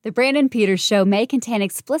The Brandon Peters Show may contain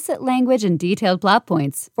explicit language and detailed plot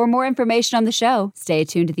points. For more information on the show, stay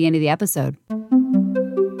tuned to the end of the episode.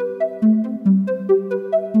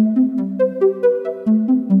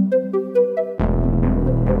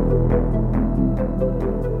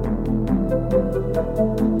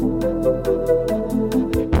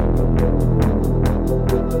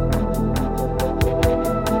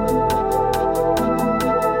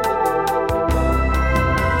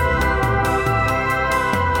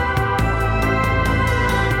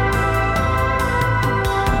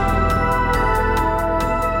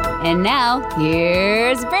 And now,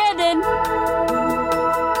 here's Brandon.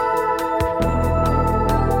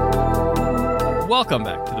 Welcome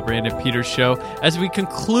back to the Brandon Peters Show as we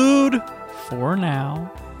conclude, for now,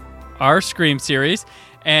 our Scream series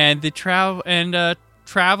and the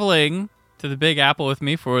traveling to the Big Apple with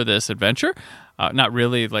me for this adventure. Not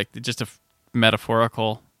really, like just a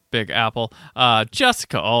metaphorical Big Apple.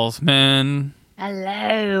 Jessica Alsman.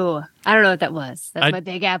 Hello. I don't know what that was. That's my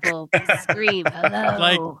Big Apple scream. Hello.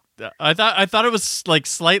 Like I thought it was like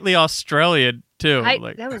slightly Australian too. That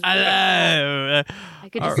was hello. I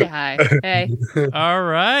could just say hi. Hey. All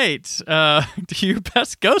right. Do you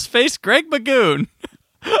best Ghostface Greg McGoon?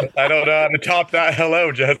 I don't know how to top that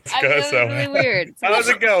hello, Jessica. I know, it's really weird. How's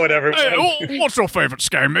it going, everyone? Hey, what's your favorite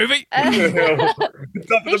scary movie? Top of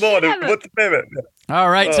the morning. What's the favorite?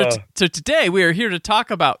 All right. So today we are here to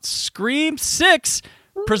talk about Scream 6,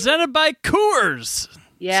 presented by Coors.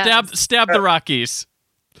 Yeah. Stab the Rockies.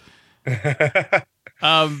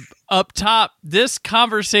 Up top, this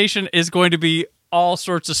conversation is going to be all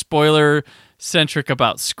sorts of spoiler-centric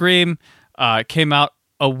about Scream. It came out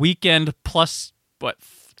a weekend plus,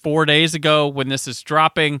 4 days ago when this is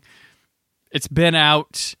dropping. It's been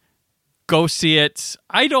out. Go see it.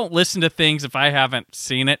 I don't listen to things if I haven't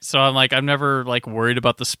seen it, so I'm never worried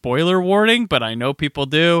about the spoiler warning, but I know people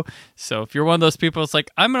do. So if you're one of those people, it's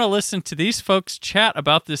I'm going to listen to these folks chat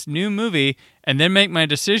about this new movie and then make my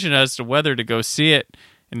decision as to whether to go see it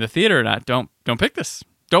in the theater or not. Don't pick this.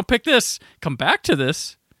 Don't pick this. Come back to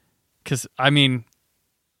this, because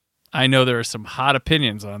I know there are some hot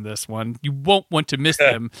opinions on this one. You won't want to miss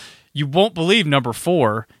them. You won't believe number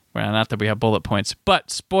 4. Well, not that we have bullet points,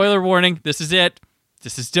 but spoiler warning. This is it.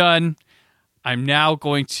 This is done. I'm now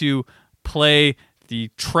going to play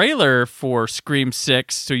the trailer for Scream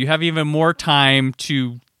 6, so you have even more time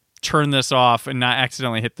to turn this off and not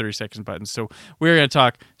accidentally hit the 30-second button. So we're going to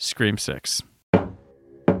talk Scream 6.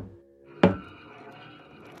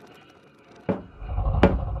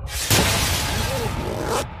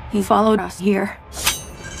 He followed us here.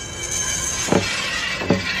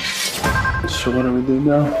 So what do we do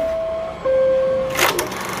now?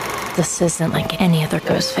 This isn't like any other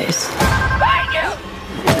ghost face. Behind you!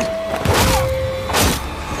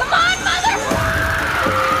 Come on,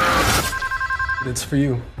 mother! It's for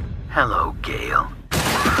you. Hello, Gail.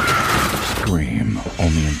 Scream,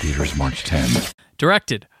 only in theaters March 10th.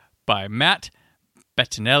 Directed by Matt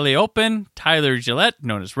Bettinelli-Open, Tyler Gillette,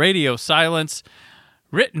 known as Radio Silence.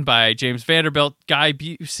 Written by James Vanderbilt, Guy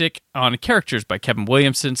Busick, on characters by Kevin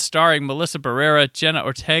Williamson, starring Melissa Barrera, Jenna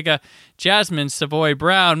Ortega, Jasmine Savoy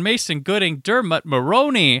Brown, Mason Gooding, Dermot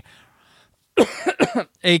Mulroney.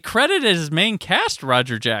 A credited as main cast: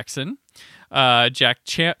 Roger Jackson, Jack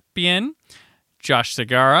Champion, Josh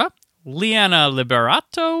Segarra, Liana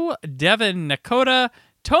Liberato, Devin Nakota,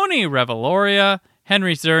 Tony Reveloria,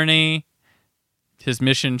 Henry Zerny. His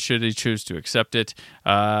mission, should he choose to accept it.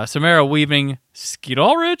 Samara Weaving, Skeet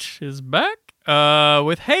Ulrich is back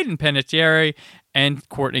with Hayden Panettiere and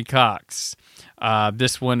Courtney Cox.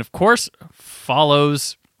 This one, of course,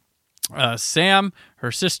 follows Sam,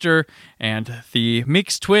 her sister, and the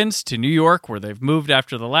Meeks twins to New York, where they've moved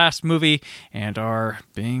after the last movie and are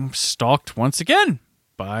being stalked once again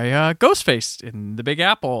by Ghostface in the Big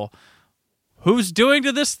Apple. Who's doing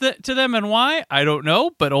to them and why? I don't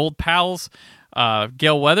know, but old pals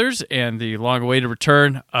Gail Weathers and the long-awaited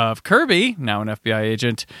return of Kirby, now an FBI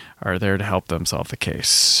agent, are there to help them solve the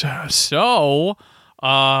case. So,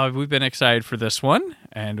 we've been excited for this one,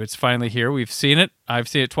 and it's finally here. We've seen it. I've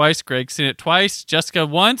seen it twice. Greg's seen it twice. Jessica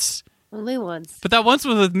once. Only once. But that once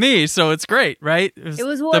was with me, so it's great, right? It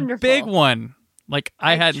was wonderful. The big one.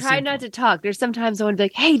 I hadn't try not to talk. There's sometimes I want to be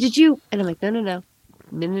like, hey, did you? And I'm like, no.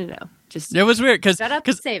 Just it was weird because shut up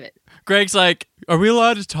and save it. Greg's like, are we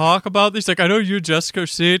allowed to talk about this? Like, I know you and Jessica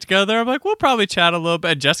see it together. I'm like, we'll probably chat a little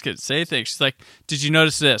bit. And Jessica say things. She's like, did you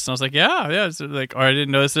notice this? And I was like, yeah. So like, or I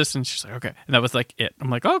didn't notice this. And she's like, okay. And that was like it. I'm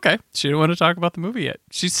like, oh, okay. She didn't want to talk about the movie yet.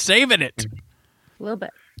 She's saving it. A little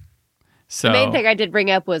bit. So the main thing I did bring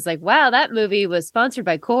up was like, wow, that movie was sponsored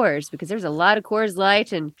by Coors because there's a lot of Coors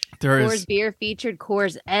Light and Coors beer featured,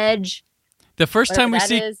 Coors Edge. The first time we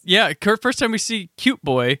is. first time we see Cute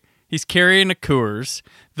Boy, he's carrying a Coors.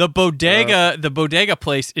 The bodega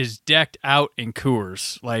place is decked out in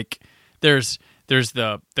Coors. Like there's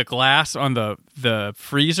the glass on the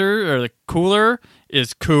freezer or the cooler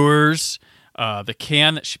is Coors. The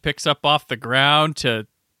can that she picks up off the ground to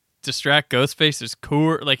distract Ghostface is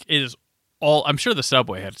Coors. Like it is all. I'm sure the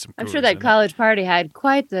Subway had some. Coors I'm sure that college party had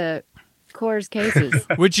quite the Coors cases.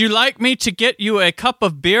 Would you like me to get you a cup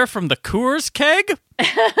of beer from the Coors keg?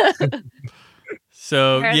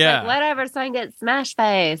 So yeah, like, whatever, so I can get smash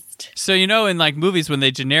faced. So in like movies when they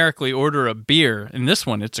generically order a beer, in this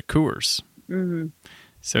one it's a Coors. Mm-hmm.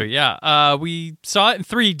 So yeah, we saw it in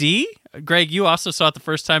 3D. Greg, you also saw it the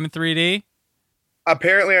first time in 3D.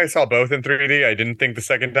 Apparently, I saw both in 3D. I didn't think the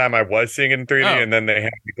second time I was seeing it in 3D, and then they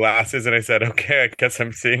had the glasses, and I said, "Okay, I guess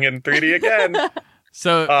I'm seeing it in 3D again."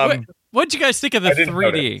 So, what'd you guys think of the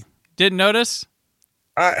 3D? Didn't notice?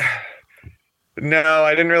 No,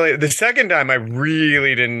 I didn't really. The second time, I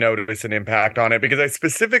really didn't notice an impact on it because I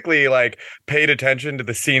specifically paid attention to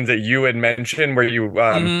the scenes that you had mentioned where you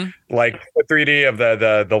like the 3D of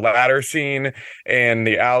the ladder scene and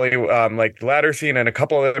the alley, like the ladder scene and a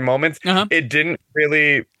couple of other moments. It didn't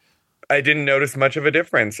really. I didn't notice much of a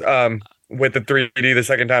difference with the 3D the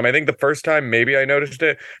second time. I think the first time maybe I noticed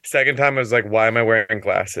it. Second time I was like, why am I wearing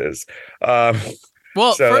glasses?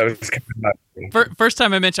 Well, so that was kind of first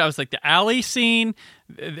time I mentioned, I was like the alley scene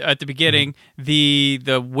at the beginning, the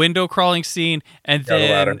window crawling scene, and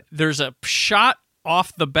then there's a shot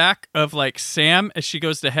off the back of like Sam as she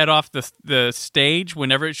goes to head off the stage.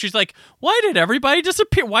 Whenever she's like, "Why did everybody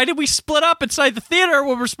disappear? Why did we split up inside the theater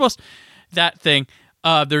when we're supposed?" That thing.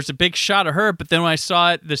 There's a big shot of her, but then when I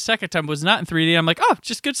saw it the second time, it was not in 3D. I'm like, oh,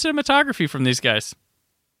 just good cinematography from these guys.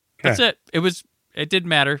 That's it. It didn't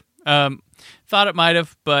matter. Thought it might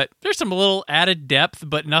have, but there's some little added depth,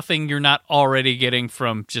 but nothing you're not already getting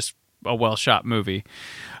from just a well-shot movie.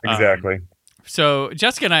 Exactly. So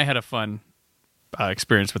Jessica and I had a fun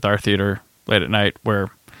experience with our theater late at night where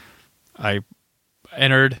I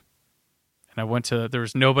entered and I went to, there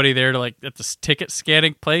was nobody there to at this ticket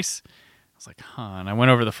scanning place. I was like, huh. And I went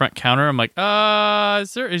over to the front counter. I'm like,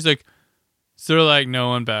 is there? He's like, is there no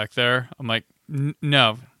one back there? I'm like,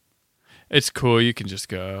 no. It's cool. You can just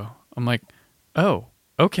go. I'm like, oh,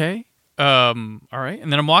 okay. All right. And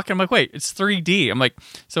then I'm walking. I'm like, wait, it's 3D. I'm like,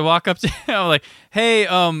 so walk up to him. I'm like, hey,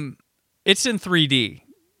 it's in 3D.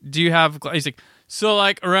 Do you have, he's like, so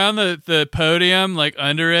around the podium,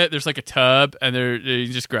 under it, there's a tub and you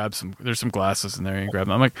just grab there's some glasses in there and you grab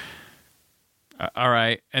them. I'm like, all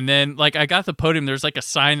right. And then I got the podium. There's a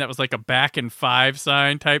sign that was a back in 5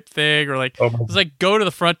 sign type thing, or it was go to the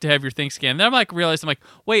front to have your thing scanned. Then I'm realized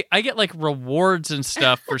wait, I get rewards and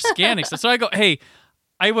stuff for scanning stuff. So I go, hey,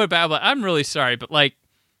 I went back. I'm really sorry, but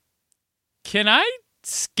can I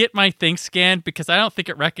get my thing scanned because I don't think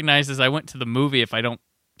it recognizes I went to the movie if I don't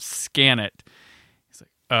scan it. He's like,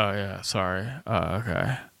 oh yeah, sorry.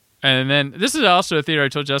 Okay. And then this is also a theater I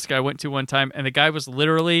told Jessica I went to one time, and the guy was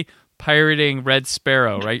literally pirating Red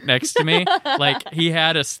Sparrow right next to me. He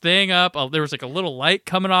had his thing up. There was a little light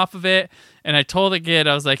coming off of it. And I told the kid,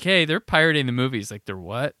 I was like, hey, they're pirating the movie. He's like, they're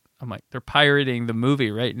what? I'm like, they're pirating the movie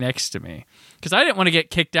right next to me. Because I didn't want to get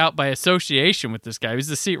kicked out by association with this guy. He was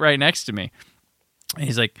the seat right next to me. And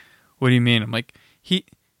he's like, what do you mean? I'm like, he's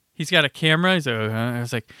got a camera. He's like, I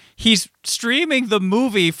was like, he's streaming the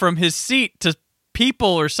movie from his seat to people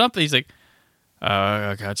or something. He's like,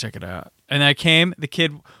 I gotta check it out. And I came, the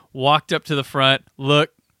kid walked up to the front,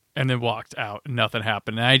 looked, and then walked out. And nothing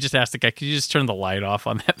happened. And I just asked the guy, could you just turn the light off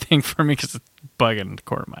on that thing for me? Because it's bugging in the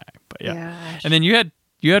corner of my eye. But yeah. Gosh. And then you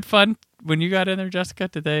had fun when you got in there, Jessica?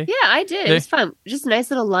 Did they? Yeah, I did. It was fun. Just a nice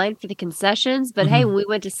little line for the concessions. But hey, when we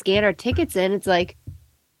went to scan our tickets in, it's like,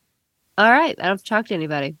 all right, I don't have to talk to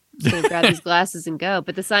anybody. I'm just going to grab these glasses and go.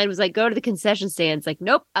 But the sign was go to the concession stand. It's like,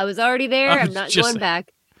 nope, I was already there. I'm not going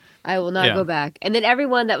back. I will not go back. And then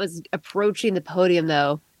everyone that was approaching the podium,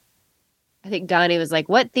 though, I think Donnie was like,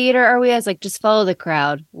 what theater are we? I was like, just follow the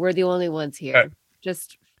crowd. We're the only ones here.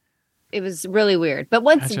 It was really weird. But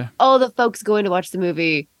once all the folks going to watch the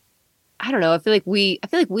movie, I don't know. I feel like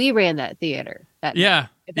we ran that theater. Night,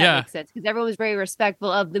 if that makes sense. Because everyone was very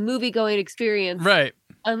respectful of the movie going experience. Right.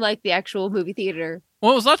 Unlike the actual movie theater.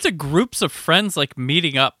 Well, it was lots of groups of friends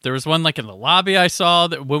meeting up. There was one in the lobby I saw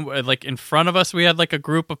that when in front of us we had a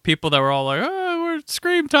group of people that were all oh, we're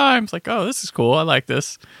Scream time. It's oh, this is cool. I like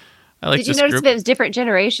this. I like. Did you notice if it was different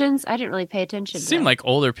generations? I didn't really pay attention. It seemed like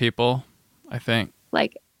older people, I think.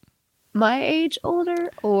 my age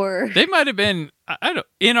older, or they might have been, I don't,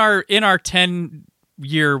 in our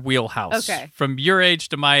 10-year wheelhouse. Okay. From your age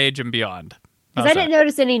to my age and beyond. because I didn't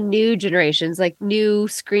notice any new generations, like new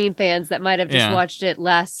Scream fans that might have just watched it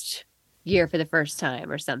last year for the first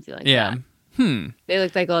time or something like that. They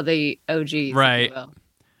looked like all the OGs, right? if you will.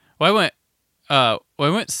 Well, I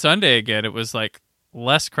went Sunday again. It was like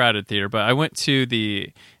less crowded theater, but I went to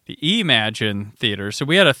the Imagine theater. So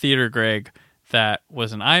we had a theater, Greg, that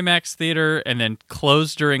was an IMAX theater and then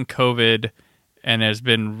closed during COVID and has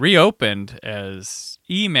been reopened as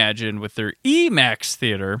Imagine with their IMAX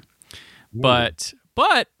theater. But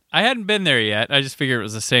I hadn't been there yet. I just figured it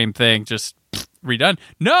was the same thing, just redone.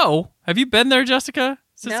 No, have you been there, Jessica?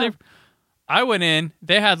 No. I went in.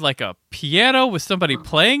 They had like a piano with somebody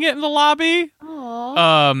playing it in the lobby.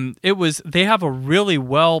 Aww. They have a really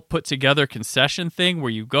well put together concession thing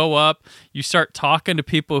where you go up, you start talking to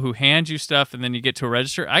people who hand you stuff, and then you get to a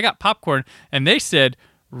register. I got popcorn, and they said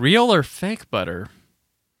real or fake butter,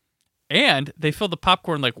 and they filled the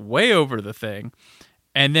popcorn like way over the thing.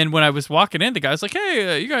 And then when I was walking in, the guy was like,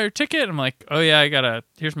 "Hey, you got your ticket?" I'm like, "Oh yeah,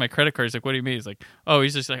 here's my credit card." He's like, "What do you mean?" He's like, "Oh,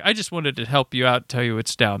 he's just like, I just wanted to help you out, tell you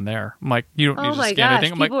it's down there." I'm like, "You don't need to scan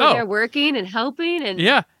anything." I'm people like, were there working and helping, and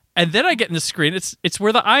yeah. And then I get in the screen. It's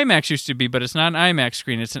where the IMAX used to be, but it's not an IMAX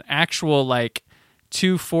screen. It's an actual like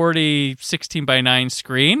 240 16:9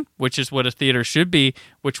 screen, which is what a theater should be,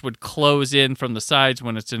 which would close in from the sides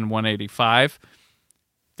when it's in 185.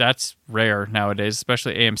 That's rare nowadays,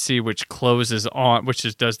 especially AMC, which closes on,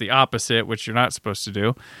 does the opposite, which you're not supposed to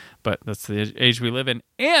do. But that's the age we live in.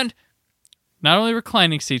 And not only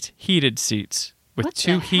reclining seats, heated seats with What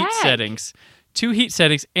two the heat heck? settings. 2 heat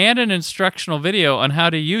settings and an instructional video on how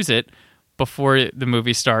to use it before the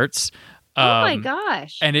movie starts. oh my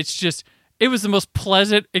gosh. And it was the most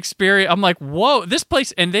pleasant experience. I'm like, whoa, this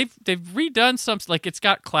place, and they've redone some, like it's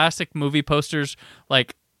got classic movie posters,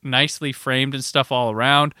 like nicely framed and stuff all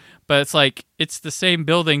around, but it's like, it's the same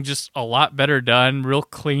building, just a lot better done, real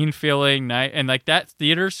clean feeling, and like that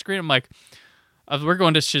theater screen, I'm like, we're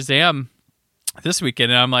going to Shazam this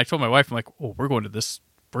weekend, and I'm like, told my wife, I'm like, oh, we're going to this.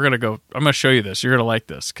 We're going to go, I'm going to show you this. You're going to like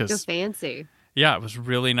this. So Because fancy. yeah, it was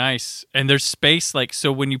really nice. And there's space, like, so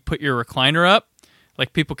when you put your recliner up,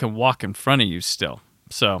 like people can walk in front of you still.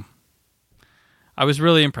 So I was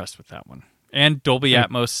really impressed with that one. And Dolby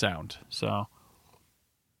Atmos sound. So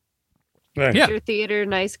Nice. yeah. Your theater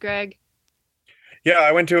nice, Greg? Yeah,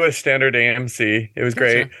 I went to a standard AMC. It was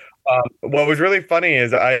great. What was really funny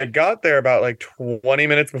is I got there about like 20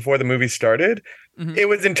 minutes before the movie started. Mhm. It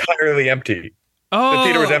was entirely empty. Oh, The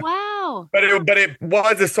theater was empty. Wow. But it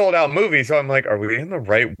was a sold out movie, so I'm like, are we in the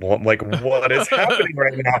right one? Like, what is happening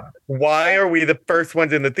right now? Why are we the first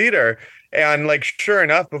ones in the theater? And like, sure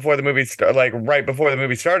enough, before the movie right before the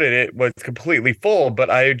movie started, it was completely full. But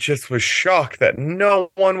I just was shocked that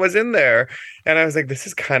no one was in there, and I was like, this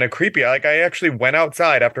is kind of creepy. Like, I actually went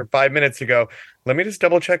outside after 5 minutes to go, let me just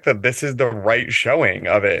double check that this is the right showing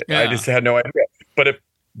of it. Yeah. I just had no idea,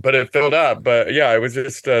 but it filled up. But yeah, it was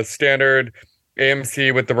just a standard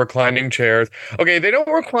AMC with the reclining chairs. Okay, they don't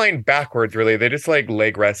recline backwards really. They just like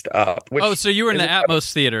leg rest up. Oh, so you were in the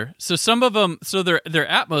Atmos theater. So some of them, so their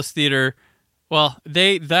Atmos theater, well,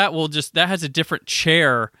 that has a different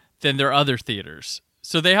chair than their other theaters.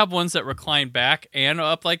 So they have ones that recline back and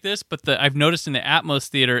up like this, but I've noticed in the Atmos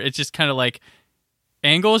theater, it just kind of like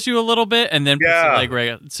angles you a little bit and then puts the leg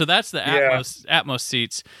right. So that's the Atmos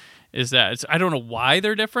seats. I don't know why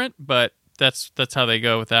they're different, but that's how they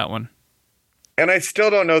go with that one. And I still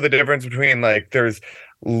don't know the difference between like there's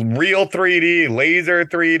real 3D, laser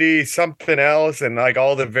 3D, something else, and like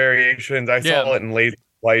all the variations. I saw it in laser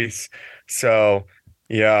twice. So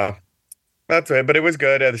yeah, that's it. But it was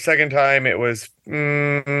good. The second time it was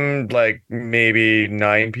like maybe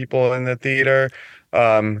 9 people in the theater.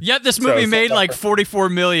 Yet this movie made like 44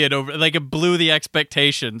 million over, like it blew the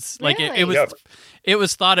expectations. Like Really? it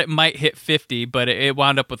was thought it might hit 50, but it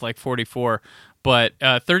wound up with like 44. But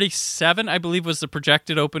 37, I believe, was the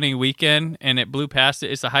projected opening weekend, and it blew past it.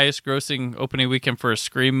 It's the highest grossing opening weekend for a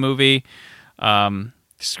Scream movie.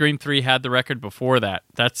 Scream 3 had the record before that.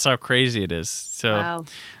 That's how crazy it is. So,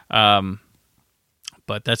 Wow.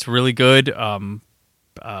 But that's really good. We'll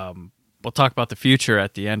talk about the future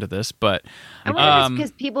at the end of this. But I wonder if it's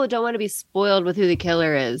because people don't want to be spoiled with who the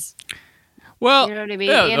killer is. well, You know what I mean?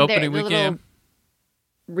 yeah, And opening the weekend.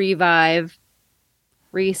 little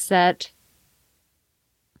reset,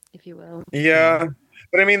 if you will. Yeah.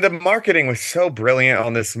 But I mean, the marketing was so brilliant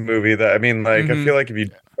on this movie that I mean, like, I feel like if you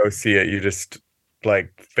go see it, you just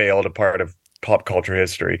like failed a part of pop culture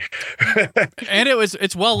history. And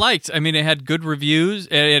it's well liked. I mean, it had good reviews.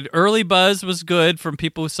 Early buzz was good from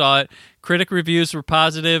people who saw it. Critic reviews were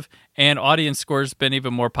positive, and audience scores been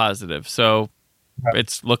even more positive. So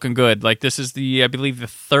it's looking good. Like, this is I believe the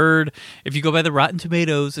third, if you go by the Rotten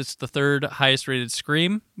Tomatoes, it's the third highest rated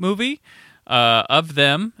Scream movie of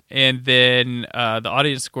them. And then the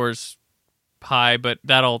audience scores high, but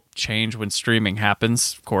that'll change when streaming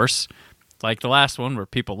happens, of course. Like the last one where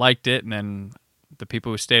people liked it, and then the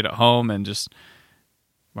people who stayed at home and just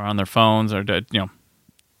were on their phones or,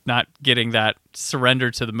 not getting that surrender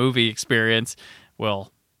to the movie experience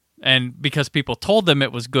will. And because people told them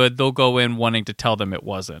it was good, they'll go in wanting to tell them it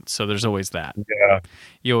wasn't. So there's always that. Yeah.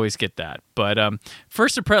 You always get that. But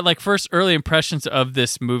first early impressions of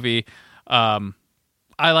this movie, I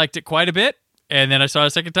liked it quite a bit. And then I saw it a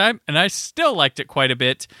second time, and I still liked it quite a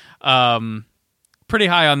bit. Pretty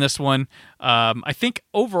high on this one. I think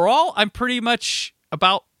overall, I'm pretty much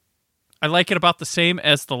I like it about the same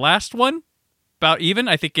as the last one. About even.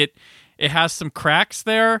 I think it has some cracks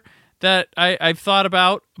there that I've thought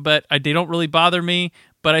about, but they don't really bother me.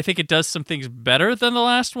 But I think it does some things better than the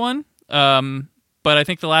last one. But I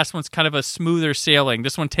think the last one's kind of a smoother sailing.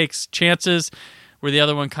 This one takes chances where the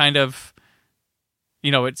other one kind of,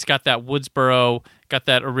 it's got that Woodsboro, got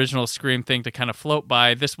that original Scream thing to kind of float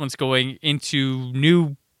by. This one's going into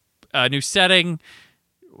new setting,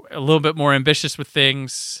 a little bit more ambitious with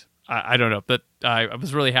things. I don't know, but I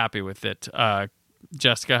was really happy with it.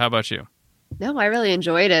 Jessica, how about you? No, I really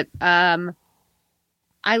enjoyed it.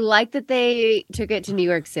 I like that they took it to New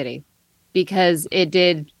York City because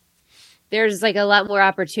there's like a lot more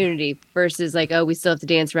opportunity versus like, oh, we still have to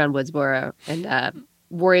dance around Woodsboro and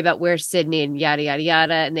worry about where's Sydney and yada, yada,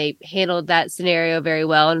 yada. And they handled that scenario very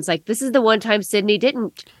well. And it's like, this is the one time Sydney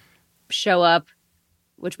didn't show up,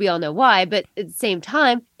 which we all know why. But at the same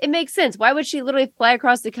time, it makes sense. Why would she literally fly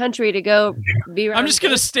across the country to go be around? I'm just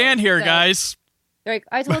going to stand here, guys. They're like,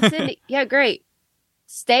 I told Sydney, yeah, great.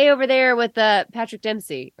 Stay over there with Patrick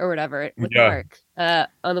Dempsey or whatever, with Mark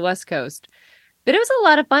on the West Coast. But it was a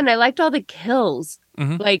lot of fun. I liked all the kills,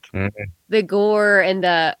 the gore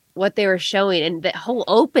and what they were showing. And the whole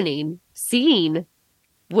opening scene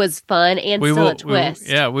was fun and still a twist.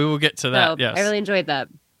 We will get to that, so yes. I really enjoyed that.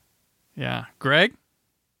 Yeah. Greg?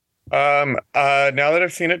 Now that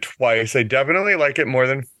I've seen it twice, I definitely like it more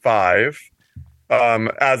than 5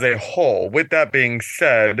 as a whole. With that being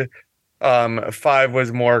said, 5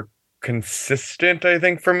 was more consistent, I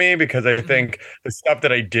think, for me, because I think the stuff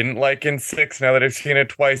that I didn't like in 6, now that I've seen it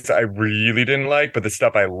twice, I really didn't like, but the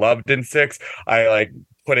stuff I loved in 6, I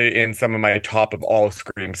put it in some of my top of all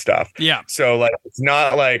Scream stuff. Yeah. So it's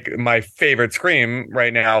not like my favorite Scream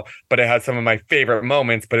right now, but it has some of my favorite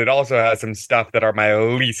moments, but it also has some stuff that are my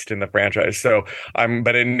least in the franchise. So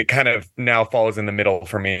but it kind of now falls in the middle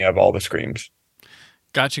for me of all the Screams.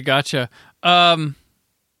 Gotcha.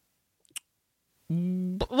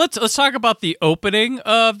 Let's talk about the opening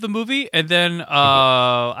of the movie, and then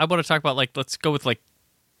I want to talk about let's go with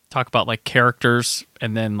talk about characters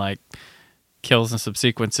and then kills and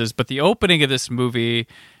subsequences. But the opening of this movie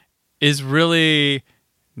is really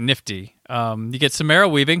nifty. You get Samara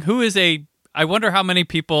Weaving, who is I wonder how many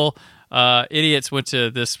people idiots went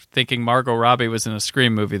to this thinking Margot Robbie was in a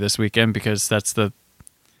Scream movie this weekend, because that's the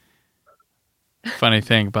funny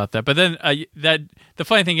thing about that. But then the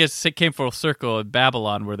funny thing is, it came full circle at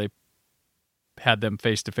Babylon, where they had them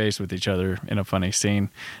face to face with each other in a funny scene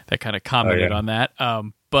that kind of commented on that.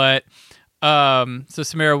 So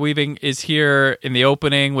Samara Weaving is here in the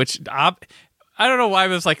opening, which I don't know why I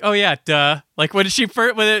was like, oh yeah, duh. When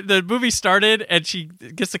the movie started and she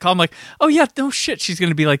gets the call, I'm like, oh yeah, no shit, she's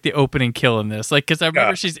gonna be the opening kill in this. Because I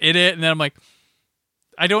remember she's in it, and then I'm like,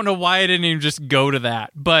 I don't know why I didn't even just go to that,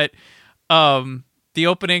 but. The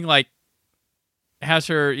opening has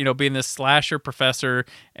her, being this slasher professor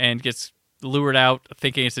and gets lured out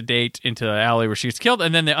thinking it's a date into the alley where she's killed,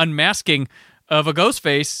 and then the unmasking of a ghost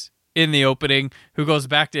face in the opening, who goes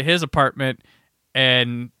back to his apartment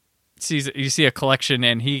and you see a collection,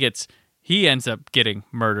 and he ends up getting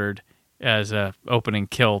murdered as a opening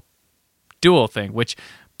kill duel thing, which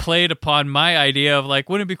played upon my idea of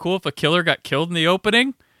wouldn't it be cool if a killer got killed in the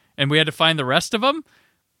opening and we had to find the rest of them?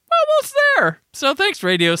 Almost there. So thanks,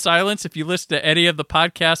 Radio Silence, if you listen to any of the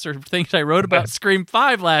podcasts or things I wrote about Scream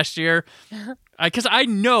 5 last year. Because I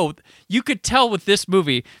know you could tell with this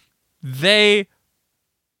movie, they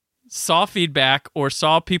saw feedback or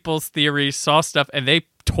saw people's theories, saw stuff, and they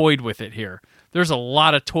toyed with it here. There's a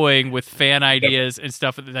lot of toying with fan ideas and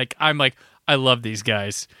stuff. I'm I love these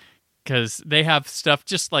guys. because they have stuff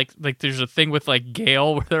just like there's a thing with like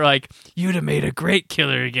Gale where they're like, "You'd have made a great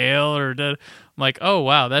killer, Gale," or I'm like, "Oh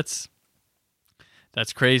wow, that's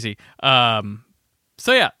crazy."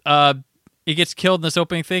 So yeah, he gets killed in this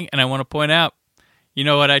opening thing, and I want to point out, you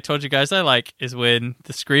know what I told you guys I like is when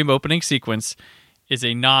the Scream opening sequence is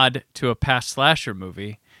a nod to a past slasher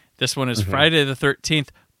movie. This one is Friday the 13th,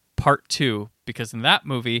 Part 2, because in that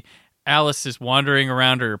movie, Alice is wandering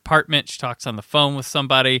around her apartment. She talks on the phone with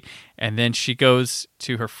somebody, and then she goes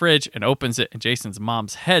to her fridge and opens it, and Jason's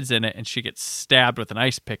mom's head's in it, and she gets stabbed with an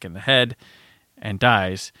ice pick in the head and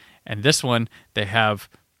dies. And this one, they have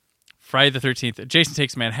Friday the 13th. Jason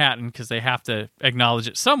takes Manhattan because they have to acknowledge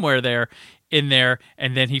it somewhere in there,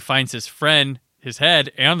 and then he finds his friend, his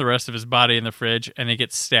head, and the rest of his body in the fridge, and he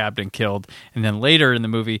gets stabbed and killed. And then later in the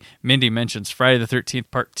movie, Mindy mentions Friday the 13th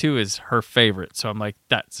Part 2 is her favorite. So I'm like,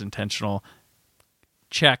 that's intentional.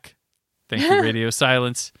 Check. Thank you, Radio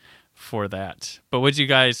Silence, for that. But what'd you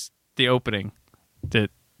guys, the opening, did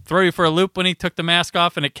it throw you for a loop when he took the mask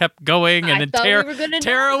off and it kept going? And then Tara was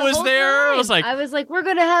there. Time. I was like, we're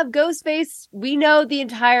going to have Ghostface. We know the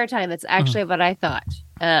entire time. That's actually what I thought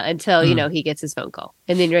until, he gets his phone call.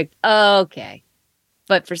 And then you're like, oh, okay.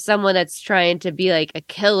 But for someone that's trying to be like a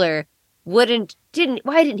killer, why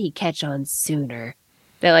didn't he catch on sooner?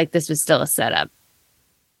 That like this was still a setup.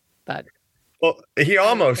 But he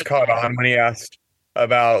almost caught on when he asked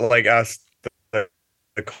the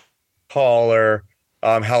caller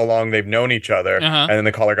how long they've known each other, and then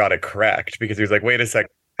the caller got it correct because he was like, "Wait a second,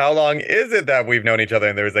 how long is it that we've known each other?"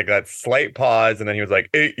 And there was like that slight pause, and then he was like,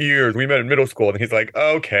 8 years. We met in middle school, and he's like,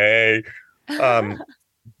 "Okay."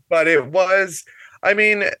 But it was. I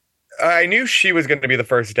mean, I knew she was going to be the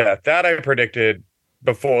first death. That I predicted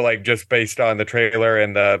before, like just based on the trailer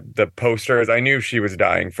and the posters. I knew she was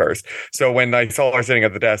dying first. So when I saw her sitting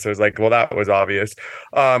at the desk, I was like, well, that was obvious.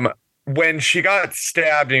 When she got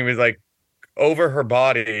stabbed and he was like over her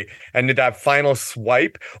body and did that final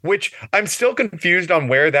swipe, which I'm still confused on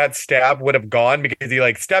where that stab would have gone because he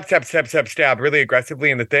like stab really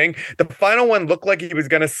aggressively in the thing. The final one looked like he was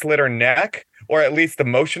going to slit her neck, or at least the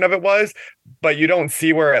motion of it was, but you don't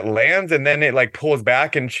see where it lands, and then it like pulls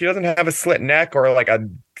back, and she doesn't have a slit neck or like a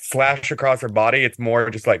slash across her body. It's more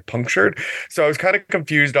just like punctured. So I was kind of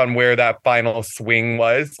confused on where that final swing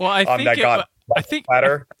was. Well, I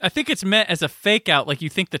think it's meant as a fake out, like you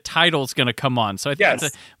think the title's going to come on. So I think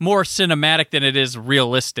it's more cinematic than it is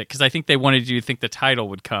realistic, because I think they wanted you to think the title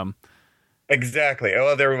would come. Exactly.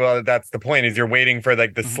 Well, that's the point, is you're waiting for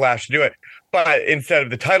like the slash to do it. But instead of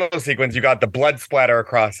the title sequence, you got the blood splatter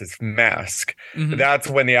across his mask. That's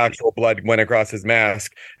when the actual blood went across his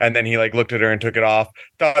mask. And then he like looked at her and took it off.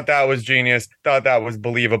 Thought that was genius. Thought that was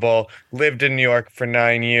believable. Lived in New York for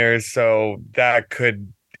 9 years. So that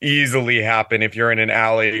could easily happen if you're in an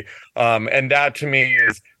alley. And that to me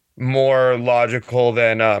is more logical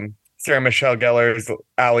than Sarah Michelle Gellar's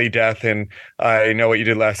alley death in I Know What You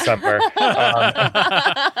Did Last Summer.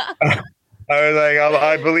 I was like,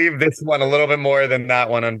 I believe this one a little bit more than that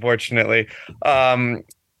one, unfortunately,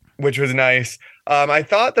 which was nice. I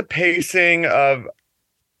thought the pacing of,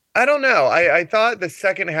 I don't know. I thought the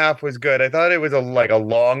second half was good. I thought it was a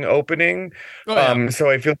long opening. So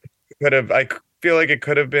I feel like it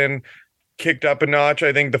could have been kicked up a notch.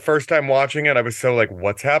 I think the first time watching it, I was so like,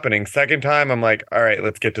 what's happening? Second time, I'm like, all right,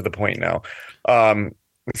 let's get to the point now.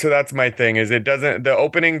 So that's my thing, is the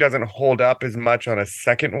opening doesn't hold up as much on a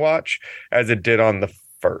second watch as it did on the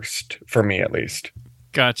first, for me at least.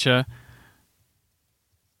 Gotcha.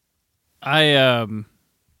 It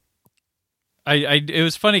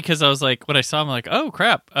was funny because I was like, when I saw him, I'm like, oh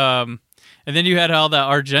crap. And then you had all that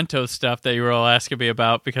Argento stuff that you were all asking me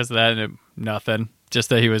about because of that, and nothing. Just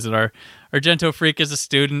that he was an Argento freak as a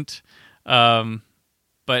student.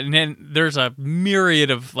 But then there's a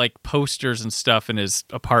myriad of like posters and stuff in his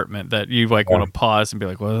apartment that you like want to pause and be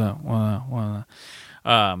like, what?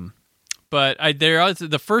 But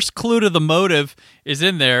the first clue to the motive is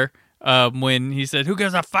in there when he said, "Who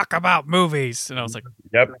gives a fuck about movies?" And I was like,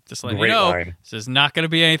 "Yep, just letting you know, line. This is not going to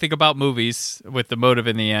be anything about movies with the motive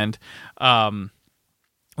in the end."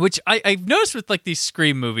 Which I've noticed with like these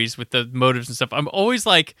Scream movies with the motives and stuff. I'm always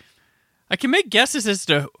like, I can make guesses as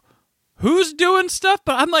to who's doing stuff,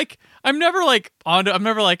 but I'm never like,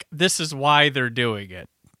 this is why they're doing it.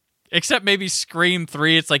 Except maybe Scream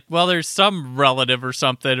 3, it's like, well, there's some relative or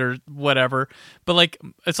something or whatever. But like,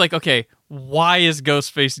 it's like, okay, why is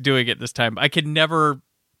Ghostface doing it this time? I could never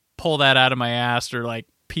pull that out of my ass or like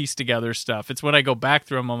piece together stuff. It's when I go back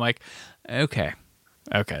through them, I'm like, okay,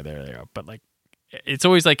 there they go. But like, it's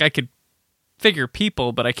always like I could figure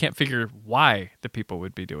people, but I can't figure why the people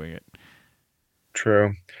would be doing it.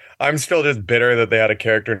 True. I'm still just bitter that they had a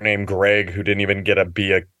character named Greg who didn't even get to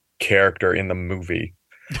be a character in the movie.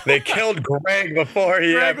 They killed Greg before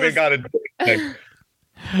he ever got a dick.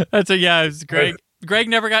 It was Greg. Greg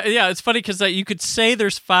never got. Yeah, it's funny because you could say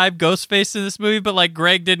there's 5 Ghostface in this movie, but like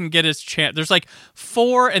Greg didn't get his chance. There's like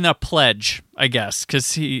 4 and a pledge, I guess,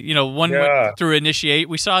 because he, one went through initiate.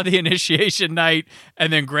 We saw the initiation night,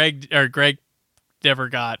 and then Greg never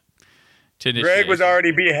got to initiate. Greg was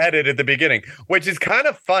already beheaded at the beginning, which is kind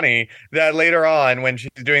of funny that later on when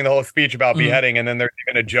she's doing the whole speech about beheading, and then they're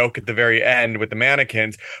doing a joke at the very end with the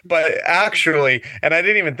mannequins. But actually, and I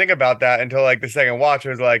didn't even think about that until like the second watch. I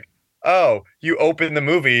was like, oh, you open the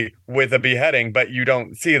movie with a beheading, but you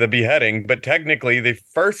don't see the beheading. But technically, the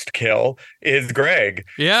first kill is Greg.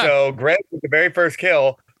 Yeah. So Greg was the very first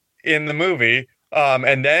kill in the movie.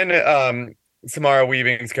 And then Samara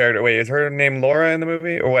Weaving's character, wait, is her name Laura in the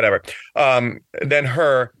movie or whatever? Then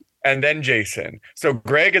her, and then Jason. So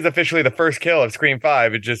Greg is officially the first kill of Scream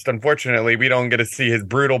 5. It just, unfortunately, we don't get to see his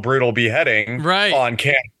brutal beheading on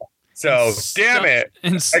camera. So, damn it.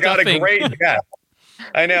 I got a great death.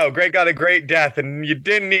 I know, Greg got a great death, and you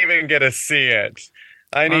didn't even get to see it.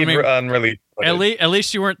 I need unreleased footage. At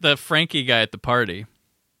least you weren't the Frankie guy at the party.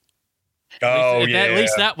 At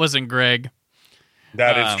least that wasn't Greg.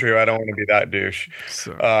 That is true. I don't want to be that douche.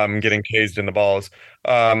 Getting tased in the balls.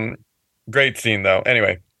 Great scene, though.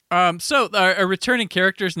 Anyway. So our returning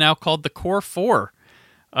character is now called the Core 4.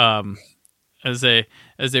 As they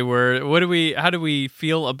were. How do we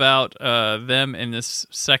feel about them in this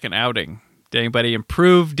second outing? Did anybody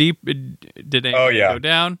improve? Did anybody go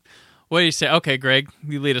down? What do you say? Okay, Greg,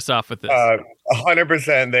 you lead us off with this.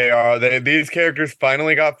 100% they are. These characters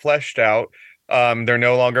finally got fleshed out. They're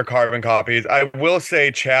no longer carbon copies. I will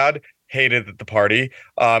say Chad hated at the party,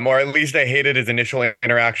 or at least I hated his initial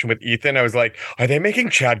interaction with Ethan. I was like, are they making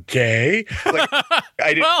Chad gay? Like,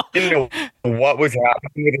 I didn't know what was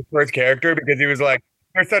happening with his first character because he was like,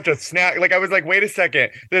 you're such a snack. Like, I was like, wait a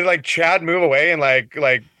second. Did like Chad move away and like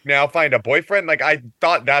now find a boyfriend? Like, I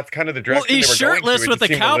thought that's kind of the direction they were going to. Well, he's shirtless with a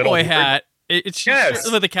cowboy hat. It's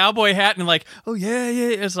shirtless with a cowboy hat and like, oh yeah.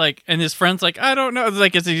 It's like, and his friend's like, I don't know. It's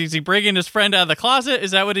like, is he bringing his friend out of the closet?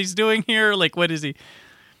 Is that what he's doing here? Like, what is he?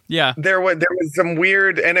 Yeah. There was some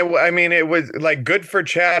weird, and it was like good for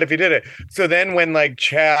Chad if he did it. So then when like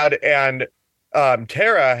Chad and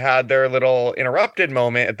Tara had their little interrupted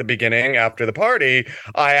moment at the beginning after the party,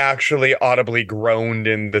 I actually audibly groaned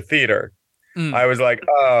in the theater. I was like,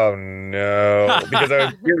 oh no, because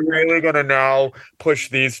you're really going to now push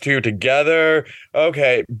these two together.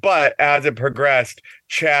 Okay. But as it progressed,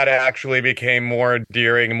 Chad actually became more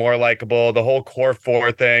endearing, more likable. The whole Core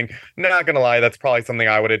 4 thing, not going to lie, that's probably something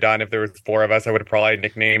I would have done if there was 4 of us. I would have probably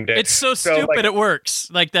nicknamed it. It's so stupid, like, it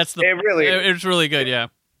works. Like, it's really good. Yeah.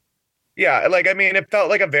 Yeah, like, I mean, it felt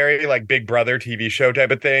like a very, like, Big Brother TV show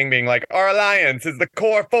type of thing, being like, our alliance is the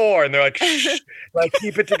Core 4, and they're like, shh, like,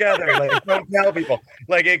 keep it together, like, don't tell people.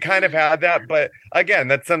 Like, it kind of had that, but, again,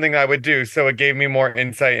 that's something I would do, so it gave me more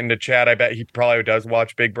insight into Chad. I bet he probably does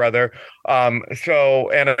watch Big Brother. And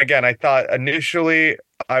again, I thought initially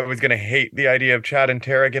I was going to hate the idea of Chad and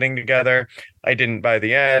Tara getting together. I didn't by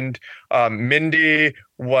the end. Mindy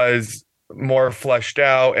was more fleshed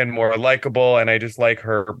out and more likable, and I just like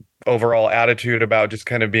her overall attitude about just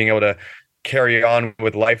kind of being able to carry on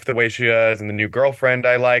with life the way she does. And the new girlfriend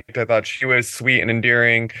I liked. I thought she was sweet and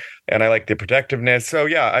endearing, and I liked the protectiveness. So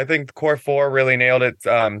yeah, I think the Core 4 really nailed it.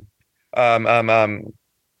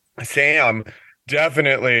 Sam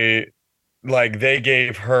definitely, like, they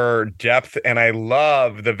gave her depth, and I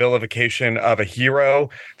love the vilification of a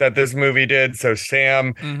hero that this movie did. So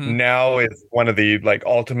Sam now is one of the like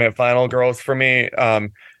ultimate final girls for me.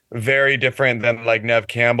 Very different than like Neve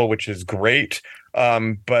Campbell, which is great,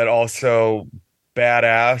 but also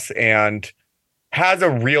badass and has a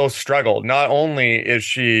real struggle. Not only is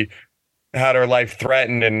she had her life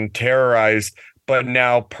threatened and terrorized, but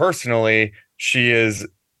now personally she is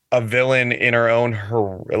a villain in her own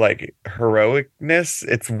heroicness.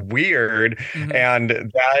 It's weird. And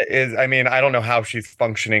that is, I mean, I don't know how she's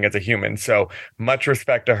functioning as a human. So much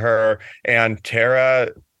respect to her. And Tara,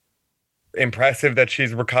 impressive that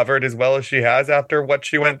she's recovered as well as she has after what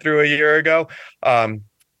she went through a year ago.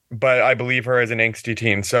 But I believe her as an angsty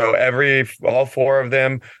teen. So all 4 of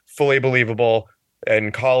them fully believable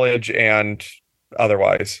in college and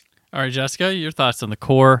otherwise. All right, Jessica, your thoughts on the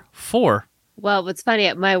Core 4? Well, what's funny,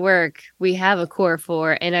 at my work, we have a Core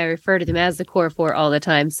 4, and I refer to them as the Core 4 all the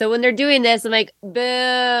time. So when they're doing this, I'm like, boo.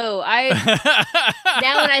 Now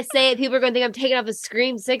when I say it, people are going to think I'm taking off a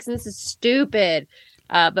Scream 6, and this is stupid.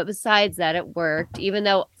 But besides that, it worked, even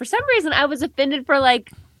though for some reason I was offended for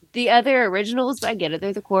like the other originals, I get it.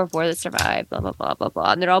 They're the core four that survive, blah, blah, blah, blah,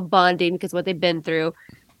 blah. And they're all bonding because what they've been through.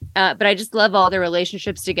 But I just love all their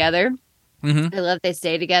relationships together. I love they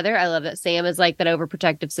stay together. I love that Sam is like that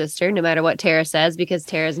overprotective sister, no matter what Tara says, because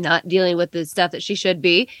Tara's not dealing with the stuff that she should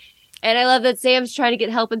be. And I love that Sam's trying to get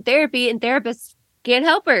help in therapy, and therapists can't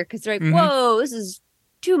help her because they're like, whoa, this is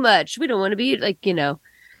too much. We don't want to be like,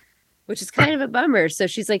 which is kind of a bummer. So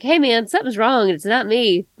she's like, hey, man, something's wrong, and it's not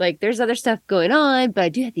me. Like, there's other stuff going on, but I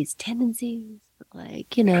do have these tendencies. Like,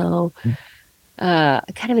 I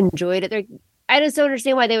kind of enjoyed it. I just don't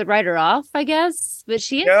understand why they would write her off, I guess. But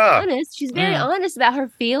she is honest. She's very honest about her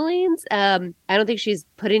feelings. I don't think she's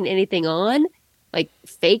putting anything on, like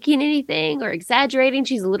faking anything or exaggerating.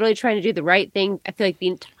 She's literally trying to do the right thing. I feel like the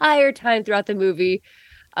entire time throughout the movie.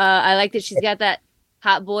 I like that she's got that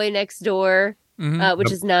hot boy next door,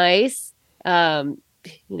 which is nice. Which I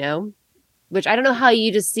don't know how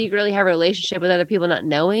you just secretly have a relationship with other people not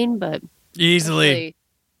knowing, but easily.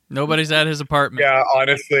 Nobody's at his apartment. Yeah,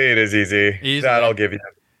 honestly, it is easy. That I'll give you.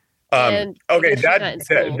 Okay,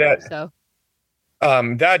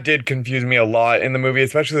 that did confuse me a lot in the movie,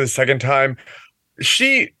 especially the second time.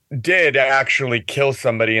 She did actually kill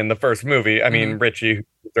somebody in the first movie. I mean, Richie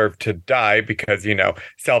deserved to die because,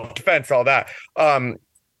 self-defense, all that.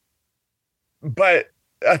 But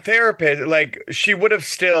a therapist, like, she would have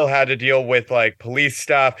still had to deal with, like, police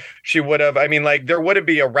stuff. She would have, there wouldn't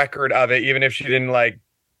be a record of it, even if she didn't, like,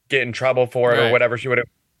 get in trouble for it or whatever. She would have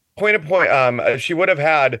she would have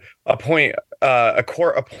had a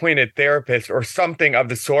court appointed therapist or something of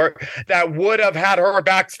the sort that would have had her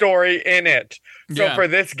backstory in it. So for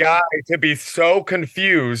this guy to be so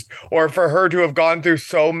confused, or for her to have gone through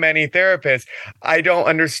so many therapists, I don't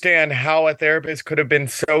understand how a therapist could have been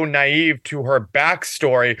so naive to her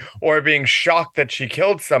backstory or being shocked that she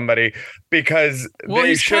killed somebody, because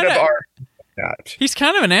they should have already. He's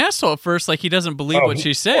kind of an asshole at first, like he doesn't believe what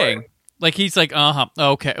she's saying. Like he's like,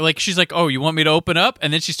 okay. Like she's like, oh, you want me to open up?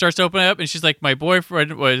 And then she starts to open up, and she's like, my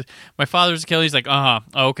father's a killer. He's like,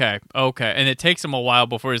 okay. And it takes him a while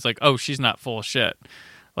before he's like, oh, she's not full of shit.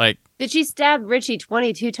 Like, did she stab Richie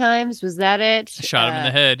 22 times? Was that it? Shot him in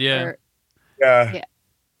the head. Yeah. Yeah.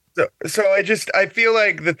 So I feel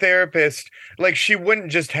like the therapist, like, she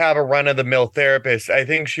wouldn't just have a run-of-the-mill therapist. I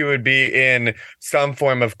think she would be in some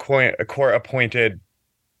form of court-appointed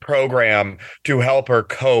program to help her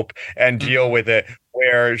cope and deal with it,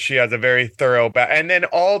 where she has a very thorough and then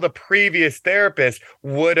all the previous therapists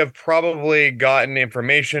would have probably gotten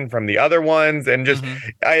information from the other ones, and just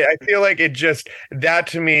I feel like it just, that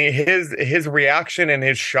to me, his reaction and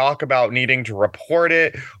his shock about needing to report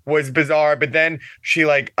it was bizarre. But then she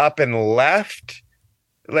like up and left,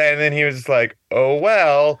 and then he was just like, oh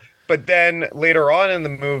well. But then later on in the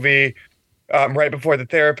movie, right before the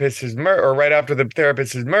therapist is or right after the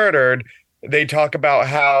therapist is murdered, they talk about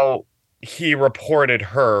how he reported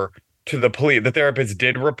her to the police. The therapist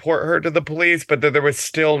did report her to the police, but there was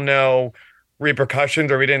still no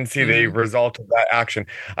repercussions, or we didn't see the result of that action.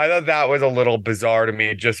 I thought that was a little bizarre to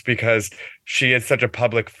me, just because she is such a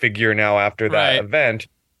public figure now after that event.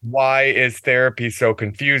 Why is therapy so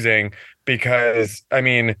confusing? Because,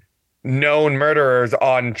 known murderers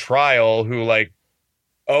on trial who, like,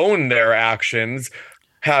 own their actions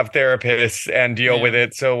have therapists and deal with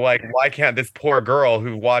it. So, like, why can't this poor girl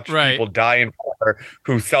who watched people die in front of her,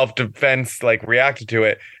 who self-defense, like, reacted to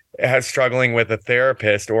it, has struggling with a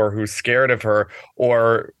therapist, or who's scared of her,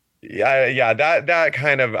 or that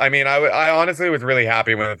kind of, I honestly was really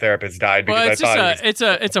happy when the therapist died, because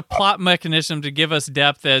it's a plot mechanism to give us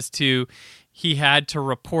depth as to, he had to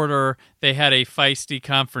report her, they had a feisty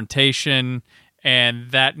confrontation,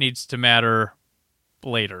 and that needs to matter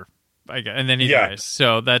later, and then he dies.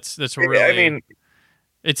 So that's really.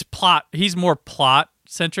 It's plot. He's more plot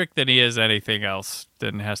centric than he is anything else.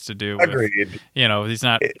 That has to do with. Agreed. He's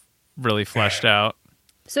not really fleshed out.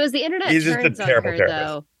 So as the internet turns on her,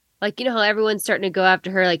 though, like, how everyone's starting to go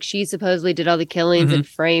after her, like she supposedly did all the killings and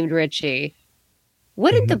framed Richie.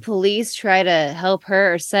 Wouldn't the police try to help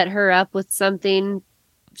her or set her up with something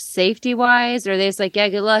safety wise, or are they just like, yeah,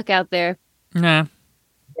 good luck out there? Nah.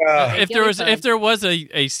 If there was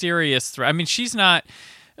a serious threat, she's not.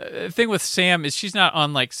 The thing with Sam is she's not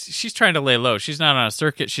on, like, she's trying to lay low. She's not on a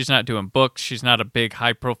circuit. She's not doing books. She's not a big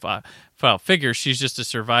high profile figure. She's just a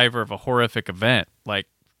survivor of a horrific event. Like,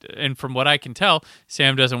 and from what I can tell,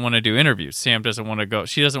 Sam doesn't want to do interviews. Sam doesn't want to go.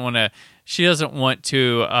 She doesn't want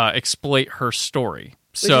to exploit her story.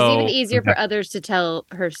 Which is even easier for others to tell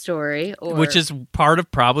her story, which is part of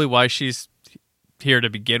probably why she's here to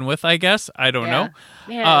begin with, I guess. I don't know.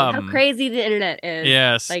 Man, how crazy the internet is.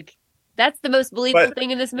 Yes. Like, that's the most believable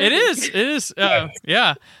thing in this movie. It is.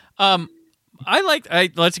 Yeah. I'm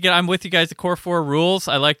with you guys. The core 4 rules.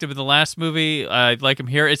 I liked him in the last movie. I like him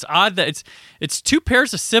here. It's odd that it's 2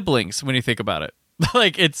 pairs of siblings when you think about it.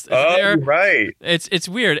 Like it's right. It's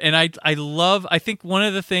weird, and I think one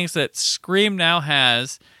of the things that Scream now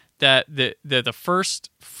has that the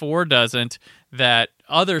first 4 doesn't, that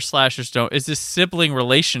other slashers don't, is this sibling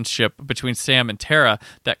relationship between Sam and Tara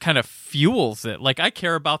that kind of fuels it. Like, I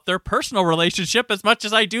care about their personal relationship as much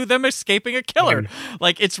as I do them escaping a killer.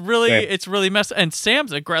 Like, it's really messy. And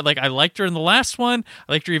Sam's like, I liked her in the last one.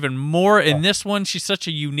 I liked her even more in this one. She's such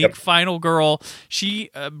a unique final girl. She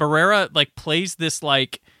Barrera like plays this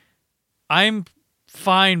like, I'm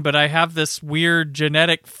fine, but I have this weird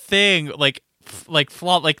genetic thing, like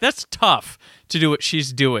flaw. Like, that's tough to do what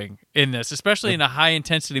she's doing in this, especially in a high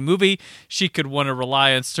intensity movie. She could want to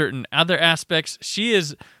rely on certain other aspects. She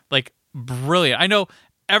is like brilliant. I know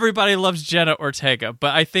everybody loves Jenna Ortega,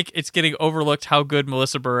 but I think it's getting overlooked how good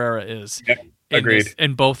Melissa Barrera is. Agreed.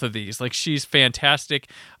 In both of these. Like, she's fantastic.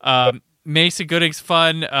 Mason Gooding's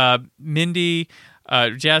fun. Mindy,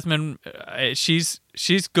 Jasmine, she's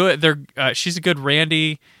good. She's a good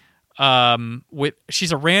Randy.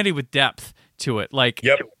 She's a Randy with depth to it. Like,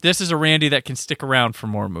 this is a Randy that can stick around for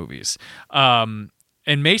more movies. And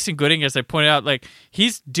Mason Gooding, as I pointed out, like,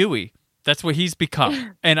 he's Dewey. That's what he's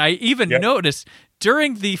become. And I even noticed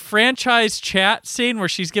during the franchise chat scene where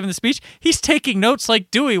she's giving the speech, he's taking notes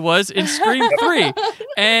like Dewey was in Scream 3.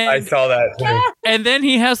 And I saw that too. And then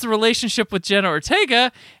he has the relationship with Jenna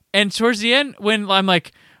Ortega. And towards the end, when I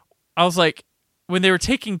was like, when they were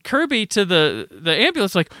taking Kirby to the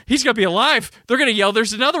ambulance, like, he's going to be alive. They're going to yell,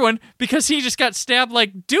 there's another one, because he just got stabbed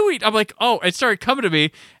like Dewey. I'm like, oh, it started coming to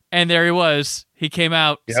me. And there he was. He came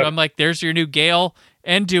out. So I'm like, there's your new Gale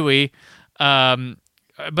and Dewey.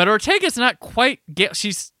 But Ortega's not quite Gale.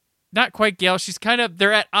 She's not quite Gale. She's kind of,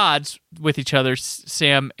 they're at odds with each other,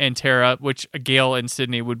 Sam and Tara, which Gale and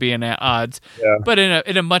Sydney would be at odds. Yeah. But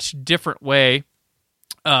in a much different way.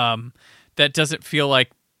 That doesn't feel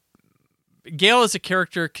like Gale is a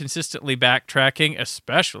character consistently backtracking,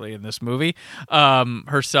 especially in this movie,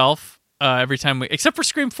 herself, every time except for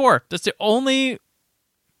Scream 4. That's the only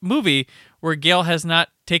movie where Gale has not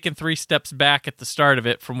taken 3 steps back at the start of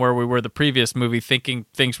it from where we were the previous movie, thinking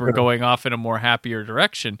things were going off in a more happier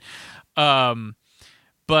direction.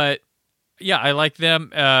 But yeah, I like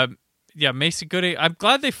them. Mason Gooding, I'm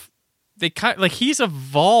glad they kind like, he's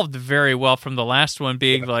evolved very well from the last one,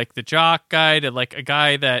 being like the jock guy to like a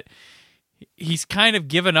guy that he's kind of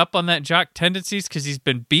given up on that jock tendencies because he's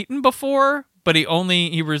been beaten before, but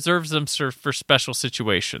he reserves them for special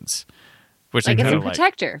situations, which like I as a like.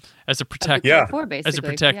 protector. As a protector, as a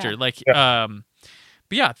protector. Like, but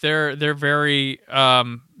yeah, they're very.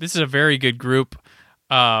 This is a very good group.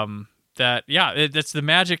 That's the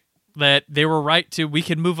magic that they were right to. We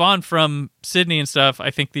can move on from Sydney and stuff. I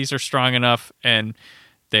think these are strong enough, and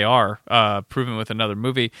they are proven with another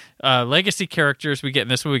movie. Legacy characters we get in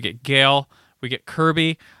this one. We get Gale. We get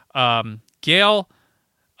Kirby. Gale.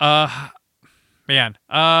 They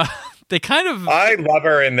kind of. I love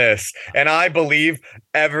her in this, and I believe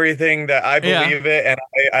everything that I believe it,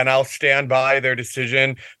 and I'll stand by their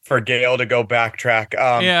decision for Gale to go backtrack.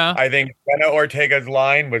 I think Jenna Ortega's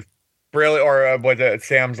line was brilliant, or was it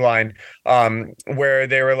Sam's line, where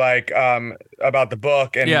they were like about the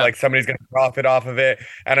book and like somebody's gonna profit off of it,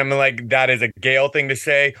 and I'm like, that is a Gale thing to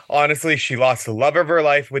say. Honestly, she lost the love of her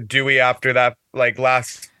life with Dewey after that, like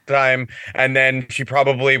last time, and then she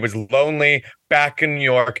probably was lonely back in New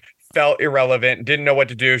York, felt irrelevant, didn't know what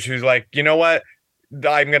to do. She was like, you know what,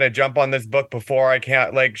 I'm gonna jump on this book before I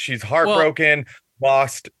can't. Like, she's heartbroken.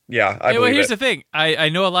 Lost. I believe here's the thing. I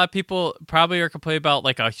know a lot of people probably are complaining about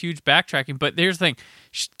like a huge backtracking, but here's the thing.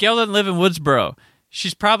 Gail doesn't live in Woodsboro.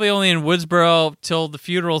 She's probably only in Woodsboro till the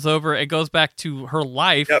funeral's over. It goes back to her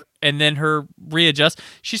life and then her readjust.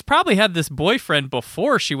 She's probably had this boyfriend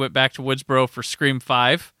before she went back to Woodsboro for Scream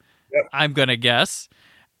 5, I'm going to guess.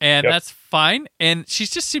 And that's fine. And she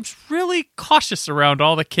just seems really cautious around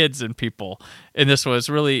all the kids and people in this one. It's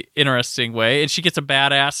a really interesting way. And she gets a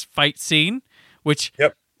badass fight scene, which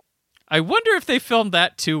I wonder if they filmed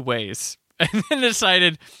that 2 ways and then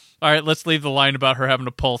decided, all right, let's leave the line about her having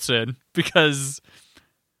a pulse in, because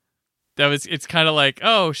it's kind of like,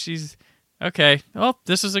 oh, she's okay. Well,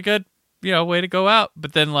 this is a good, way to go out.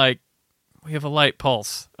 But then like, we have a light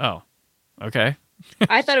pulse. Oh, okay.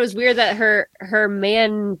 I thought it was weird that her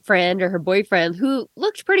man friend or her boyfriend, who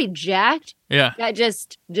looked pretty jacked, got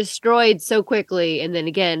just destroyed so quickly. And then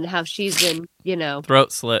again, how she's been,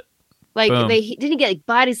 throat slit. Like Boom. he didn't get like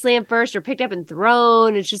body slammed first or picked up and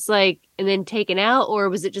thrown. It's just like, and then taken out, or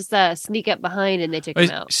was it just a sneak up behind and they took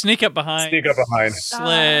him out? Sneak up behind,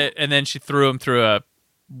 slit, and then she threw him through a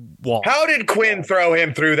wall. How did Quinn throw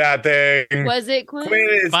him through that thing? Was it Quinn? Quinn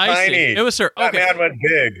is tiny. It was her. That man was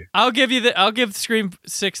big. I'll give Scream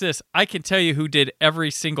 6 this. I can tell you who did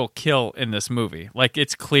every single kill in this movie. Like,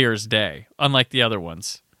 it's clear as day, unlike the other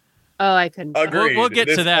ones. Oh, I couldn't. Agreed. We'll get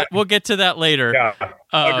to that. We'll get to that later. Yeah,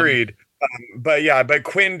 agreed. But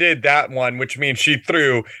Quinn did that one, which means she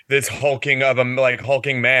threw this hulking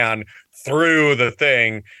man through the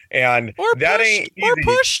thing, and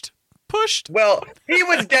pushed. Well, he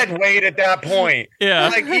was dead weight at that point. Yeah,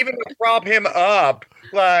 like even to prop him up,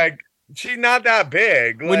 like she's not that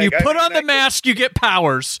big. When you put on the mask, you get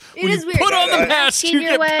powers. It is weird. Put on the mask, you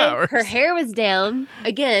get powers. Her hair was down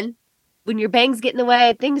again. When your bangs get in the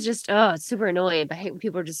way, things just it's super annoying. But I hate when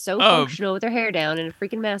people are just so functional with their hair down and a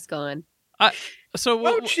freaking mask on.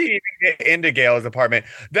 Won't she even get into Gail's apartment?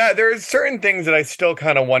 That there's certain things that I still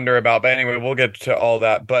kind of wonder about. But anyway, we'll get to all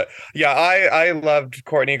that. But yeah, I loved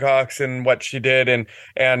Courtney Cox and what she did,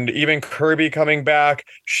 and even Kirby coming back.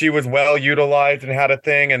 She was well utilized and had a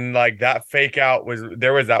thing. And like that fake out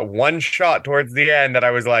there was that one shot towards the end that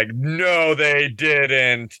I was like, no, they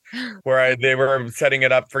didn't. Where they were setting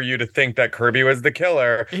it up for you to think that Kirby was the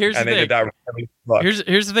killer. Here's and the they thing. did that. Really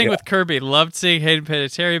Here's the thing with Kirby. Loved seeing Hayden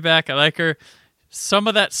Panettiere back. I like her. Some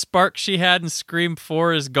of that spark she had in Scream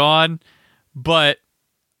 4 is gone, but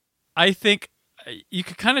I think you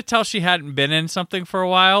could kind of tell she hadn't been in something for a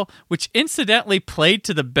while, which incidentally played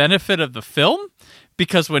to the benefit of the film,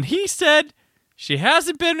 because when he said she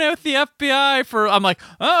hasn't been with the FBI I'm like,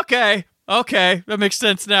 okay, that makes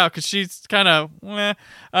sense now, because she's kind of,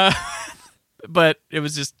 but it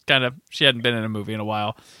was just kind of, she hadn't been in a movie in a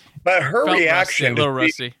while. But her Felt reaction, a little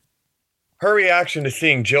rusty. Her reaction to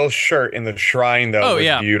seeing Jill's shirt in the shrine, though,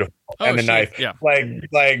 was beautiful. And the knife. Yeah.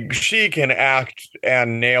 Like she can act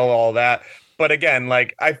and nail all that. But again,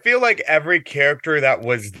 like, I feel like every character that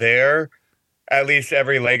was there, at least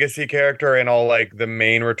every legacy character and all, like, the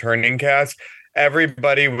main returning cast,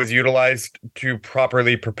 everybody was utilized to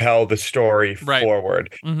properly propel the story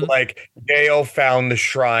forward. Mm-hmm. Like, Gail found the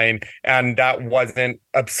shrine, and that wasn't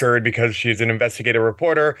absurd because she's an investigative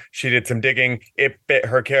reporter. She did some digging. It fit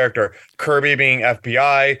her character. Kirby being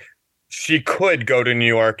FBI, she could go to New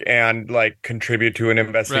York and like contribute to an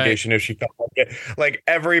investigation if she felt like it. Like,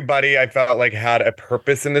 everybody I felt like had a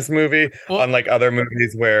purpose in this movie, unlike other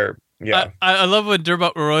movies where, I love when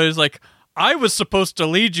Dermot Mulroney is like, I was supposed to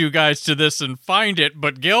lead you guys to this and find it,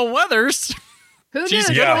 but Gail Weathers, she's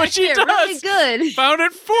good at what she does. Really good. Found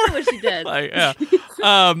it for what she did.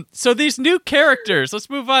 So these new characters, let's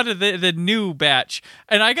move on to the new batch.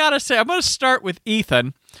 And I gotta say, I'm gonna start with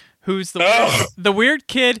Ethan, who's the weird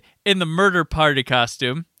kid in the murder party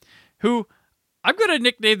costume, who I'm gonna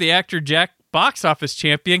nickname the actor Jack Box Office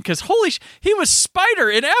Champion, because he was Spider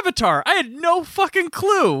in Avatar. I had no fucking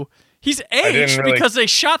clue. He's aged because they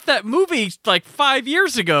shot that movie like 5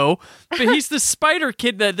 years ago, but he's the spider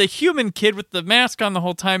kid, the human kid with the mask on the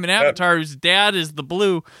whole time in Avatar, whose dad is the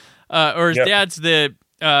blue, or his dad's the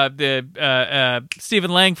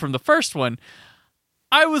Stephen Lang from the first one.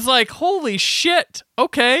 I was like, holy shit,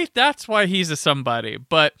 okay, that's why he's a somebody.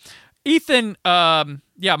 But Ethan,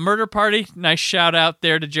 Murder Party, nice shout out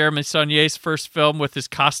there to Jeremy Saulnier's first film with his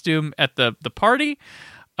costume at the party.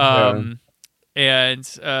 But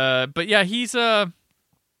yeah, he's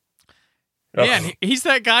he's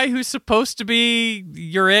that guy who's supposed to be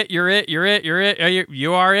you are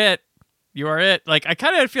it. Like, I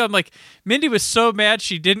kind of feel like Mindy was so mad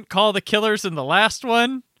she didn't call the killers in the last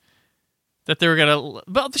one that they were gonna.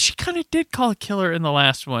 Well, she kind of did call a killer in the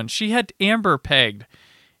last one. She had Amber pegged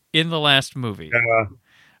in the last movie.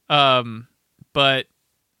 So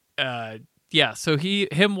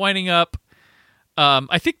him winding up.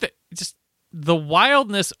 I think that just the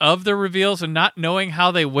wildness of the reveals and not knowing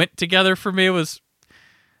how they went together for me was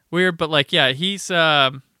weird. But like, yeah, he's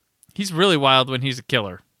really wild when he's a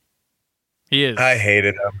killer. He is. I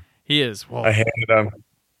hated him. He is. Whoa. I hated him.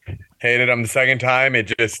 Hated him the second time.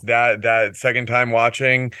 It just that second time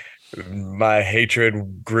watching, my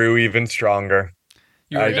hatred grew even stronger.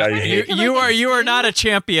 You are not a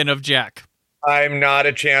champion of Jack. I'm not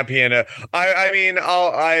a champion.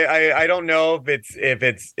 I don't know if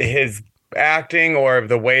it's his acting or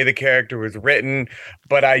the way the character was written,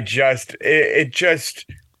 but by the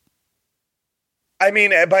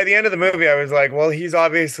end of the movie, I was like, well, he's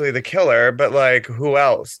obviously the killer, but like, who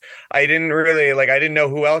else? I didn't know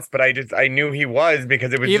who else, but I knew he was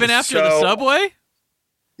because it was even after the subway.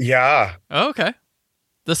 Yeah. Oh, okay.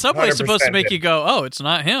 The subway's supposed to make you go, oh, it's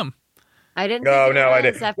not him. I didn't think it no, I was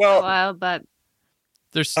didn't. after Well, a while, but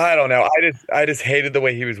I don't know. I just hated the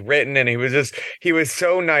way he was written, and he was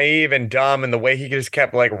so naive and dumb, and the way he just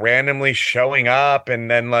kept like randomly showing up,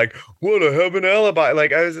 and then like, what, I have an alibi.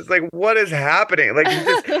 Like I was just like, what is happening? Like he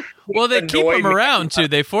just Well, they keep him me. around too.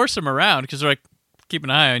 They force him around because they're like, keep an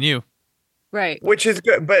eye on you. right. Which is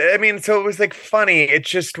good, but I mean, so it was like funny. It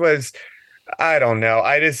just was. I don't know.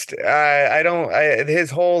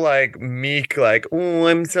 His whole like meek, like, oh,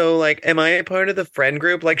 I'm so like, am I a part of the friend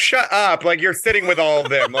group? Like, shut up. Like, you're sitting with all of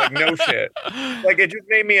them. Like, no shit. Like, it just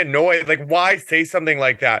made me annoyed. Like, why say something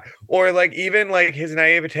like that? Or like, even like his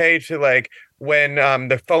naivete to like, when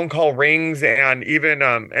the phone call rings and even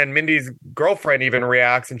and Mindy's girlfriend even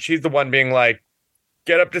reacts and she's the one being like,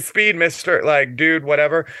 get up to speed, mister, like, dude,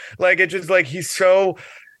 whatever. Like, it just like, he's so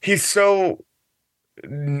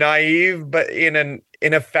naive, but in an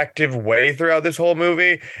ineffective way throughout this whole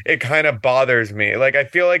movie. It kind of bothers me. Like, I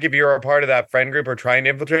feel like if you're a part of that friend group or trying to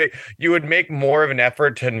infiltrate, you would make more of an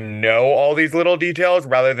effort to know all these little details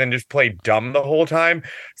rather than just play dumb the whole time.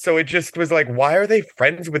 So it just was like, why are they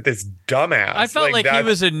friends with this dumbass? I felt like he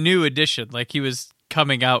was a new addition. Like he was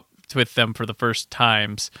coming out with them for the first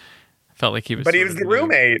times. I felt like he was. But he was the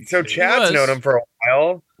roommate. So Chad's known him for a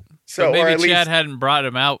while. So but maybe or at Chad least hadn't brought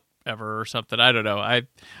him out ever or something. I don't know. I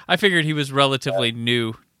figured he was relatively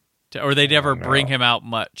new, or they never bring him out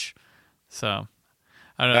much. So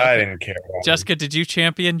I don't know. I didn't care. Jessica, did you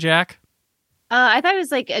champion Jack? I thought it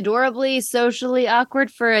was like adorably socially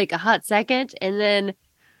awkward for like a hot second, and then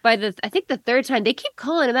I think the third time they keep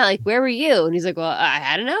calling him out, like, "Where were you?" And he's like, "Well, I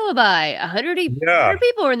had an alibi. 100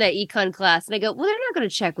 people were in that econ class." And I go, "Well, they're not going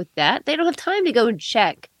to check with that. They don't have time to go and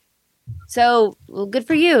check. So, well, good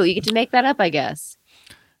for you. You get to make that up, I guess."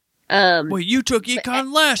 Well, you took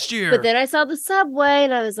econ last year. But then I saw the subway,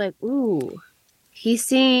 and I was like, "Ooh, he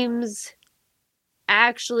seems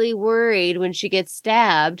actually worried when she gets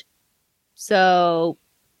stabbed." So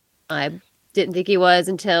I didn't think he was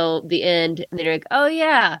until the end. And they're like, "Oh,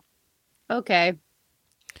 yeah. Okay."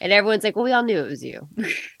 And everyone's like, "Well, we all knew it was you."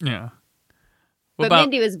 Yeah. But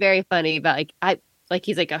Mindy was very funny about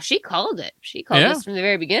he's like, "Oh, she called it. She called this from the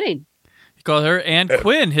very beginning." He called her and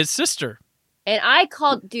Quinn, his sister. And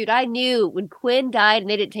I knew when Quinn died and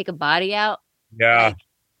they didn't take a body out. Yeah.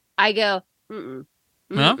 I go, mm-mm.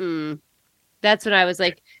 No? That's when I was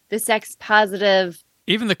like, the sex positive.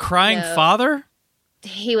 Even the crying father?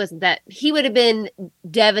 He wasn't that. He would have been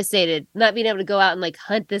devastated not being able to go out and like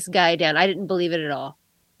hunt this guy down. I didn't believe it at all.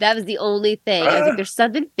 That was the only thing. I was like, there's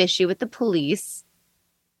something fishy with the police.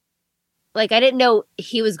 Like, I didn't know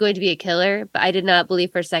he was going to be a killer, but I did not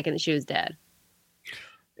believe for a second that she was dead.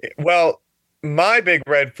 Well, my big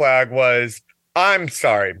red flag was, I'm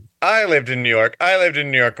sorry. I lived in New York. I lived in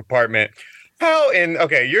a New York apartment.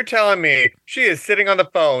 Okay, you're telling me she is sitting on the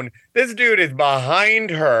phone. This dude is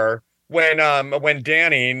behind her when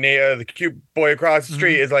Danny, the cute boy across the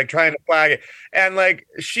street, is like trying to flag it. And like,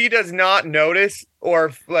 she does not notice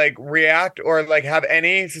or like react or like have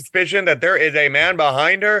any suspicion that there is a man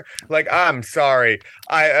behind her. Like, I'm sorry.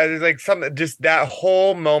 I like something, just that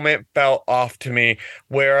whole moment felt off to me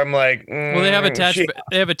where I'm like, well, they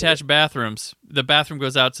have attached bathrooms. The bathroom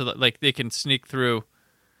goes out so that like they can sneak through.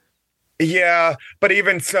 Yeah, but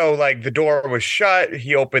even so, like the door was shut.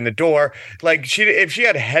 He opened the door. Like if she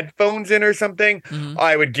had headphones in or something,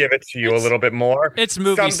 I would give it to you a little bit more. It's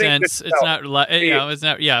movie sense. It's not, it's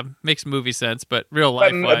not. Yeah, makes movie sense, but real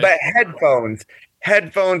life. But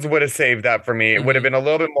headphones would have saved that for me. It would have been a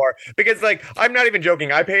little bit more because, like, I'm not even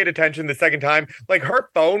joking. I paid attention the second time. Like,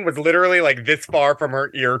 her phone was literally like this far from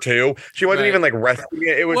her ear too. She wasn't even like resting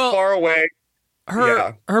it. It was far away.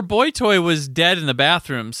 Her boy toy was dead in the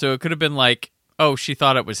bathroom, so it could have been like, oh, she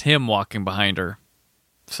thought it was him walking behind her.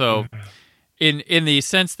 So, in the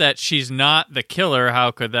sense that she's not the killer,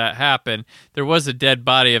 how could that happen? There was a dead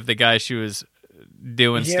body of the guy she was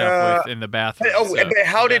doing stuff with in the bathroom. But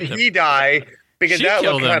how did he die? Because that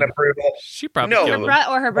looked kind of brutal. She probably killed him.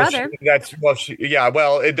 Or her brother.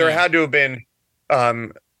 There had to have been.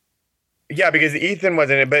 Yeah, because Ethan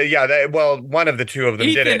wasn't it, but one of the two of them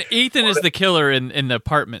did it. Ethan is the killer in the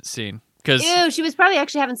apartment scene. Ew, she was probably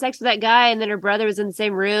actually having sex with that guy, and then her brother was in the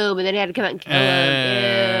same room, and then he had to come out and kill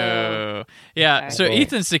him. Ew. Yeah, so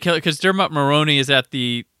Ethan's the killer, because Dermot Mulroney is at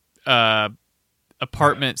the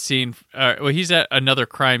apartment scene. He's at another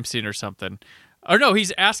crime scene or something. Or no,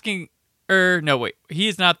 he's asking... no, wait.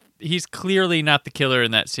 He's not. He's clearly not the killer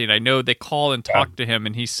in that scene. I know they call and talk to him,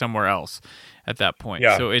 and he's somewhere else at that point.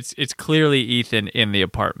 Yeah. So it's clearly Ethan in the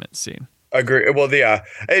apartment scene. Agree. Well, yeah.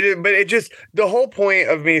 But it just, the whole point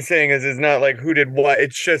of me saying is not like who did what.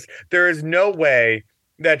 It's just, there is no way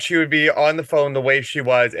that she would be on the phone the way she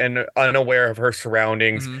was and unaware of her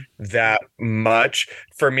surroundings that much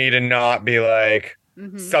for me to not be like,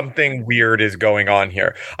 something weird is going on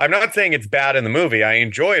here. I'm not saying it's bad in the movie. I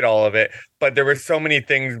enjoyed all of it, but there were so many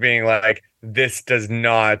things being like, this does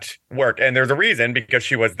not work. And there's a reason, because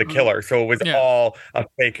she was the killer. So it was all a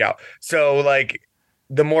fake out. So like,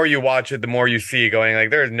 the more you watch it, the more you see going like,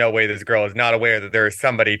 there's no way this girl is not aware that there is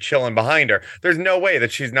somebody chilling behind her. There's no way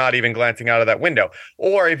that she's not even glancing out of that window.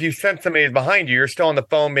 Or if you sense somebody is behind you, you're still on the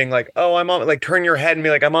phone being like, oh, I'm on, like turn your head and be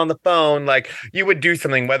like, I'm on the phone. Like you would do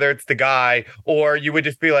something, whether it's the guy, or you would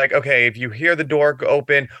just be like, okay, if you hear the door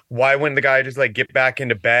open, why wouldn't the guy just like get back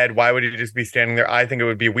into bed? Why would he just be standing there? I think it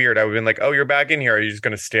would be weird. I would have been like, oh, you're back in here. Are you just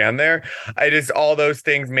going to stand there? All those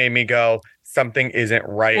things made me go, something isn't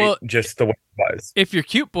right, just the way it was. If you're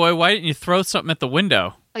cute boy, why didn't you throw something at the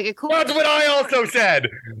window? Like a cool. That's what I also said.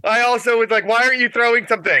 I also was like, why aren't you throwing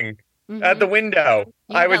something at the window?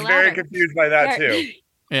 I was very confused by that too.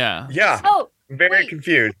 Yeah. Yeah. Oh, very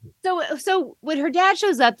confused. So when her dad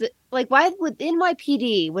shows up, like, why would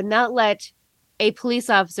NYPD would not let a police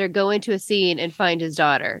officer go into a scene and find his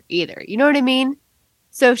daughter either? You know what I mean?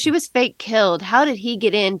 So if she was fake killed, how did he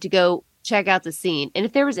get in to go check out the scene? And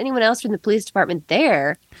if there was anyone else from the police department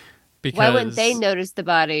there, why wouldn't they notice the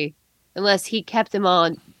body unless he kept them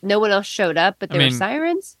on? No one else showed up, but there were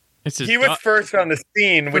sirens? He was first on the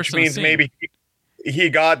scene, which means maybe he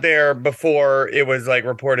got there before it was like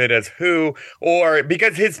reported as who, or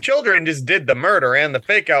because his children just did the murder and the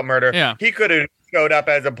fake out murder. Yeah. He could have showed up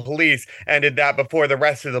as a police and did that before the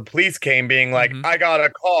rest of the police came, being like, I got a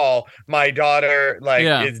call, my daughter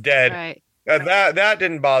is dead. Right. That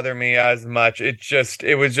didn't bother me as much.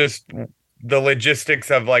 It was just the logistics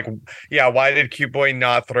of like, why did cute boy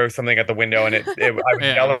not throw something at the window? And I was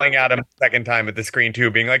yelling at him the second time at the screen too,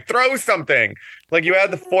 being like, throw something. Like you had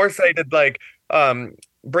the foresight to like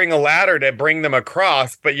bring a ladder to bring them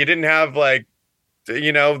across, but you didn't have like,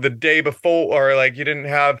 the day before, or like you didn't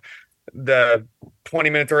have the 20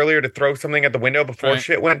 minutes earlier to throw something at the window before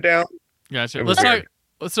shit went down. Gotcha. Let's talk.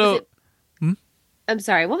 So. I'm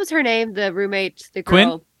sorry, what was her name? The roommate, the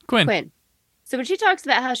girl? Quinn. So when she talks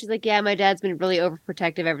about how she's like, yeah, my dad's been really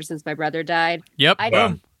overprotective ever since my brother died. Yep. I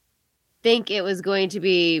didn't think it was going to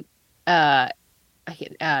be Jack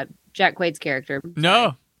Quaid's character.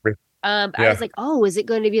 No. I was like, oh, is it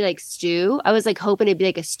going to be like Stu? I was like hoping it'd be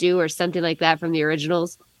like a Stu or something like that from the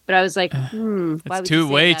originals. But I was like, why would you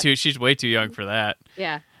say that? She's way too young for that.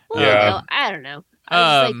 Yeah. Well, I don't know. I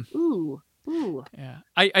was like, ooh. Yeah,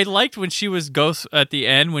 I liked when she was ghost at the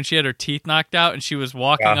end when she had her teeth knocked out and she was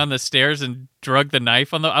walking on the stairs and drug the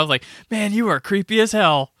knife on the. I was like, man, you are creepy as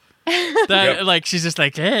hell. Like she's just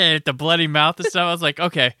like, hey, the bloody mouth and stuff. I was like,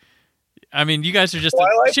 okay. I mean, you guys are just.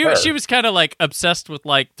 She was kind of like obsessed with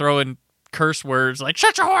like throwing curse words like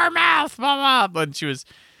 "shut your whore mouth," blah blah. When she was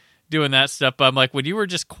doing that stuff, but I'm like, when you were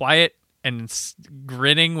just quiet and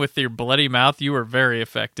grinning with your bloody mouth, you were very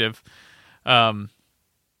effective.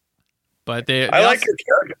 But I like her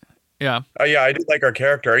character. Yeah. I did like her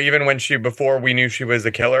character. Even when before we knew she was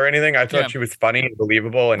a killer or anything, I thought she was funny and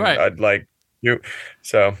believable, and I'd like you.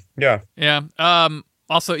 So yeah. Yeah.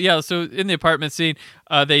 Also, so in the apartment scene,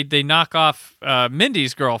 they knock off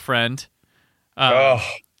Mindy's girlfriend.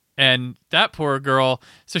 And that poor girl.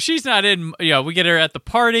 So she's not in. We get her at the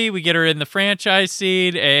party, we get her in the franchise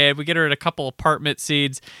scene, and we get her at a couple apartment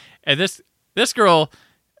scenes. And this girl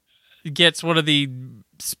gets one of the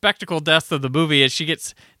spectacle deaths of the movie, and she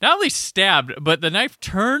gets not only stabbed, but the knife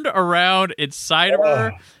turned around inside of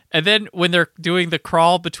her. And then when they're doing the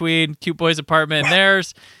crawl between Cute Boy's apartment and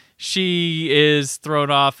theirs, she is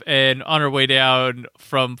thrown off, and on her way down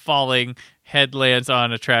from falling, head lands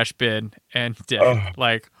on a trash bin and dead.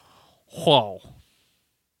 Like, whoa.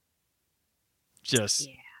 Just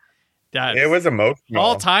it was emotional.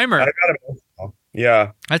 All timer. I got emotional.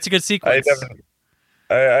 Yeah. That's a good sequence.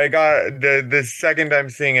 I got the second time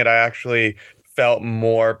seeing it, I actually felt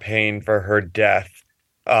more pain for her death,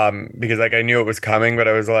 because like I knew it was coming, but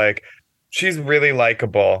I was like, she's really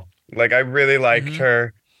likable. Like I really liked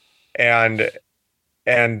her, and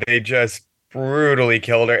they just brutally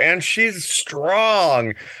killed her, and she's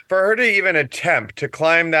strong. For her to even attempt to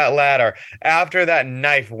climb that ladder after that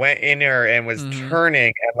knife went in her and was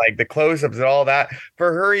turning, and like the close-ups and all that,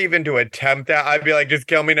 for her even to attempt that, I'd be like, just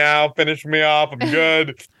kill me now, finish me off, I'm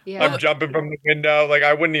good. I'm jumping from the window. Like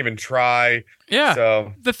I wouldn't even try. Yeah.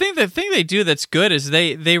 So the thing they do that's good is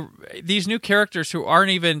they these new characters who aren't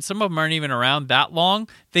even, some of them aren't even around that long,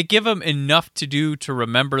 they give them enough to do to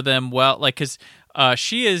remember them well. Like, because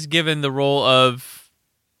she is given the role of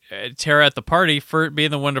Tara at the party for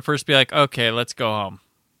being the one to first be like, okay, let's go home.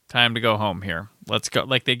 Time to go home here. let's go.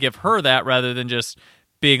 Like they give her that rather than just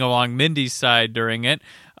being along Mindy's side during it.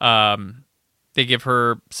 They give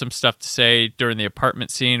her some stuff to say during the apartment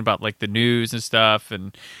scene about like the news and stuff.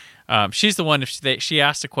 And she's the one, if she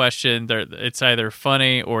asks a question, it's either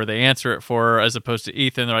funny or they answer it for her, as opposed to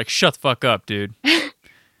Ethan. They're like, shut the fuck up, dude.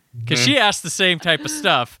 Because she asks the same type of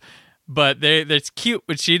stuff, but it's cute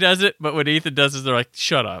when she does it. But when Ethan does it, they're like,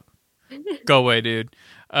 shut up. Go away, dude.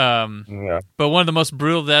 But one of the most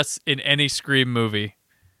brutal deaths in any Scream movie.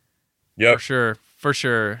 Yep. For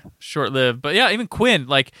sure. Short-lived. But yeah, even Quinn.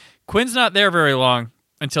 Like, Quinn's not there very long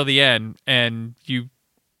until the end, and you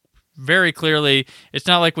very clearly, it's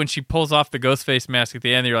not like when she pulls off the Ghostface mask at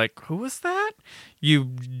the end, you're like, who was that?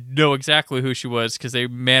 You know exactly who she was because they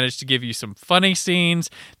managed to give you some funny scenes.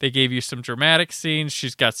 They gave you some dramatic scenes.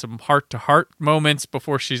 She's got some heart-to-heart moments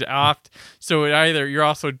before she's offed. So either you're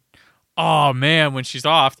also, oh man, when she's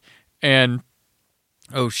offed, and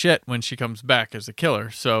oh shit, when she comes back as a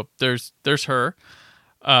killer. So there's her.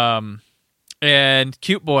 And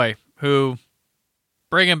Cute Boy, who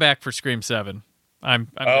bring him back for Scream 7.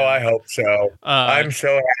 I hope so. I'm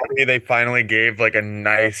so happy they finally gave like a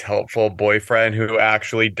nice, helpful boyfriend who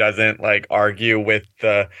actually doesn't like argue with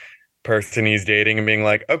the person he's dating and being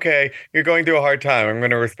like, okay, you're going through a hard time. I'm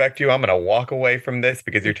going to respect you. I'm going to walk away from this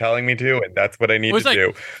because you're telling me to, and that's what I need to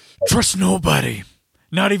do. Trust nobody.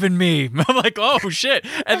 Not even me. I'm like, oh shit.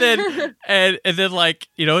 And then and then like,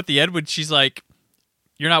 you know, at the end when she's like,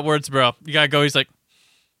 you're not words, bro. You gotta go. He's like,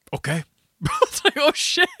 okay. It's like, oh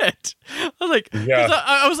shit. I was like,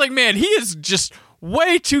 I was like, man, he is just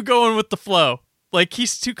way too going with the flow. Like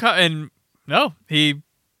he's too and no, he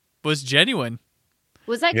was genuine.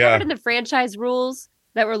 Was that covered in the franchise rules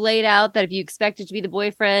that were laid out that if you expect it to be the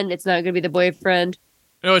boyfriend, it's not going to be the boyfriend?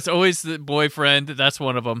 No, it's always the boyfriend. That's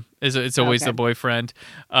one of them. It's always the boyfriend.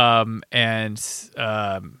 Someone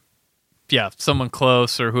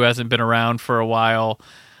close or who hasn't been around for a while.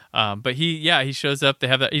 But he shows up. They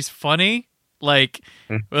have that. He's funny. Like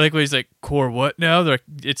when he's like, Core, what now? They're like,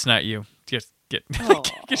 it's not you. Just get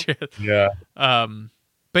your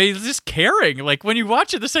but he's just caring. Like when you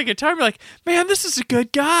watch it the second time, you're like, man, this is a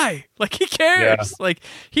good guy. Like he cares. Like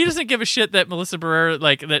he doesn't give a shit that Melissa Barrera,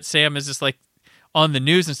 like that Sam is just like on the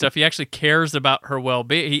news and stuff. He actually cares about her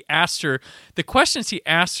well-being. He asked her, the questions he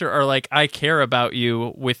asked her are like, I care about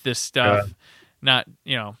you with this stuff, not,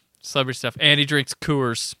 celebrity stuff. And he drinks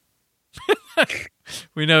Coors.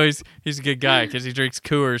 We know he's a good guy because he drinks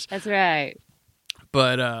Coors. That's right.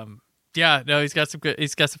 But he's got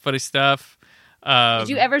some funny stuff. Did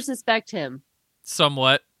you ever suspect him?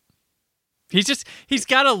 Somewhat. He's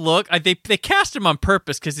got a look. They cast him on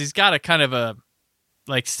purpose because he's got a kind of a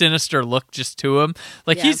like sinister look just to him.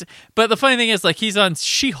 Like but the funny thing is like he's on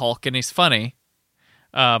She-Hulk and he's funny.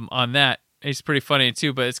 On that, he's pretty funny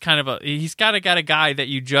too. But it's kind of he's got a guy that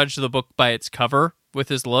you judge the book by its cover with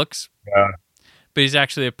his looks. Yeah. But he's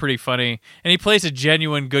actually a pretty funny, and he plays a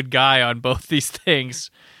genuine good guy on both these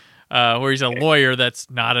things. Where he's a lawyer that's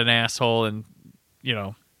not an asshole, and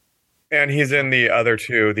And he's in the other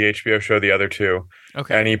two, the HBO show, The Other Two.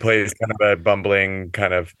 Okay. And he plays kind of a bumbling,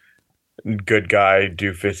 kind of good guy,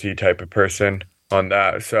 doofusy type of person on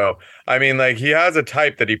that. So, I mean, like, he has a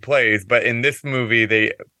type that he plays, but in this movie,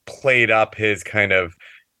 they played up his kind of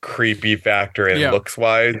creepy factor in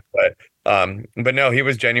looks-wise. But no, he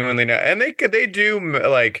was genuinely not. And they do,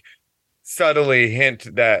 like, subtly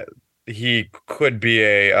hint that he could be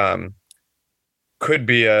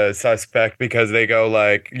a suspect because they go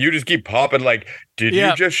like, you just keep popping like, did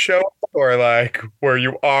you just show up or like were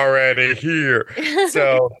you already here?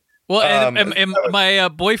 So and my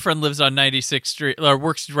boyfriend lives on 96th Street or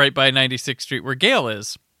works right by 96th Street where Gail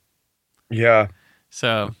is. Yeah.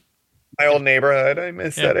 So my old neighborhood, I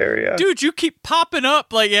miss that area. Dude, you keep popping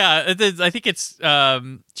up like I think it's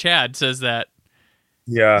Chad says that.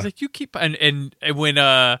 Yeah. He's like, you keep and when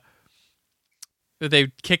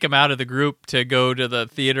they kick him out of the group to go to the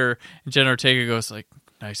theater, and Jenna Ortega goes like,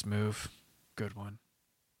 nice move. Good one.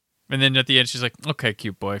 And then at the end, she's like, okay,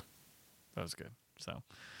 cute boy. That was good. So,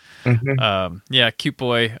 cute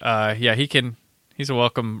boy. He's a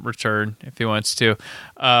welcome return if he wants to.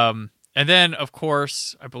 And then, of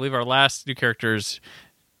course, I believe our last new character is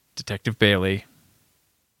Detective Bailey,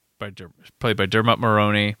 played by Dermot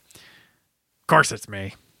Mulroney. Of course, it's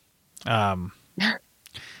me.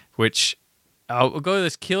 Which... I'll go to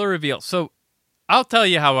this killer reveal. So I'll tell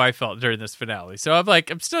you how I felt during this finale. So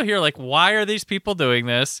I'm still here like, why are these people doing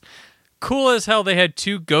this? Cool as hell they had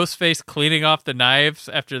two Ghostface cleaning off the knives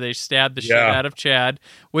after they stabbed the shit out of Chad,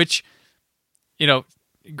 which,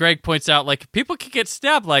 Greg points out, like, people could get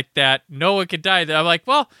stabbed like that. No one could die. I'm like,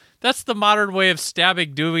 well, that's the modern way of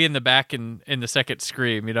stabbing Dewey in the back in the second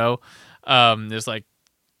Scream. There's like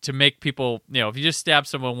to make people, if you just stab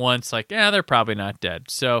someone once, like they're probably not dead.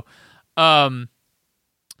 So, they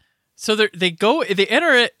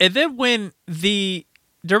enter it, and then when the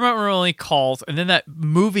Dermot Mulroney calls, and then that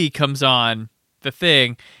movie comes on, The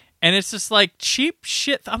Thing. And it's just like cheap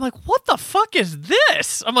shit. I'm like, what the fuck is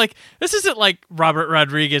this? I'm like, this isn't like Robert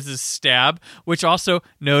Rodriguez's Stab, which also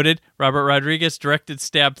noted Robert Rodriguez directed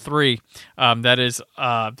Stab 3. That is,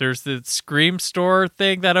 there's the Scream store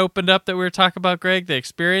thing that opened up that we were talking about, Greg, the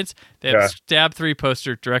experience. They had a Stab 3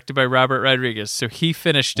 poster directed by Robert Rodriguez. So he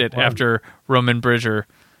finished it after Roman Bridger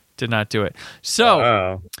did not do it.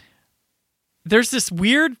 So there's this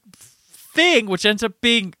weird thing which ends up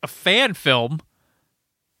being a fan film.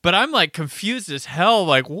 But I'm like confused as hell.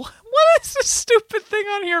 Like, what is this stupid thing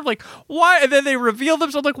on here? Like, why? And then they reveal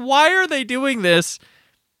themselves. Like, why are they doing this?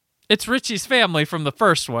 It's Richie's family from the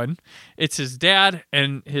first one. It's his dad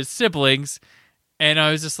and his siblings. And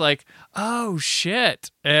I was just like, oh shit.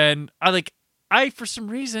 And I for some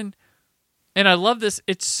reason, and I love this,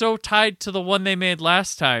 it's so tied to the one they made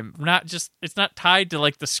last time. It's not tied to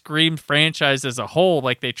like the Scream franchise as a whole,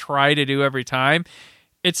 like they try to do every time.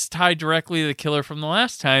 It's tied directly to the killer from the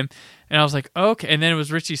last time. And I was like, okay. And then it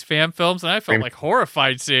was Richie's fan films, and I felt like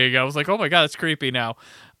horrified seeing it. I was like, oh my God, that's creepy now.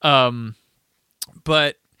 But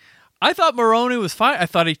I thought Mulroney was fine. I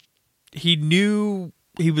thought he knew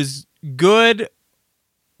he was good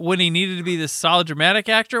when he needed to be this solid dramatic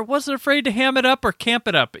actor. Wasn't afraid to ham it up or camp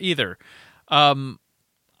it up either.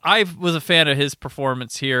 I was a fan of his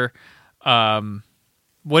performance here.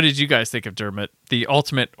 What did you guys think of Dermot, the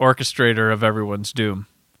ultimate orchestrator of everyone's doom?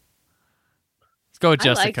 Let's go with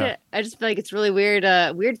Jessica. I liked it. I just feel like it's really weird,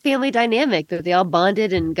 weird family dynamic that they all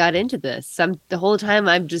bonded and got into this. The whole time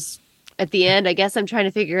I'm just, at the end, I guess I'm trying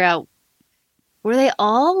to figure out, were they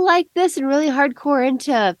all like this and really hardcore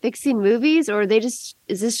into fixing movies? Or is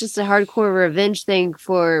this just a hardcore revenge thing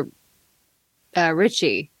for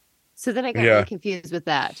Richie? So then I got really confused with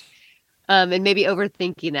that. And maybe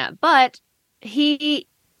overthinking that. But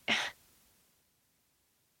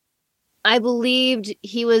I believed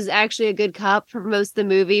he was actually a good cop for most of the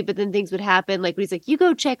movie, but then things would happen. Like when he's like, you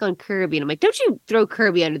go check on Kirby. And I'm like, don't you throw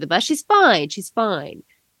Kirby under the bus. She's fine.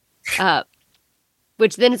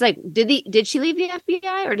 Which then it's like, did she leave the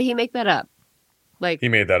FBI or did he make that up? Like he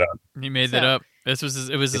made that up. He made that up. It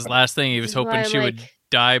was his last thing. He was hoping she would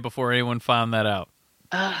die before anyone found that out.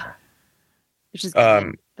 Which is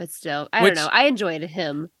good, but still, I don't know. I enjoyed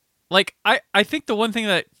him. Like, I think the one thing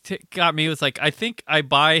that got me was, like, I think I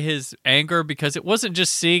buy his anger because it wasn't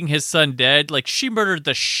just seeing his son dead. Like, she murdered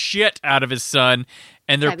the shit out of his son,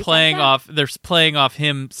 and they're playing off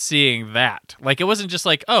him seeing that. Like, it wasn't just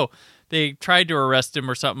like, oh, they tried to arrest him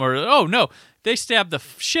or something, or, oh, no, they stabbed the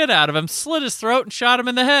shit out of him, slit his throat, and shot him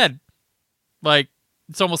in the head. Like,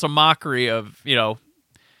 it's almost a mockery of,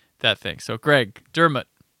 that thing. So, Greg, Dermot.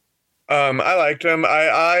 I liked him.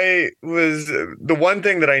 I was the one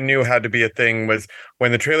thing that I knew had to be a thing was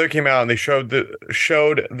when the trailer came out and they showed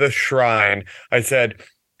the shrine. I said,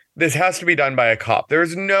 this has to be done by a cop.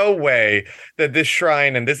 There's no way that this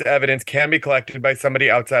shrine and this evidence can be collected by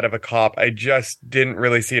somebody outside of a cop. I just didn't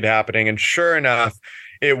really see it happening. And sure enough,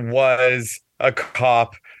 it was a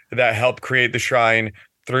cop that helped create the shrine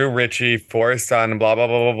through Richie for his son, blah, blah,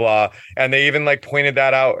 blah, blah, blah. And they even like pointed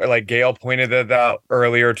that out, or like Gail pointed that out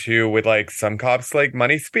earlier too, with like some cops, like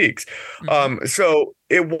money speaks. Mm-hmm. So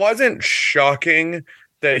it wasn't shocking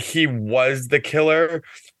that he was the killer.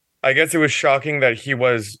 I guess it was shocking that he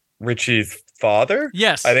was Richie's father.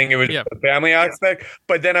 Yes. I think it was the family aspect.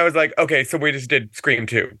 But then I was like, okay, so we just did Scream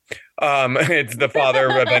 2. It's the father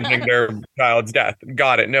avenging their child's death.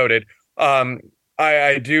 Got it. Noted.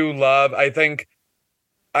 I do love, I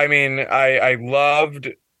loved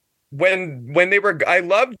when they were, I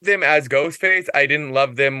loved them as Ghostface. I didn't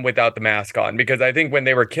love them without the mask on, because I think when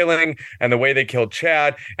they were killing and the way they killed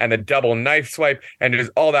Chad and the double knife swipe and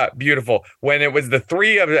just all that beautiful, when it was the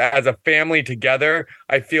three of as a family together,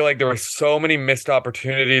 I feel like there were so many missed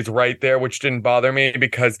opportunities right there, which didn't bother me,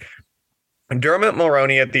 because Dermot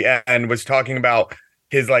Mulroney at the end was talking about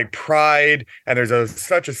his like pride, and there's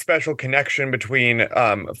such a special connection between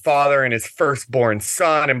father and his firstborn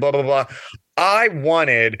son, and blah blah blah. I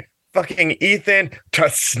wanted fucking Ethan to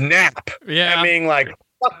snap, and being like,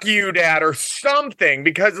 "Fuck you, Dad," or something,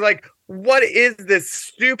 because like, what is this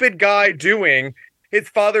stupid guy doing his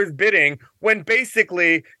father's bidding when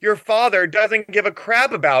basically your father doesn't give a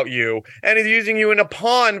crap about you and is using you in a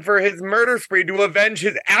pawn for his murder spree to avenge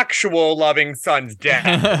his actual loving son's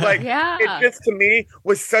death. Like, it just to me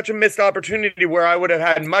was such a missed opportunity where I would have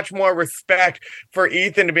had much more respect for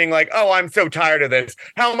Ethan to being like, oh, I'm so tired of this.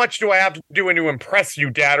 How much do I have to do to impress you,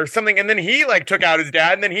 Dad, or something? And then he like took out his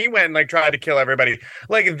dad and then he went and like tried to kill everybody.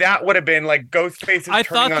 Like that would have been like Ghostface's. I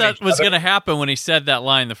thought that was going to happen when he said that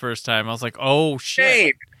line the first time. I was like, oh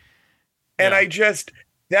shit. And I just,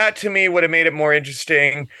 that to me would have made it more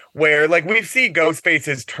interesting where like we see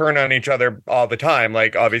Ghostfaces turn on each other all the time.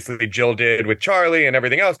 Like obviously Jill did with Charlie and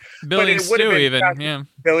everything else. Billy and Stu even, yeah.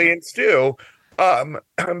 Billy and Stu.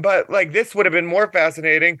 But like this would have been more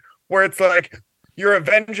fascinating where it's like you're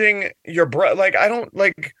avenging your brother. Like I don't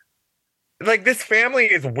like this family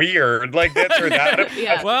is weird. Like this or that.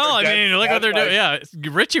 Yeah. Well, I mean, look what they're doing. Yeah,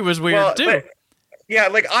 Richie was weird too. Yeah,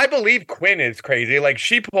 like I believe Quinn is crazy. Like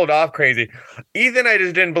she pulled off crazy. Ethan, I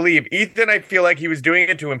just didn't believe. Ethan, I feel like he was doing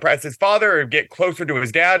it to impress his father or get closer to his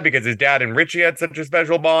dad because his dad and Richie had such a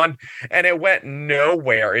special bond. And it went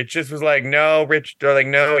nowhere. It just was like, no, they're like,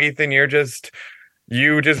 no, Ethan, you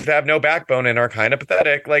just have no backbone and are kind of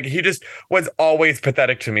pathetic. Like he just was always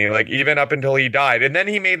pathetic to me, like even up until he died. And then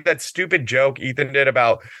he made that stupid joke Ethan did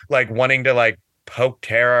about like wanting to like poke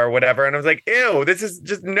Tara or whatever. And I was like, ew, this is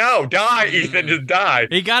just no, die, Ethan, just die.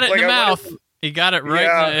 He got it like, in the mouth. He got it right.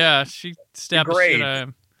 Yeah, she stabbed the shit out of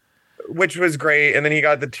him. Which was great. And then he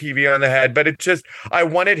got the TV on the head. But it just, I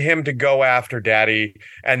wanted him to go after Daddy.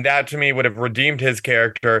 And that to me would have redeemed his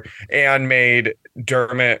character and made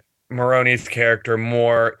Dermot Mulroney's character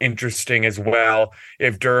more interesting as well.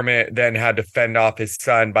 If Dermot then had to fend off his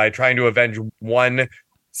son by trying to avenge one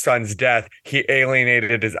son's death, he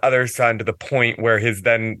alienated his other son to the point where his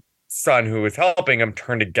then son who was helping him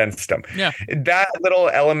turned against him. Yeah. That little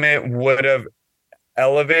element would have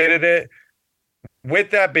elevated it.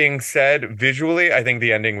 With that being said, visually, I think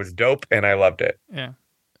the ending was dope and I loved it. Yeah.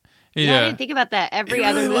 I didn't think about that. Every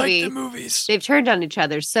other movie, they've turned on each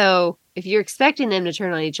other. So if you're expecting them to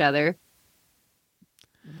turn on each other,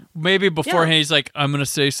 maybe beforehand he's like, I'm going to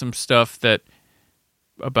say some stuff that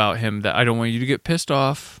about him that I don't want you to get pissed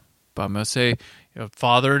off, but I'm going to say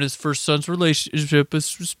father and his first son's relationship is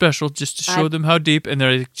special just to show them how deep, and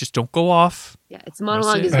they're like, just don't go off. Yeah, its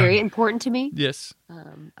monologue is very important to me. Yes.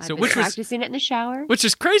 I've been practicing it in the shower. Which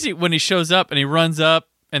is crazy when he shows up and he runs up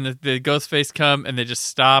and the Ghostface come and they just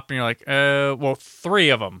stop and you're like, well, 3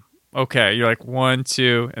 of them. Okay, you're like 1,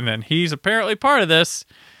 2, and then he's apparently part of this.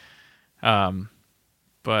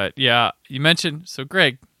 But yeah, you mentioned, so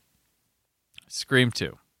Greg, Scream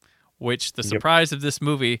 2, which the surprise of this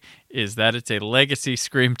movie is that it's a legacy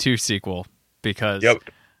Scream 2 sequel, because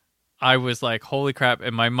I was like, holy crap,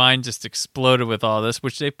 and my mind just exploded with all this,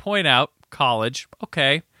 which they point out, college,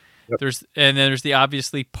 okay. And then there's the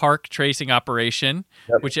obviously park tracing operation,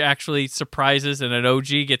 which actually surprises, and an OG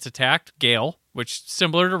gets attacked, Gale, which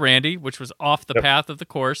similar to Randy, which was off the path of the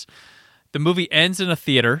course. The movie ends in a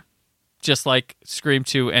theater, just like Scream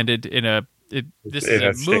 2 ended in this is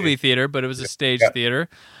a movie theater, but it was a stage theater.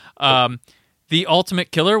 The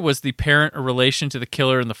ultimate killer was the parent or relation to the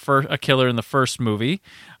killer in the first movie.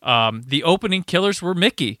 The opening killers were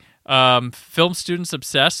Mickey. Film students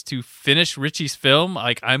obsessed to finish Richie's film.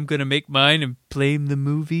 Like, I'm going to make mine and blame the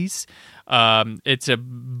movies. It's a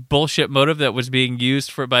bullshit motive that was being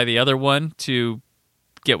used by the other one to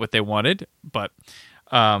get what they wanted. But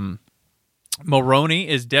Mulroney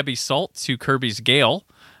is Debbie Salt to Kirby's Gale.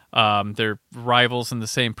 They're rivals in the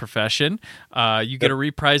same profession. You get a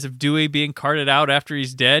reprise of Dewey being carted out after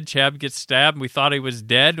he's dead. Chab gets stabbed. We thought he was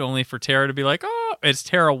dead, only for Tara to be like, oh, as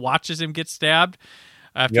Tara watches him get stabbed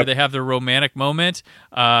after they have their romantic moment.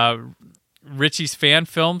 Richie's fan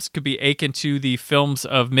films could be akin to the films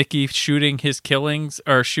of Mickey shooting his killings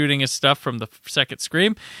or shooting his stuff from the second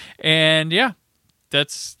Scream. And yeah,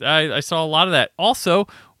 I saw a lot of that. Also,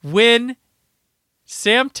 when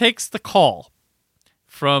Sam takes the call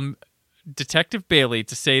from Detective Bailey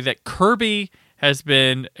to say that Kirby has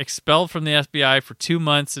been expelled from the FBI for 2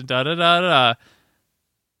 months and da-da-da-da,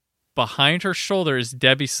 behind her shoulder is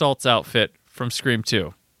Debbie Salt's outfit from Scream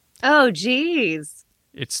 2. Oh, geez.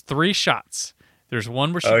 It's 3 shots. There's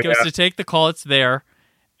one where she goes to take the call, it's there,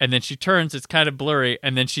 and then she turns, it's kind of blurry,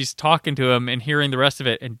 and then she's talking to him and hearing the rest of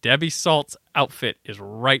it, and Debbie Salt's outfit is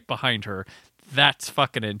right behind her. That's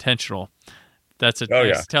fucking intentional. That's a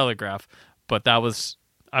nice telegraph. But I was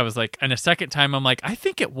like, and a second time, I'm like, I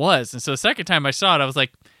think it was. And so the second time I saw it, I was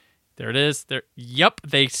like, there it is. There. Yep.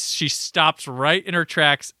 She stops right in her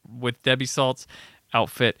tracks with Debbie Salt's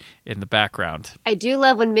outfit in the background. I do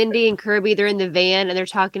love when Mindy and Kirby, they're in the van and they're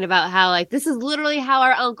talking about how, like, this is literally how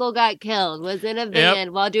our uncle got killed, was in a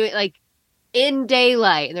van while doing, like, in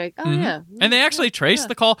daylight. And they're like, oh, yeah. And they actually traced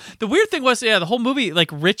the call. The weird thing was, the whole movie, like,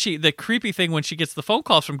 Richie, the creepy thing when she gets the phone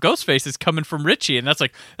calls from Ghostface is coming from Richie. And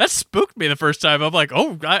that spooked me the first time. I'm like,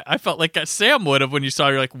 oh, I felt like Sam would have when you saw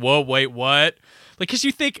her, like, whoa, wait, what? Like, because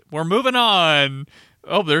you think, we're moving on.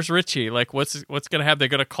 Oh, there's Richie. Like, what's going to happen? They're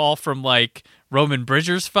going to call from, like, Roman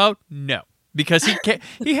Bridger's phone? No. Because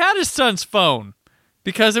he had his son's phone.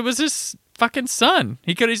 Because it was his fucking son.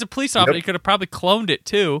 He's a police officer. He could have probably cloned it,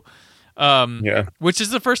 too. Which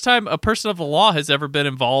is the first time a person of the law has ever been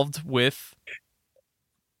involved with.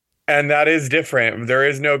 And that is different. There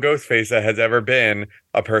is no Ghostface that has ever been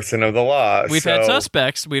a person of the law. We've had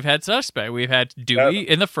suspects. We've had Dewey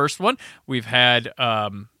in the first one. We've had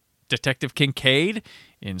Detective Kincaid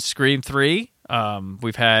in Scream 3.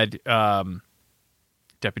 We've had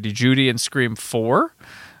Deputy Judy in Scream 4.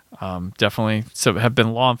 Definitely have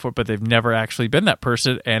been law enforcement, but they've never actually been that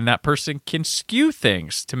person, and that person can skew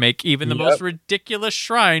things to make even the most ridiculous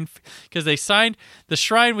shrine, because the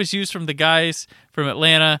shrine was used from the guys from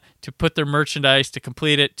Atlanta to put their merchandise, to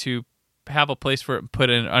complete it, to have a place for it and put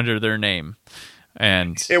it under their name.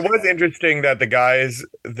 And it was interesting that the guys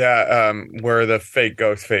that were the fake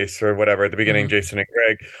Ghostface or whatever at the beginning, Jason and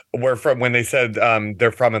Greg, were from, when they said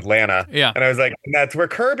they're from Atlanta. Yeah. And I was like, that's where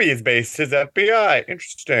Kirby is based, his FBI.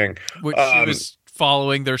 Interesting. Which she was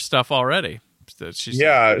following their stuff already.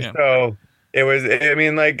 So it was,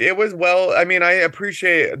 I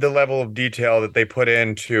appreciate the level of detail that they put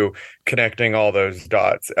into connecting all those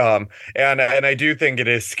dots. And I do think it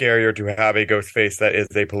is scarier to have a ghost face that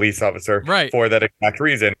is a police officer for that exact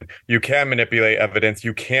reason. You can manipulate evidence.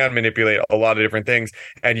 You can manipulate a lot of different things,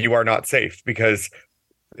 and you are not safe, because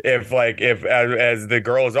if as the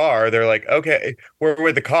girls are, they're like, okay, we're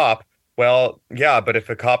with the cop. Well, yeah, but if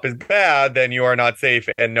a cop is bad, then you are not safe,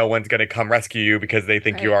 and no one's going to come rescue you because they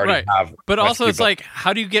think you already have. But also, it's like,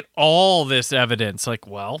 how do you get all this evidence? Like,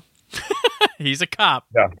 well, he's a cop.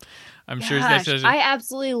 Yeah, I'm sure. I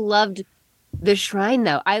absolutely loved the shrine,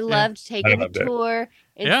 though. I loved taking the tour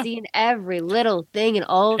and seeing every little thing and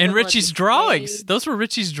all. And Richie's drawings; those were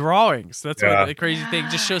Richie's drawings. That's what the crazy thing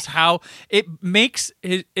just shows how it makes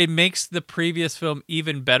the previous film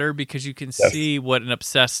even better, because you can see what an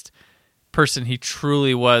obsessed person he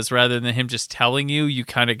truly was, rather than him just telling you. You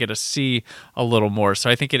kind of get to see a little more, so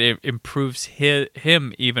I think it improves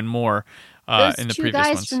him even more. Those in the two previous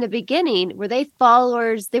guys ones from the beginning, were they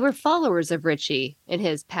followers? They were followers of Richie in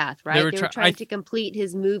his path, right? They were trying to complete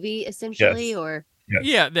his movie, essentially, or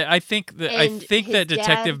I think that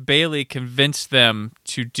Detective Bailey convinced them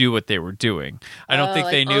to do what they were doing. I don't think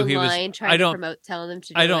they knew he was. Telling them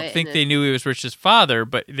to. I don't think they knew he was Rich's father,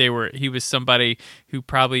 but he was somebody who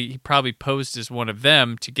probably posed as one of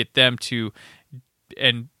them to get them to,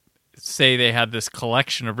 and say they had this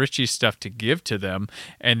collection of Richie's stuff to give to them,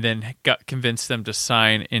 and then convinced them to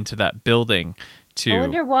sign into that building. I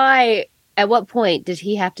wonder why. At what point did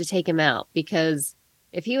he have to take him out? Because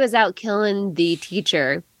if he was out killing the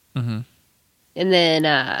teacher, and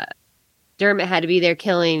then Dermot had to be there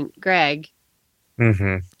killing Greg.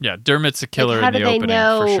 Yeah, Dermot's a killer in the opening. How do they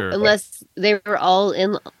know, for sure, unless they were all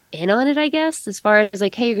in on it, I guess, as far as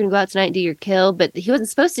like, hey, you're going to go out tonight and do your kill, but he wasn't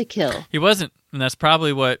supposed to kill. He wasn't, and that's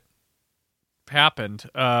probably what happened.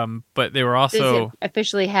 But they were also... This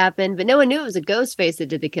officially happened, but no one knew it was a ghost face that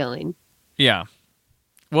did the killing. Yeah.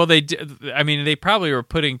 Well, they did. I mean, they probably were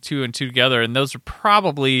putting two and two together, and those are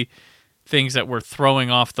probably things that were throwing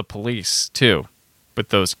off the police too, with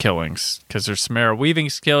those killings. Because there's Samara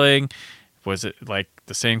Weaving's killing. Was it like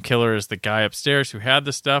the same killer as the guy upstairs who had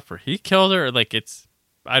the stuff, or he killed her? Or like it's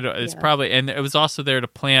probably, and it was also there to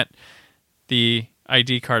plant the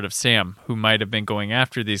ID card of Sam, who might have been going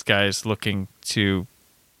after these guys, looking to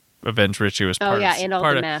avenge Richie. Was part and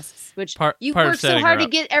all the masks, which you worked so hard to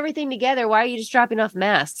get everything together. Why are you just dropping off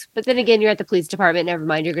masks? But then again, you're at the police department. Never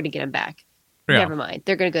mind, you're going to get them back. Yeah. Never mind,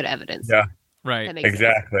 they're going to go to evidence. Yeah, right.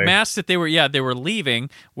 Exactly. Masks that they were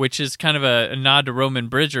leaving, which is kind of a nod to Roman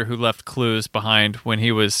Bridger, who left clues behind when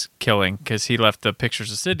he was killing, because he left the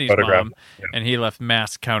pictures of Sydney's mom, and he left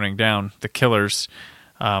masks counting down the killers.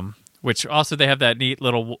 Which also they have that neat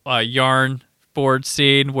little yarn board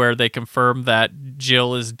scene where they confirm that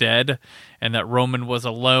Jill is dead and that Roman was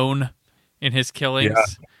alone in his killings.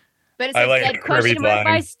 Yeah. But it's a dead question mark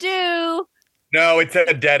by Stu. No, it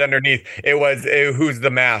said dead underneath. It was who's the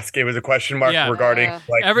mask. It was a question mark regarding who's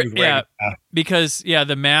wearing the mask. Because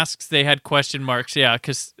the masks, they had question marks. Yeah,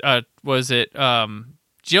 because was it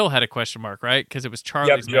Jill had a question mark, right? Because it was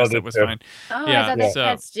Charlie's Jill mess did that was too. fine. Oh, Yeah, I thought that's so-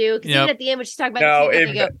 pets too. Because Yep. even at the end when she's talking about No, the team,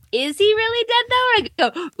 I go, is he really dead though? Or I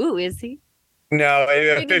go, ooh, is he? No, Bring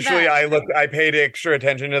it officially, back. I paid extra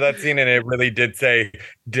attention to that scene, and it really did say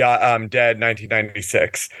dead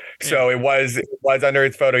 1996. So it was under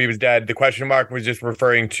his photo. He was dead. The question mark was just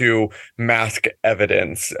referring to mask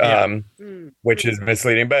evidence, which is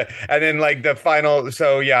misleading. And then like the final,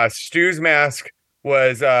 so yeah, Stu's mask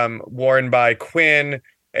was worn by Quinn,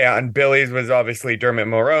 and Billy's was obviously Dermot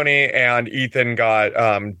Mulroney, and Ethan got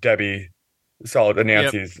Debbie Salt,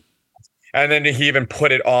 Nancy's, and then he even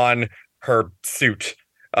put it on her suit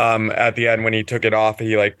at the end when he took it off.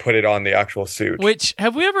 He like put it on the actual suit. Which,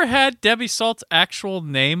 have we ever had Debbie Salt's actual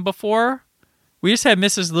name before? We just had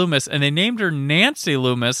Mrs. Loomis, and they named her Nancy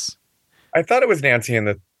Loomis. I thought it was Nancy in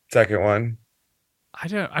the second one. I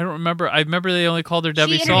don't remember. I remember they only called her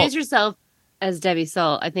Debbie She Salt. introduced herself as Debbie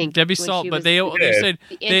Salt, I think. Debbie when Salt, she but was they said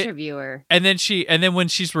the interviewer. and then when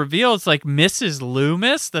she's revealed, it's like Mrs.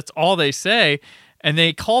 Loomis. That's all they say. And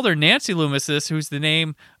they called her Nancy Loomis, who's the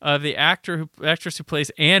name of the actress who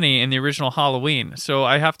plays Annie in the original Halloween. So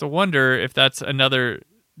I have to wonder if that's another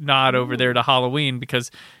nod over there to Halloween,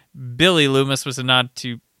 because Billy Loomis was a nod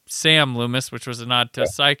to Sam Loomis, which was a nod to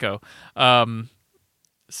Psycho.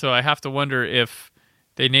 So I have to wonder if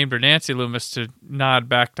they named her Nancy Loomis to nod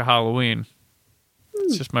back to Halloween.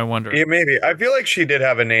 It's just my wonder. Yeah, maybe. I feel like she did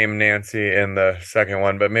have a name Nancy in the second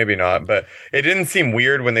one, but maybe not. But it didn't seem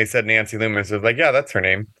weird when they said Nancy Loomis. It was like, yeah, that's her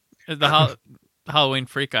name. The Halloween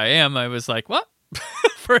freak I am, I was like, what?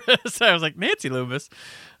 So I was like, Nancy Loomis.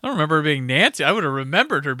 I don't remember her being Nancy. I would have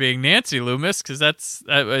remembered her being Nancy Loomis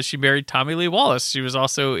because she married Tommy Lee Wallace. She was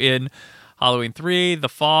also in Halloween 3, The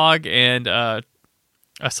Fog, and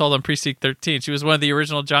Assault on Precinct 13. She was one of the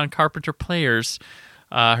original John Carpenter players.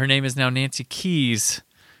 Her name is now Nancy Keys,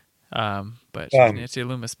 but she's Nancy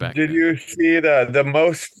Loomis back. Did you see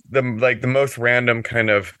the most random kind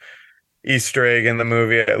of Easter egg in the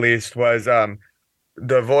movie? At least was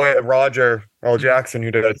the voice Roger L. Jackson,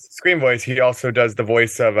 who does Scream voice. He also does the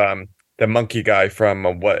voice of the monkey guy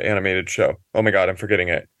from what animated show? Oh my god, I'm forgetting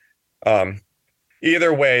it.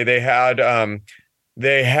 Either way, they had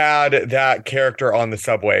that character on the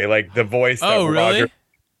subway, like the voice. Oh, really? Roger,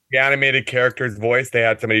 the animated character's voice, they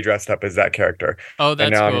had somebody dressed up as that character. Oh,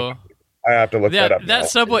 that's cool. I have to look that up. That now.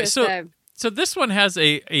 subway. So this one has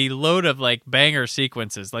a load of like banger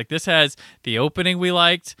sequences. Like this has the opening we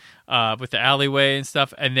liked with the alleyway and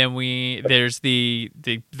stuff, and then there's the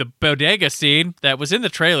bodega scene that was in the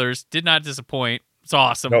trailers. Did not disappoint. It's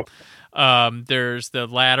awesome. Nope. There's the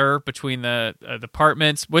ladder between the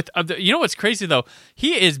apartments. With you know what's crazy though?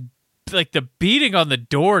 He is. Like the beating on the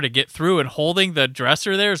door to get through and holding the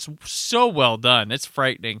dresser there is so well done. It's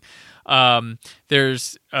frightening.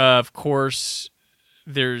 There's of course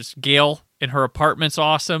there's Gail in her apartment's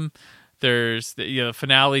awesome. There's the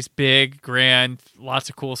finale's big, grand, lots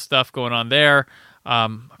of cool stuff going on there.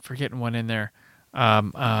 I'm forgetting one in there.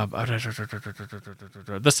 The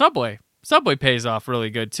subway pays off really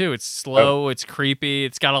good too. It's slow, it's creepy,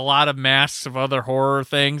 it's got a lot of masks of other horror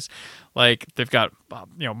things. Like they've got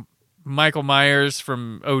Michael Myers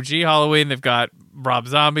from OG Halloween. They've got Rob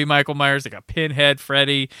Zombie Michael Myers. They got Pinhead,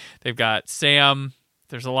 Freddy. They've got Sam.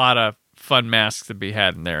 There's a lot of fun masks to be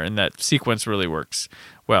had in there, and that sequence really works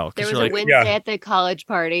well. There was a Wednesday at the college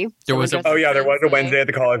party. There was a Wednesday at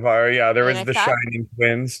the college party. Yeah, there was the Shining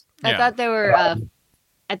Twins. I thought there were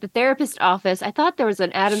at the therapist office. I thought there was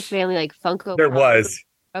an Addams Family like Funko. There was.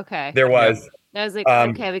 Okay. There was. I was like,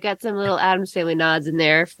 okay, we got some little Addams Family nods in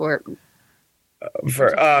there for.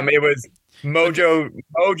 It was Mojo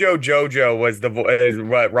Jojo was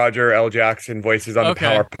what Roger L. Jackson voices on the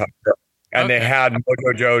Powerpuff Girls. And they had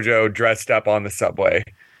Mojo Jojo dressed up on the subway.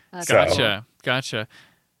 Gotcha.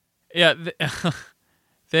 Yeah,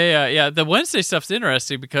 the Wednesday stuff's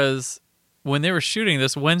interesting because when they were shooting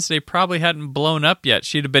this, Wednesday probably hadn't blown up yet.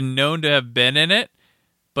 She'd have been known to have been in it,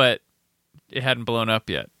 but it hadn't blown up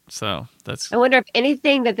yet. So that's. I wonder if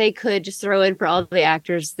anything that they could just throw in for all the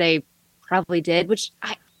actors they probably did. Which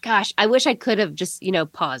I wish I could have just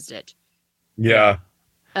paused it. Yeah.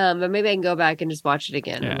 But maybe I can go back and just watch it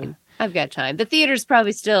again. Yeah. I mean, I've got time. The theater's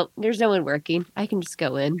probably still. There's no one working. I can just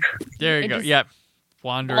go in. There you go. Yeah.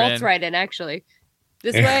 Wander Waltz in. right in, actually.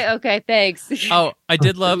 This way? Okay, thanks. Oh, I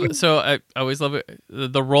did love, so I always love it.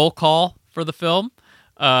 The roll call for the film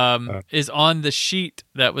is on the sheet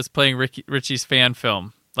that was playing Richie's fan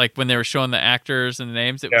film. Like when they were showing the actors and the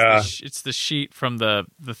names, it's the sheet from the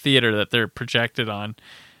theater that they're projected on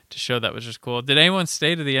to show. That was just cool. Did anyone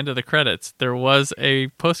stay to the end of the credits? There was a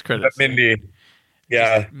post-credits. Mindy.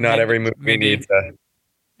 Yeah, not every movie needs a...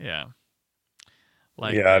 Yeah.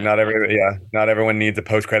 like yeah, that. not everyone needs a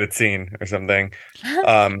post-credit scene or something.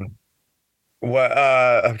 What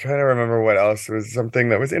I'm trying to remember what else was something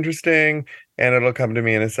that was interesting, and it'll come to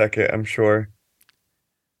me in a second, I'm sure.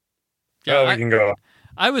 Yeah, we can go.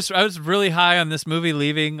 I was really high on this movie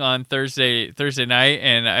leaving on Thursday night,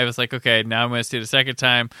 and I was like, okay, now I'm going to see it a second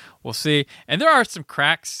time. We'll see. And there are some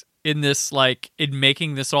cracks in this, like in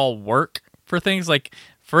making this all work for things. Like,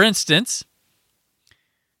 for instance,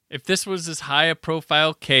 if this was as high a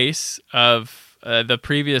profile case of the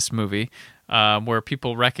previous movie, where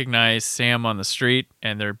people recognize Sam on the street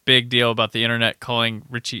and their big deal about the internet calling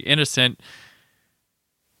Richie innocent,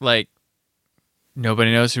 like,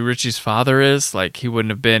 nobody knows who Richie's father is. Like, he wouldn't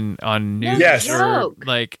have been on news. Yes. Or,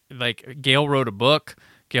 like Gail wrote a book.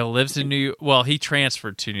 Gail lives in New York. Well, he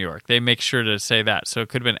transferred to New York. They make sure to say that. So it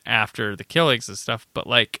could have been after the killings and stuff. But,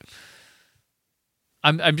 like,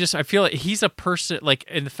 I feel like he's a person, like,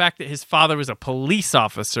 and the fact that his father was a police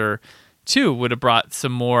officer, too, would have brought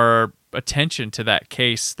some more attention to that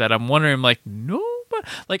case that I'm wondering, like, no.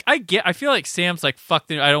 Like, I feel like Sam's like, fuck,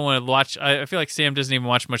 I don't want to watch. I feel like Sam doesn't even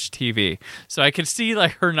watch much TV. So I could see,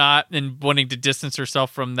 like, her not and wanting to distance herself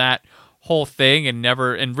from that whole thing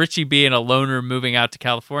and Richie being a loner moving out to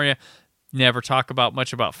California, never talk about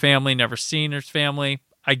much about family, never seen his family.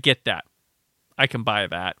 I get that. I can buy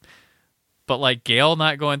that. But, like, Gail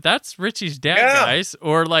not going, that's Richie's dad, guys.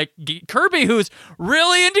 Or, like, Kirby, who's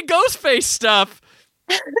really into Ghostface stuff.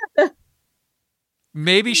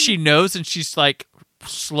 Maybe she knows and she's, like,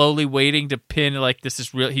 slowly waiting to pin, like, this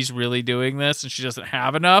is real. He's really doing this, and she doesn't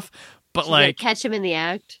have enough. But she's like, catch him in the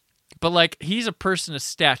act. But, like, he's a person of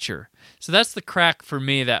stature, so that's the crack for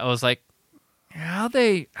me. That I was like, how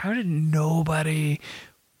did nobody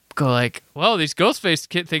go like, well, these Ghostface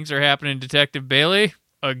kid things are happening, Detective Bailey,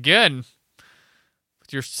 again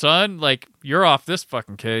with your son. Like, you're off this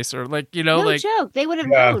fucking case, or like, you know, no like joke. They would have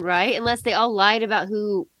known, right? Unless they all lied about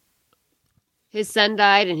who. His son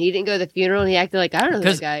died, and he didn't go to the funeral, and he acted like, I don't know who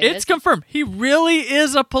that guy is. It's confirmed. He really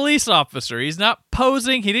is a police officer. He's not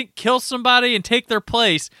posing. He didn't kill somebody and take their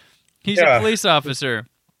place. He's a police officer.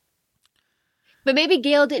 But maybe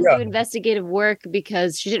Gail didn't do investigative work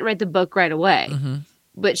because she didn't write the book right away. Mm-hmm.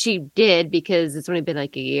 But she did because it's only been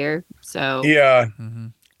like a year. So yeah. Mm-hmm.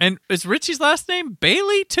 And is Richie's last name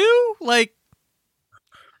Bailey too? Like,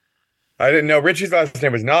 I didn't know Richie's last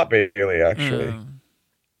name was not Bailey, actually.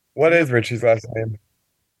 What is Richie's last name?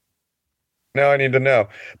 No, I need to know.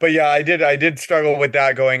 But yeah, I did struggle with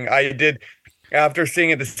that going. After seeing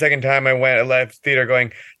it the second time, I left theater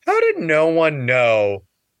going, how did no one know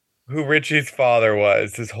who Richie's father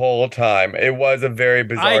was this whole time? It was a very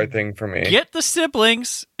bizarre thing for me. Get the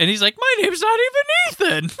siblings, and he's like, my name's not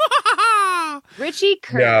even Ethan. Richie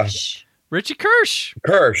Kirsch. Yeah. Richie Kirsch.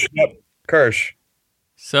 Kirsch. Yep. Kirsch.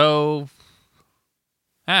 So,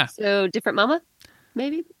 So different mama,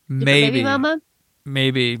 maybe? Maybe. Mama?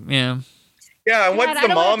 Maybe, yeah. Yeah, and what's the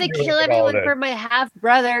mom doing? I don't have to kill everyone for my half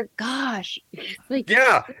brother. Gosh. Like,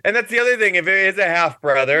 yeah, and that's the other thing. If it is a half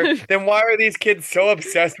brother, then why are these kids so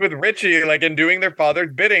obsessed with Richie, like, and doing their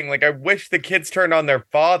father's bidding? Like, I wish the kids turned on their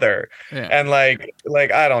father. Yeah. And like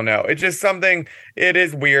I don't know. It's just something. It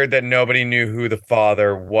is weird that nobody knew who the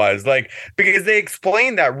father was. Like, because they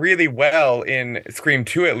explained that really well in Scream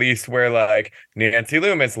 2, at least, where like Nancy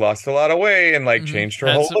Loomis lost a lot of weight and like changed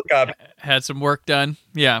her whole look up. Had some work done.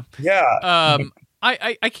 Yeah. Yeah.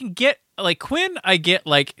 I can get, like, Quinn, I get,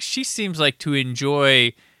 like, she seems like to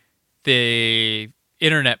enjoy the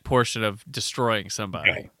internet portion of destroying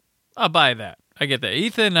somebody. Okay. I'll buy that. I get that.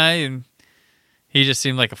 Ethan, he just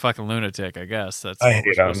seemed like a fucking lunatic, I guess. That's where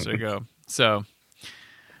we're supposed to go. So,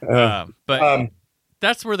 but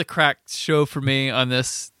that's where the cracks show for me on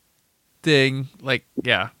this thing. Like,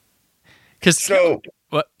 yeah.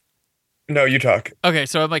 What? No, you talk. Okay,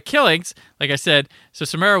 so I'm like, killings, like I said, so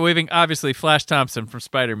Samara Weaving, obviously Flash Thompson from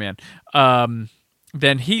Spider-Man.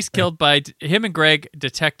 Then he's killed by him and Greg.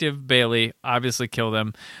 Detective Bailey obviously killed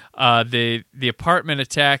him. The apartment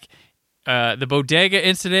attack, the bodega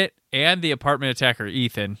incident, and the apartment attacker,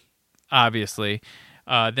 Ethan, obviously.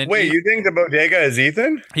 Then wait, you think the bodega is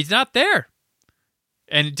Ethan? He's not there.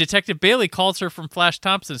 And Detective Bailey calls her from Flash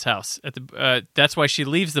Thompson's house. That's why she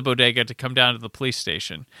leaves the bodega to come down to the police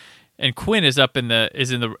station. And Quinn is up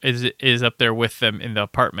is up there with them in the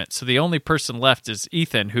apartment. So the only person left is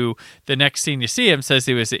Ethan, who the next scene you see him says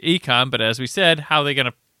he was at Econ, but as we said, how are they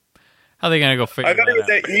gonna go figure that out? I thought he was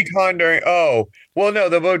at Econ during. Oh, well, no,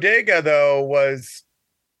 the bodega though was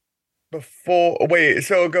before. Wait,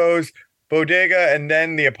 so it goes bodega and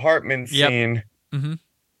then the apartment scene. Yep. Mm-hmm.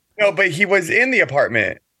 No, but he was in the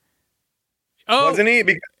apartment. Oh, wasn't he?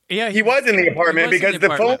 Because, yeah, he was in the apartment because the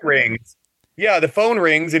phone rings. the phone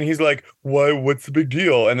rings and he's like, what's the big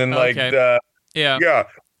deal? And then yeah.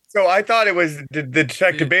 So I thought it was the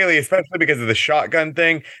Detective Bailey, especially because of the shotgun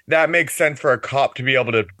thing. That makes sense for a cop to be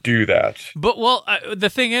able to do that. But the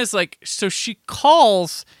thing is, like, so she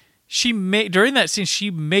calls. During that scene,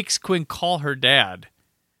 she makes Quinn call her dad.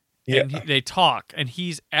 Yeah, and they talk, and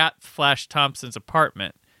he's at Flash Thompson's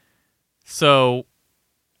apartment. So,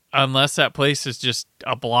 unless that place is just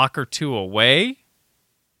a block or two away,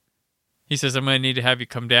 he says, I'm going to need to have you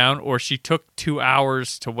come down, or she took 2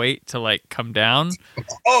 hours to wait to, like, come down.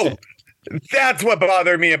 Oh, that's what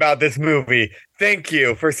bothered me about this movie. Thank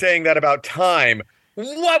you for saying that about time.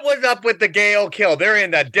 What was up with the Gale kill? They're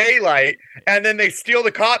in the daylight, and then they steal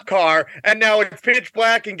the cop car, and now it's pitch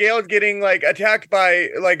black, and Gale's getting, like, attacked by,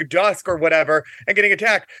 like, dusk or whatever, and getting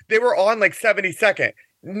attacked. They were on, like, 72nd.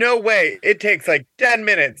 No way. It takes, like, 10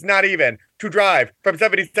 minutes, not even, to drive from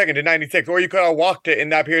 72nd to 96, or you could have walked it in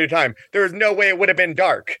that period of time. There was no way it would have been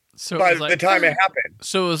dark by the time it happened.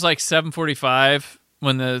 So it was, like, 7:45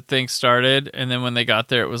 when the thing started, and then when they got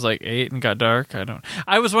there, it was like 8 and got dark.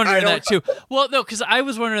 I was wondering that too. Well, no, because I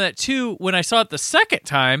was wondering that too when I saw it the second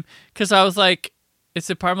time, because I was like, it's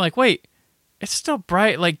the part I'm like, wait, it's still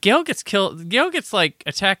bright. Like, Gale gets killed. Gale gets, like,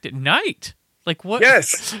 attacked at night. Like, what?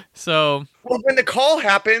 Yes. So, well, when the call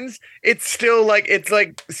happens, it's still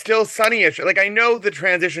still sunnyish. Like, I know the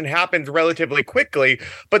transition happens relatively quickly,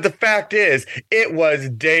 but the fact is, it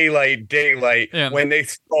was daylight when they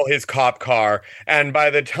stole his cop car. And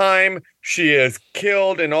by the time she is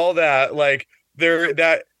killed and all that, like,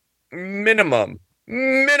 that minimum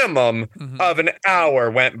of an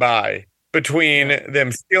hour went by between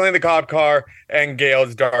them stealing the cop car and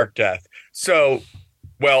Gale's dark death. So,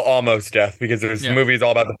 well, almost death, because the movie is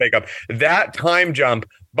all about the fake up. That time jump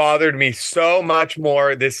bothered me so much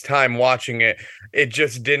more this time watching it. It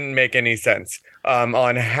just didn't make any sense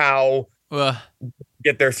on how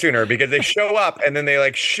get there sooner, because they show up and then they,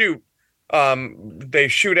 like, shoot. They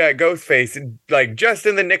shoot at Ghostface, like, just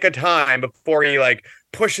in the nick of time before he, like,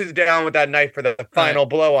 pushes down with that knife for the final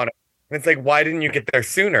blow on it. And it's like, why didn't you get there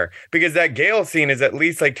sooner? Because that Gale scene is at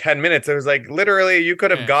least, like, 10 minutes. It was like, literally, you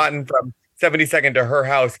could have gotten from 72nd to her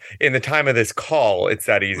house in the time of this call. It's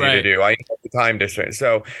that easy to do. I know the time distance.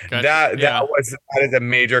 So that is a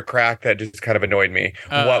major crack that just kind of annoyed me.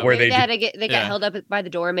 What were they got held up by the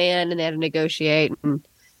doorman, and they had to negotiate and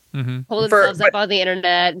hold themselves up on the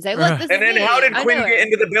internet and say, look, this is and then me. How did Quinn get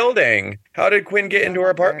into the building? How did Quinn get into her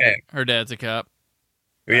apartment? Her dad's a cop.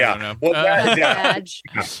 Yeah. Well,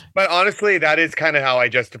 but honestly, that is kind of how I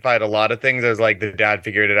justified a lot of things. As, like, the dad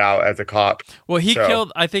figured it out as a cop. Well,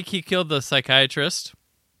 I think he killed the psychiatrist.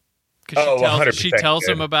 She tells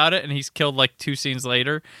him about it, and he's killed, like, 2 scenes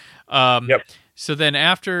later. So then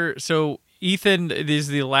Ethan is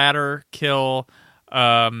the latter kill.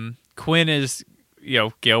 Quinn is,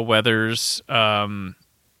 Gale Weathers. And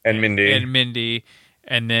Mindy.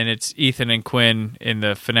 And then it's Ethan and Quinn in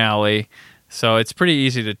the finale. So it's pretty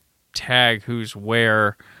easy to tag who's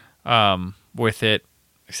where with it,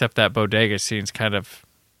 except that bodega scene's kind of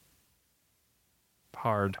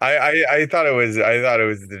hard. I thought it was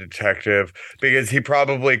the detective, because he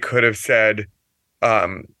probably could have said,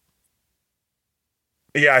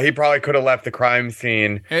 he probably could have left the crime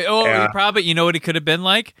scene. He probably, you know what he could have been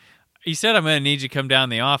like? He said, I'm going to need you to come down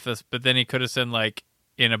to the office, but then he could have said, like,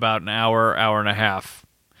 in about an hour and a half.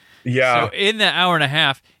 Yeah. So in that hour and a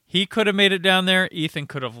half, he could have made it down there. Ethan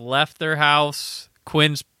could have left their house.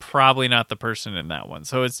 Quinn's probably not the person in that one.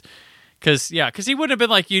 So it's because he wouldn't have been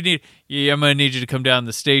like, I'm going to need you to come down to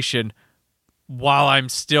the station while I'm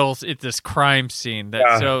still at this crime scene.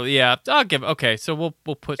 So I'll give. Okay, so we'll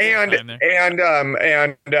put some time there.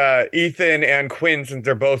 And Ethan and Quinn, since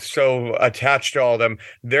they're both so attached to all of them,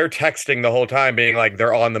 they're texting the whole time, being like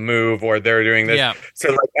they're on the move or they're doing this. Yeah.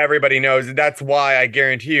 So, like, everybody knows. That's why I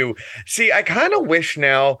guarantee you. See, I kind of wish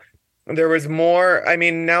now there was more. I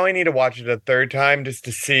mean, now I need to watch it a third time just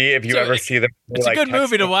to see if you ever see them. It's a good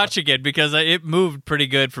movie to watch again, because it moved pretty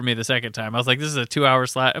good for me the second time. I was like, this is a 2-hour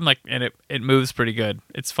slot. I'm like, and it moves pretty good.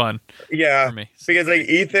 It's fun. Yeah. For me. Because, like,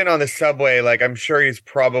 Ethan on the subway, like, I'm sure he's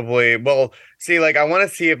probably, I want to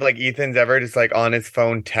see if, like, Ethan's ever just, like, on his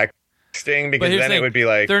phone texting, because then it would be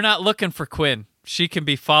like, they're not looking for Quinn. She can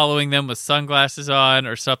be following them with sunglasses on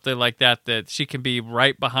or something like that she can be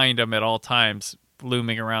right behind them at all times,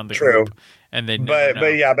 looming around the group, and they but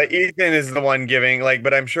Ethan is the one giving, like,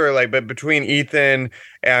 but I'm sure, like, but between Ethan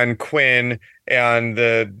and Quinn and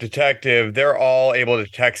the detective, they're all able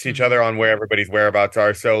to text each other on where everybody's whereabouts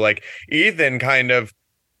are. So, like, Ethan kind of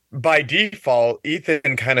by default,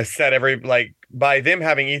 Ethan kind of set by them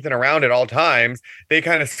having Ethan around at all times, they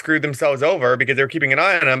kind of screwed themselves over because they were keeping an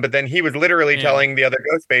eye on him. But then he was literally telling the other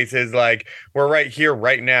ghost faces, like, we're right here,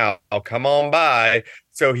 right now. I'll come on by.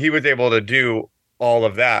 So he was able to do all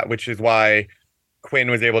of that, which is why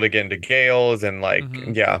Quinn was able to get into Gale's and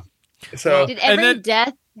So did every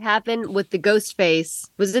death happen with the ghost face?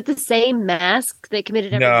 Was it the same mask that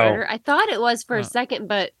committed every murder? I thought it was for a second,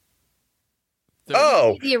 but it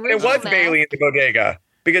was mask. Bailey in the bodega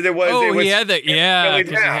because it was. He had the he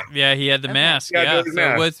had the mask. Yeah, so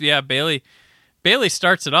it was Bailey. Bailey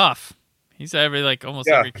starts it off. He's every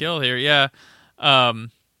every kill here. Yeah,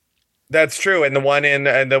 that's true. And the one in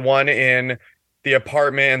the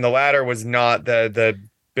apartment and the ladder was not the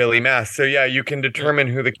Billy mask. So you can determine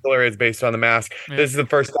who the killer is based on the mask. Yeah. This is the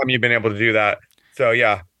first time you've been able to do that. So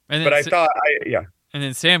And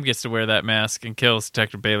then Sam gets to wear that mask and kills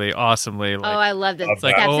Detective Bailey awesomely. I love it. It's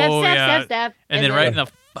like, stab. And then right in the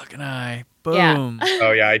fucking eye. Boom. Yeah.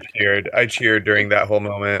 Oh, yeah, I cheered during that whole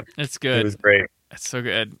moment. It's good. It was great. It's so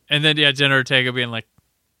good. And then, Jenna Ortega being like,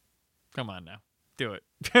 come on now. Do it.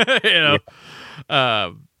 And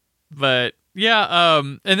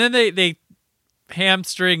then they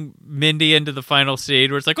hamstring Mindy into the final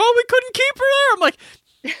scene where it's like, oh, we couldn't keep her there. I'm like,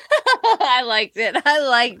 I liked it.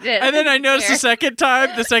 And then I noticed the second time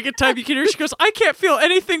you can hear, she goes, I can't feel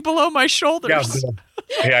anything below my shoulders.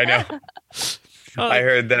 Yeah, I know. I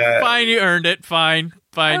heard that. Fine, you earned it. Fine.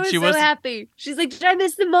 I was so happy. She's like, did I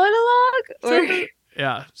miss the monologue?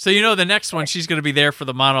 Yeah. So the next one, she's going to be there for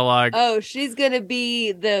the monologue. Oh, she's going to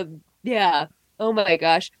be Oh my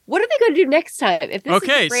gosh. What are they going to do next time? If this is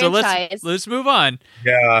a franchise? So let's move on.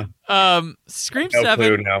 Yeah. Scream no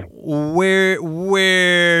 7.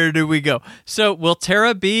 Where do we go? So will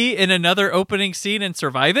Tara be in another opening scene and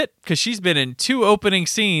survive it? Because she's been in 2 opening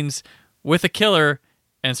scenes with a killer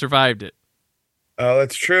and survived it. Oh,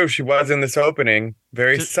 that's true. She was in this opening.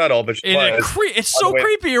 Very subtle, but she was. It's so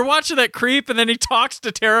creepy. You're watching that creep, and then he talks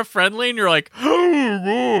to Tara friendly, and you're like, oh,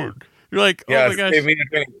 God. You're like, oh, my gosh. Save me a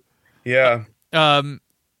drink. Yeah.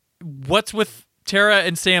 What's with Tara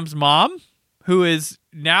and Sam's mom, who is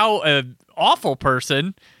now an awful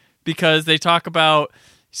person because they talk about,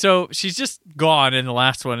 so she's just gone in the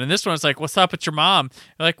last one. And this one's like, what's up with your mom?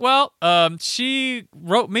 They're like, well, she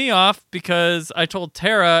wrote me off because I told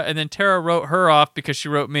Tara, and then Tara wrote her off because she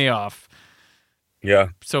wrote me off.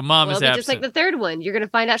 Yeah. So mom is absent. Just like the third one, you're going to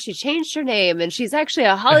find out she changed her name and she's actually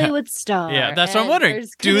a Hollywood star. Yeah, that's what I'm wondering.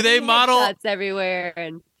 Do they model shots everywhere?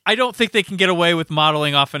 And I don't think they can get away with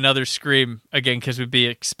modeling off another Scream again because it would be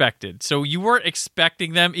expected. So you weren't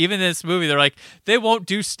expecting them. Even in this movie, they're like, they won't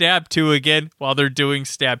do Stab 2 again while they're doing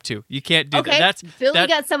Stab 2. You can't do that. Philly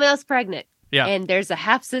got someone else pregnant. Yeah. And there's a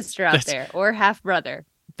half sister out there or half brother.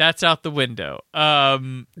 That's out the window.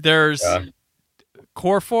 There's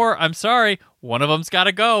Core 4. I'm sorry. One of them's got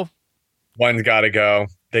to go. One's got to go.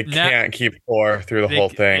 They can't keep 4 through the whole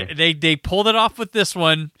thing. They pulled it off with this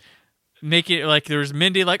one. Make it like there's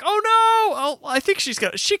Mindy like, oh no, I think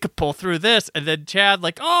she could pull through this, and then Chad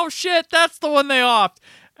like, oh shit, that's the one they offed,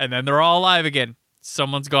 and then they're all alive again.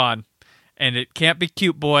 Someone's gone, and it can't be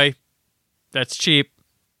Cute Boy. That's cheap,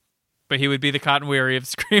 but he would be the Cotton Weary of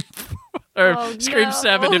Scream or Scream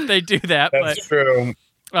 7 if they do that. That's true.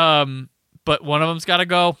 But one of them's got to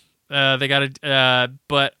go. They got to,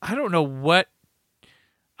 but I don't know what.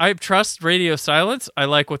 I trust Radio Silence. I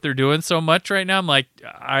like what they're doing so much right now. I'm like,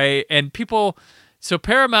 so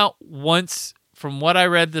Paramount wants, from what I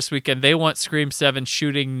read this weekend, they want Scream 7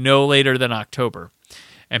 shooting no later than October.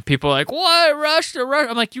 And people are like, what? Rush?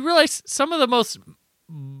 I'm like, you realize some of the most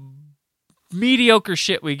mediocre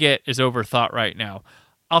shit we get is overthought right now.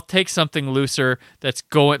 I'll take something looser that's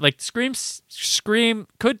going, like Scream,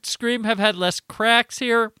 could Scream have had less cracks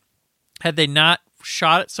here had they not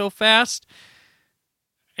shot it so fast?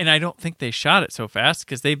 And I don't think they shot it so fast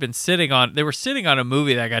because they were sitting on a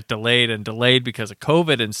movie that got delayed because of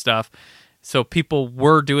COVID and stuff. So people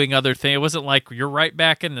were doing other things. It wasn't like you're right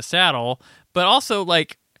back in the saddle, but also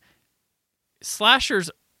like slashers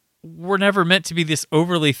were never meant to be this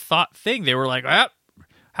overly thought thing. They were like,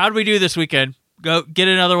 how do we do this weekend? Go get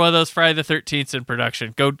another one of those Friday the 13th in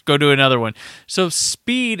production. Go do another one. So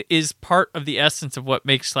speed is part of the essence of what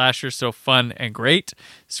makes slashers so fun and great.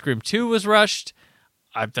 Scream 2 was rushed.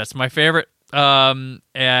 That's my favorite.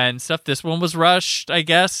 And stuff. This one was rushed, I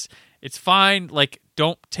guess. It's fine. Like,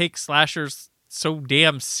 don't take slashers so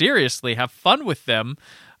damn seriously. Have fun with them.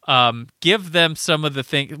 Give them some of the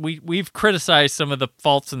things. We've criticized some of the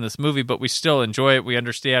faults in this movie, but we still enjoy it. We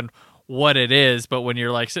understand what it is. But when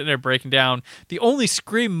you're like sitting there breaking down, the only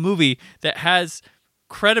Scream movie that has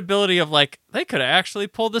credibility of like, they could have actually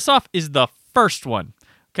pulled this off is the first one.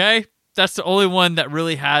 Okay? That's the only one that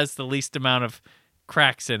really has the least amount of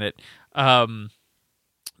cracks in it. But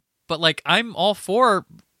like, I'm all for,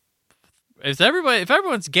 if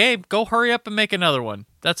everyone's game, go hurry up and make another one.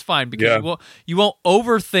 That's fine, because you won't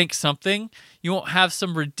overthink something. You won't have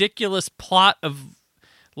some ridiculous plot of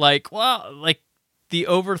like, well, like the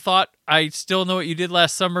overthought, I Still Know What You Did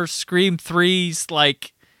Last Summer, Scream 3's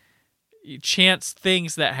like chance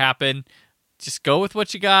things that happen. Just go with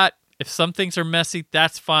what you got. If some things are messy,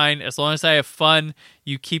 that's fine. As long as I have fun,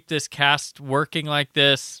 you keep this cast working like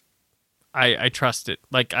this. I trust it.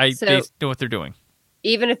 Like they know what they're doing.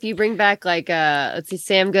 Even if you bring back like let's see,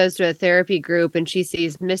 Sam goes to a therapy group and she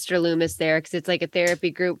sees Mr. Loomis there because it's like a therapy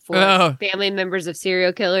group for family members of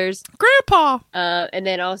serial killers. Grandpa. And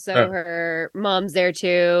then also her mom's there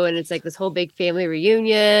too, and it's like this whole big family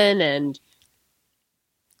reunion and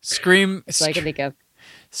Scream. That's all I can think of.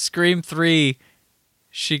 Scream 3.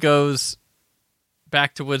 She goes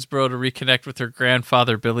back to Woodsboro to reconnect with her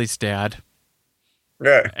grandfather, Billy's dad.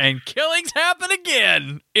 Yeah. And killings happen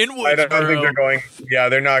again in Woodsboro. I don't think they're going. Yeah,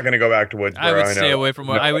 they're not going to go back to Woodsboro. I would stay away from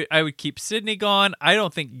it. I would keep Sydney gone. I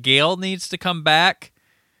don't think Gail needs to come back.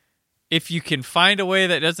 If you can find a way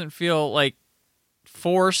that doesn't feel like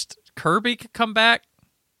forced, Kirby could come back.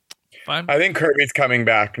 Fine. I think Kirby's coming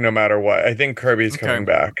back no matter what. I think Kirby's coming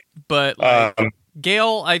back. But like,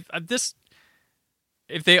 Gail,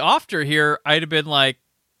 if they offed her here, I'd have been like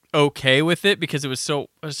okay with it because it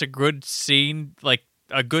was a good scene, like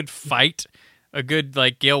a good fight, a good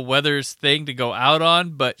like Gail Weathers thing to go out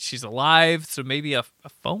on. But she's alive, so maybe a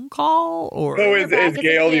phone call or. So is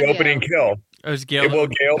Gail the opening kill? Is Gail? Will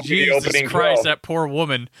Gail be the opening Christ, kill? That poor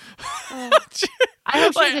woman. I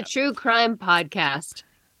hope she's a true crime podcast.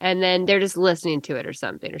 And then they're just listening to it or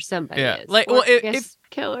something, or somebody is. Like, or well, if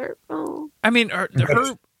killer. Oh. I mean,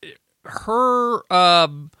 her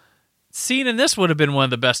scene in this would have been one of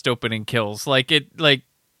the best opening kills. Like it, like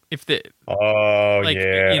if the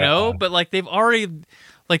you know, but like they've already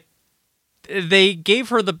like they gave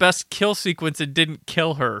her the best kill sequence and didn't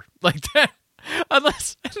kill her like that,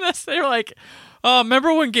 unless they're like, oh,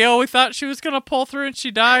 remember when Gail? We thought she was gonna pull through and she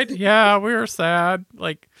died. Yeah, we were sad.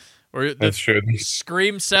 Like. Or That's true.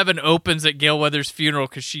 Scream 7 opens at Gail Weathers' funeral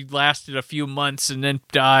because she lasted a few months and then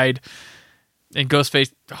died. And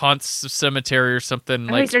Ghostface haunts the cemetery or something.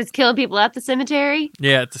 He starts killing people at the cemetery?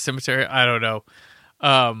 Yeah, at the cemetery. I don't know.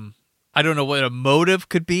 I don't know what a motive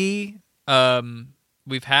could be. We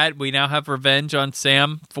now have revenge on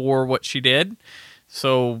Sam for what she did.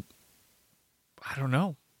 So, I don't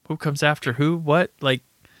know. Who comes after who? What? Like,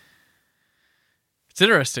 it's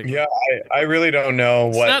interesting. Yeah, I really don't know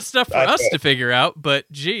what. It's not stuff for us to figure out, but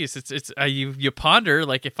geez, it's you ponder,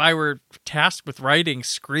 like if I were tasked with writing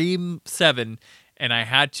Scream 7 and I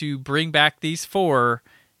had to bring back these 4,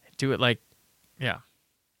 do it like, yeah.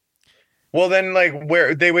 Well, then, like,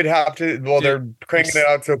 where they would have to, they're cranking it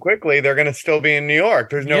out so quickly, they're going to still be in New York.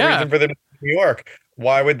 There's no reason for them to be in New York.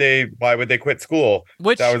 Why would they quit school?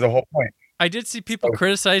 That was the whole point. I did see people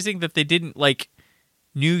criticizing that they didn't like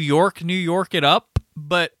New York it up.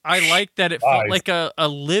 But I like that it felt like a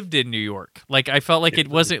lived in New York. Like I felt like it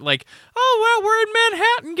wasn't like, oh well, we're in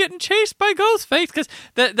Manhattan getting chased by Ghostface, because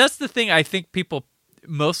that's the thing. I think people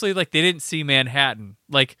mostly like they didn't see Manhattan.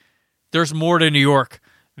 Like there's more to New York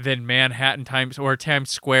than Manhattan Times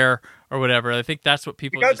Square or whatever. I think that's what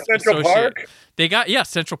people got Central Park. They got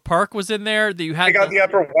Central Park was in there. That you had. They got the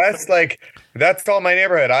Upper West. Like that's all my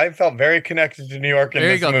neighborhood. I felt very connected to New York in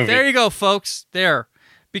this movie. There you go, folks. There.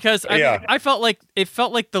 Because I felt like it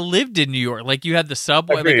felt like the lived in New York. Like you had the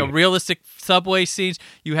subway, like a realistic subway scenes.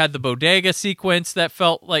 You had the bodega sequence that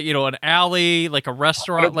felt like, you know, an alley, like a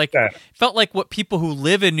restaurant. 100%. Like felt like what people who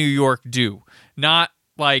live in New York do, not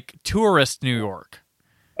like tourist New York.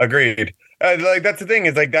 Agreed. Like that's the thing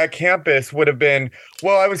is like that campus would have been.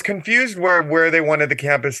 Well, I was confused where they wanted the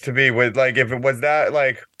campus to be. With like if it was that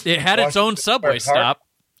like it had its own subway stop.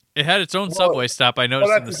 It had its own subway stop. I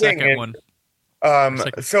noticed in the second one.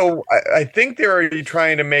 So I think they were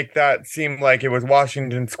trying to make that seem like it was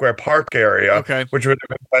Washington Square Park area, which would have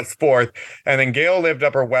been West 4th. And then Gail lived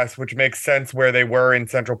Upper West, which makes sense where they were in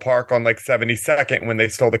Central Park on like 72nd when they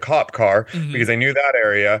stole the cop car, because I knew that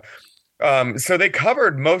area. So they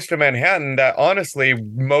covered most of Manhattan. That honestly,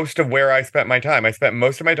 most of where I spent my time. I spent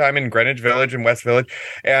most of my time in Greenwich Village and West Village,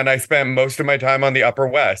 and I spent most of my time on the Upper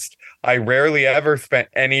West. I rarely ever spent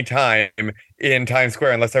any time in Times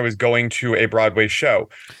Square unless I was going to a Broadway show.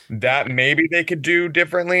 That maybe they could do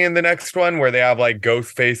differently in the next one, where they have like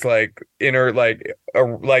Ghostface like inner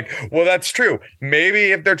well, that's true.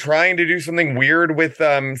 Maybe if they're trying to do something weird with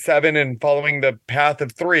 7 and following the path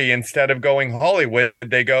of 3, instead of going Hollywood,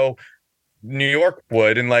 they go New York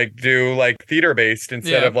would and like do like theater based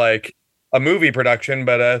instead of like a movie production,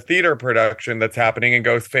 but a theater production that's happening, and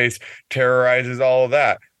Ghostface terrorizes all of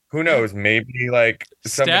that. Who knows? Maybe like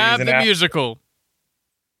Stab the musical.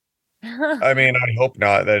 I mean, I hope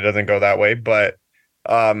not that it doesn't go that way, but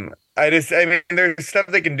I mean, there's stuff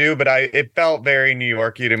they can do, but it felt very New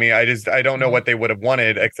Yorky to me. I don't know what they would have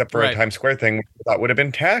wanted except for a Times Square thing, which I thought would have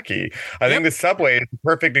been tacky. I think the subway is a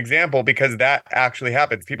perfect example because that actually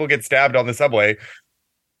happens. People get stabbed on the subway,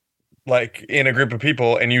 like in a group of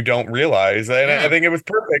people, and you don't realize. And I think it was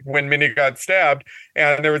perfect when Minnie got stabbed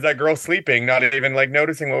and there was that girl sleeping, not even like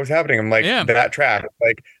noticing what was happening. I'm like, that track,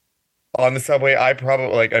 like on the subway, I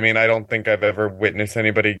probably like, I mean, I don't think I've ever witnessed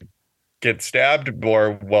anybody get stabbed,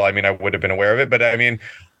 or, well, I mean, I would have been aware of it, but I mean,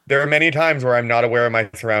 there are many times where I'm not aware of my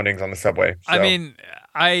surroundings on the subway. So. I mean,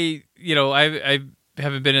 I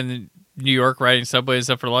haven't been in New York riding subway and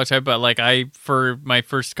stuff for a long time, but like for my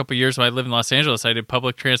first couple of years when I lived in Los Angeles, I did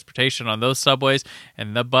public transportation on those subways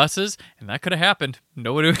and the buses, and that could have happened.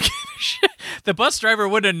 Nobody would give a shit. The bus driver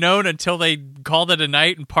wouldn't have known until they called it a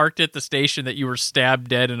night and parked at the station that you were stabbed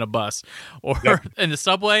dead in a bus. Or in the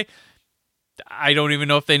subway, I don't even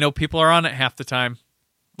know if they know people are on it half the time.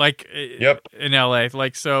 Like in LA.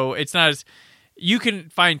 Like, so it's not as... You can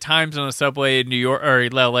find times on the subway in New York or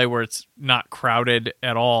LA where it's not crowded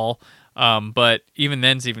at all. But even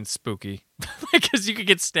then's even spooky. Because you could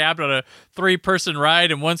get stabbed on a 3-person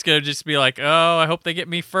ride and one's going to just be like, oh, I hope they get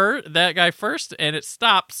me that guy first. And it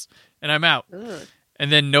stops and I'm out. Ugh.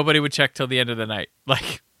 And then nobody would check till the end of the night.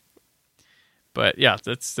 Like, but yeah,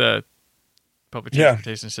 that's the public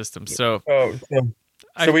transportation system. So,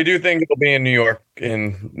 so we do think it'll be in New York.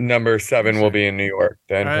 In number 7 will be in New York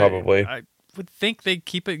then, probably. I would think they'd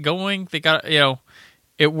keep it going. They got,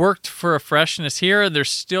 it worked for a freshness here. There's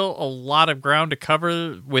still a lot of ground to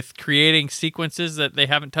cover with creating sequences that they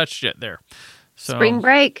haven't touched yet there. So, spring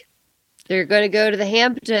break. They're going to go to the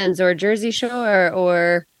Hamptons or Jersey Shore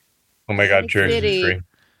or... Oh my God, Jersey Shore.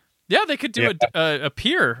 Yeah, they could do a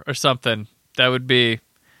pier or something. That would be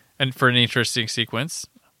for an interesting sequence.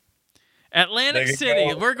 Atlantic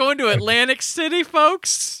City. We're going to Atlantic City,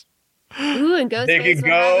 folks. Ooh, and Ghostface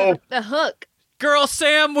will have the hook. Girl,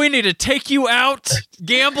 Sam, we need to take you out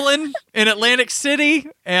gambling in Atlantic City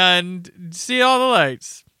and see all the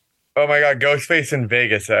lights. Oh my God, Ghostface in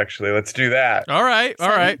Vegas, actually. Let's do that. All right.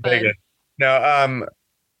 Vegas. Now,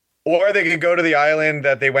 or they could go to the island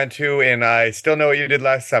that they went to in I Still Know What You Did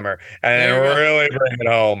Last Summer and really bring it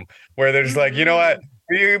home, where they're just like, you know what?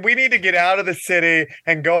 We need to get out of the city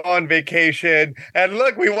and go on vacation. And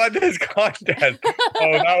look, we won this contest.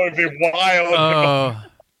 Oh, that would be wild. Oh.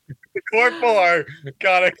 The Court 4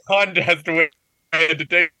 got a contest to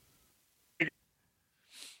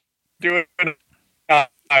do an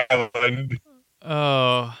island.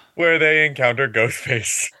 Oh. Where they encounter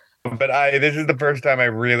Ghostface. But this is the first time I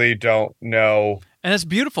really don't know. And it's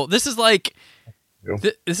beautiful. This is like...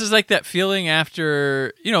 This is like that feeling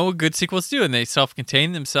after, good sequels do, and they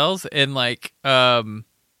self-contain themselves, and like after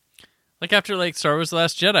like Star Wars: The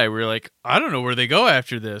Last Jedi, we're like, I don't know where they go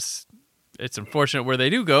after this. It's unfortunate where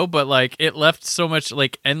they do go, but like it left so much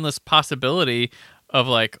like endless possibility of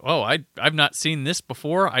like, oh, I've not seen this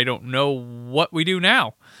before. I don't know what we do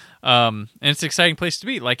now. And it's an exciting place to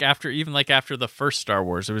be. Like after the first Star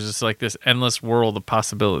Wars, it was just like this endless world of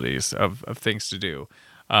possibilities of things to do.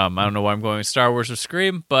 I don't know why I'm going with Star Wars or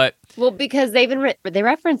Scream, but... Well, because they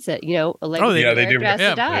reference it, a legacy character has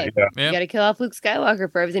to die. Yeah. You got to kill off Luke Skywalker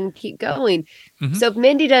for everything to keep going. Mm-hmm. So if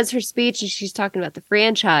Mindy does her speech and she's talking about the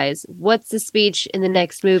franchise, what's the speech in the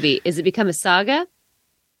next movie? Is it become a saga?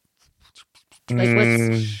 Like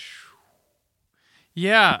what's...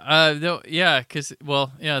 because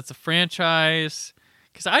it's a franchise...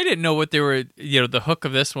 Because I didn't know what they were, the hook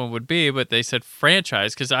of this one would be, but they said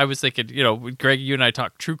franchise. Because I was thinking, Greg, you and I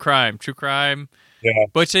talked true crime. Yeah.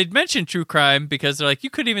 But they'd mentioned true crime because they're like, you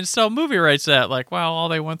couldn't even sell movie rights to that. Like, wow, all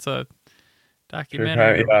they want's a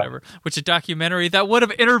documentary or whatever. Which a documentary that would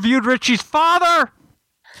have interviewed Richie's father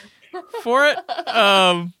for it.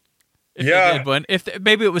 If they did one.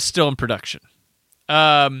 Maybe it was still in production.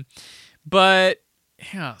 But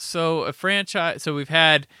yeah, so a franchise. So we've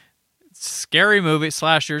had scary movie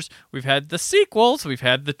slashers, we've had the sequels, we've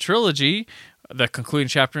had the trilogy, the concluding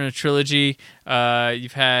chapter in a trilogy,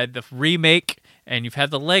 you've had the remake, and you've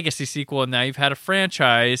had the legacy sequel, and now you've had a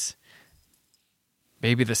franchise.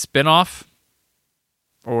 maybe the spinoff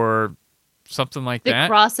or something like The that.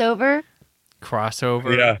 crossover.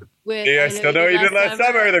 Yeah. I still know what you did last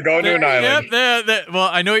summer. They're going to an island. Well,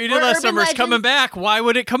 I know what you did last summer. It's coming back. Why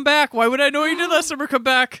would it come back? Why would I know what you did last summer come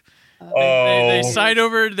back? They side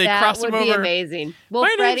over. They cross them over. That would be amazing. Well,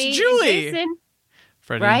 My Freddie name's Julie. And Jason,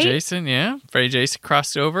 Freddie right? and Jason, yeah. Freddie and Jason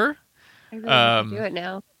crossed over. I really want to do it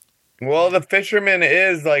now. Well, the fisherman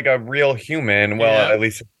is like a real human. Well, at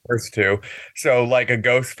least the first two. So, like a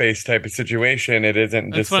ghost face type of situation. It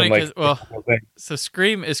isn't just funny some like. So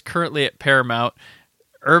Scream is currently at Paramount.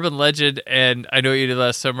 Urban Legend and I Know What You Did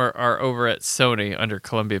Last Summer are over at Sony under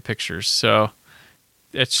Columbia Pictures. So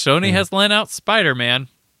Sony has lent out Spider-Man.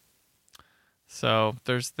 So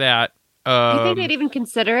there's that. Do you think they'd even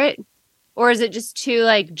consider it? Or is it just too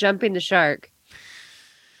like jumping the shark?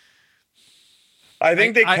 I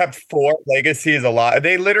think they kept 4 legacies alive.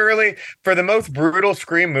 They literally, for the most brutal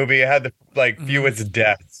Scream movie, it had the fewest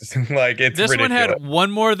deaths. Like it's this ridiculous. one had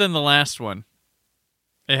one more than the last one.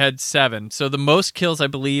 It had 7. So the most kills, I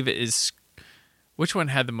believe, is... Which one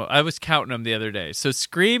had the most? I was counting them the other day. So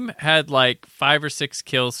Scream had like 5 or 6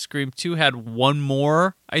 kills. Scream 2 had 1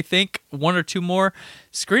 more, I think. 1 or 2 more.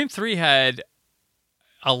 Scream 3 had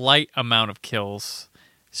a light amount of kills.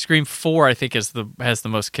 Scream 4, I think, has the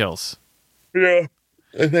most kills. Yeah.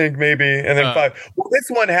 I think maybe. And then 5. Well, this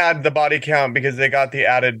one had the body count because they got the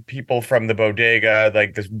added people from the bodega,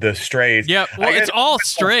 like the strays. Yeah, well, it's all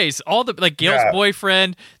strays. All the like Gail's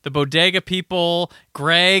boyfriend, the bodega people,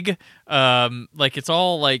 Greg. Like it's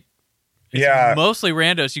all like mostly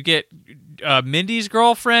randos. You get Mindy's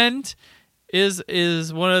girlfriend is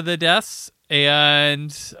one of the deaths,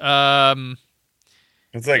 and it's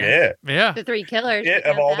like it. Yeah, the 3 killers. It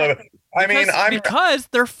of all the. Because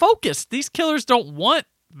they're focused. These killers don't want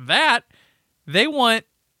that. They want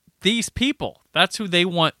these people. That's who they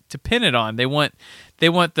want to pin it on. They want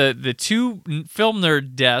the 2 film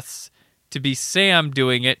nerd deaths to be Sam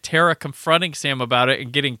doing it, Tara confronting Sam about it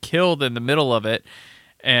and getting killed in the middle of it,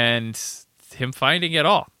 and him finding it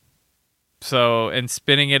all. So, and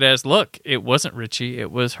spinning it as, look, it wasn't Richie,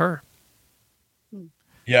 it was her.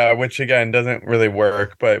 Yeah, which again doesn't really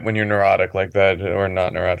work, but when you're neurotic like that, or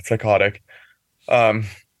not neurotic, psychotic,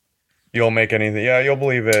 you'll make anything. Yeah, you'll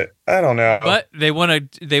believe it. I don't know. But they want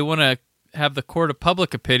to have the court of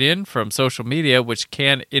public opinion from social media, which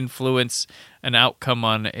can influence an outcome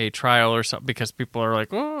on a trial or something, because people are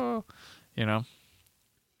like, oh, you know.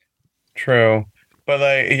 True. But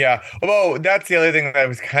like, yeah. Although that's the other thing that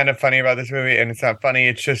was kind of funny about this movie, and it's not funny.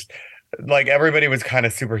 It's just like everybody was kind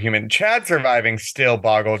of superhuman. Chad surviving still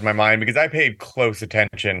boggled my mind because I paid close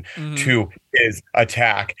attention to his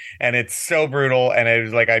attack, and it's so brutal. And it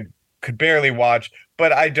was like I could barely watch,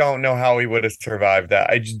 but I don't know how he would have survived that.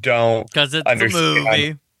 I just don't because it's understand. A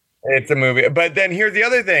movie. It's a movie. But then here's the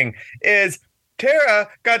other thing: is Tara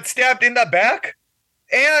got stabbed in the back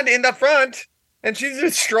and in the front. And she's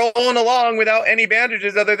just strolling along without any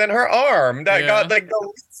bandages other than her arm that got like the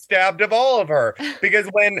least stabbed of all of her. Because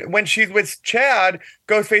when she's with Chad,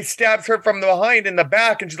 Ghostface stabs her from the behind in the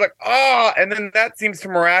back, and she's like, ah, and then that seems to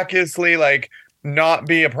miraculously like not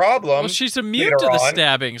be a problem. Well, she's immune to the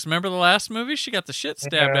stabbings. Remember the last movie? She got the shit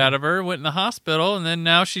stabbed out of her, went in the hospital, and then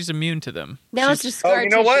now she's immune to them. Now it's just scar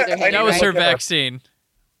tissue. That was her vaccine.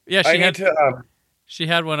 Yeah, she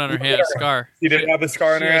had one on her hand, a scar. She did have a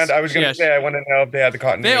scar on her hand? I was going to say, I want to know if they had the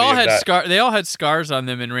continuity They all had scars on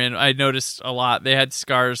them, and I noticed a lot. They had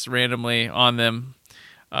scars randomly on them.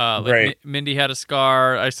 Like Mindy had a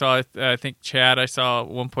scar. I think Chad, I saw at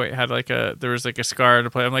one point had there was a scar in the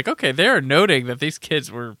play. I'm like, okay, they're noting that these kids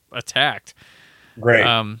were attacked. Great.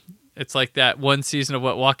 It's like that one season of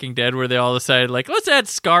Walking Dead where they all decided, like, let's add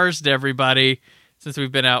scars to everybody since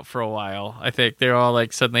we've been out for a while. I think they're all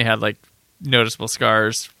like suddenly had like noticeable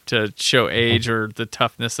scars to show age or the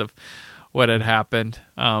toughness of what had happened.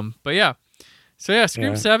 But yeah. So yeah,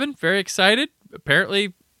 Scream 7, very excited.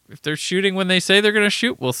 Apparently, if they're shooting when they say they're going to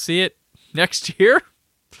shoot, we'll see it next year.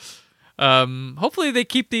 Hopefully they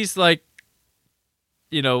keep these like,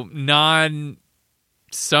 non-summer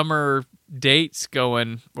dates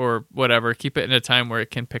going or whatever. Keep it in a time where it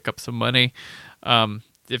can pick up some money.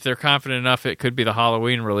 If they're confident enough, it could be the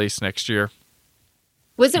Halloween release next year.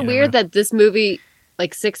 Was it weird that this movie,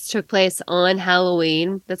 like 6, took place on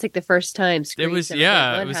Halloween? That's like the first time Scream it was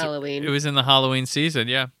Halloween. It was in the Halloween season,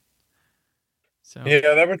 yeah. So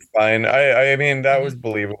yeah, that was fine. I mean, that was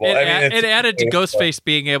believable. It added to Ghostface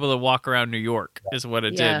being able to walk around New York, is what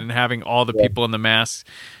it did, and having all the people in the masks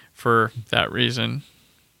for that reason.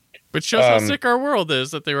 Which shows how sick our world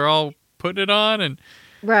is, that they were all putting it on, and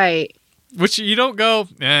right. Which you don't go,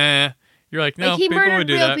 You're like, no, like he people would murdered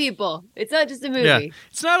do real that. people. It's not just a movie. Yeah,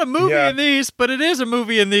 it's not a movie in these, but it is a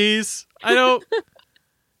movie in these. I don't.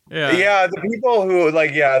 Yeah, the people who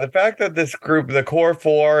the fact that this group, the core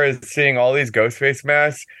four, is seeing all these Ghostface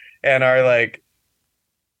masks and are like,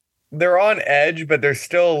 they're on edge, but they're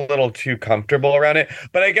still a little too comfortable around it.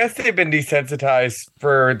 But I guess they've been desensitized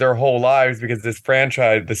for their whole lives because this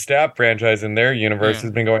franchise, the Stab franchise in their universe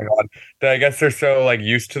has been going on, that I guess they're so like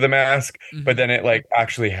used to the mask, but then it like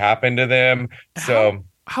actually happened to them. So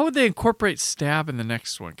how would they incorporate Stab in the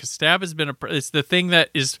next one? Because Stab has been it's the thing that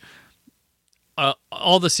is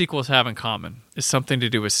all the sequels have in common is something to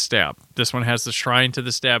do with Stab. This one has the shrine to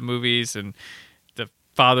the Stab movies and the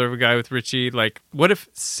father of a guy with Richie. Like, what if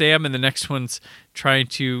Sam in the next one's going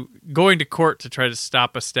to court to try to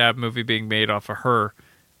stop a Stab movie being made off of her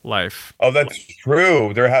life? Oh, that's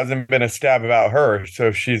true. There hasn't been a Stab about her,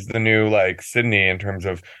 so she's the new like Sydney in terms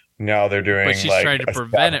of now they're doing. But she's trying to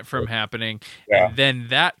prevent it from happening, and then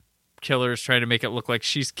that killer is trying to make it look like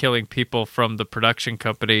she's killing people from the production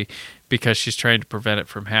company because she's trying to prevent it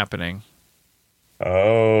from happening.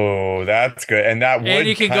 Oh, that's good. And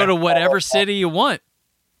you can go to whatever city you want.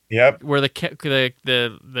 Yep. Where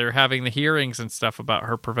they're having the hearings and stuff about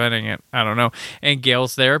her preventing it. I don't know. And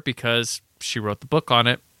Gail's there because she wrote the book on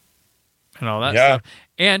it and all that stuff.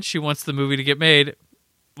 And she wants the movie to get made,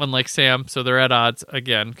 unlike Sam. So they're at odds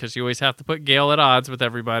again because you always have to put Gail at odds with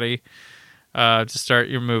everybody. To start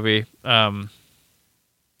your movie. So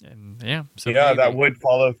that would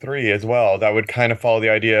follow 3 as well. That would kind of follow the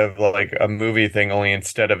idea of like a movie thing, only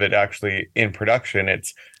instead of it actually in production,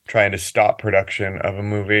 it's trying to stop production of a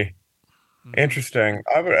movie. Interesting.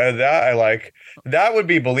 I like. That would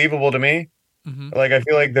be believable to me. Like, I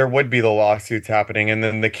feel like there would be the lawsuits happening, and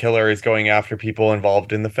then the killer is going after people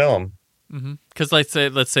involved in the film. Because let's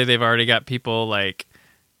say they've already got people like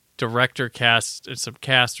director cast and some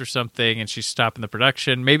cast or something, and she's stopping the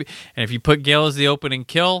production maybe, and if you put Gail as the opening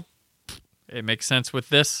kill, it makes sense with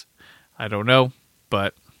this. I don't know,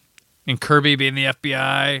 but in Kirby being the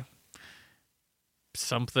FBI,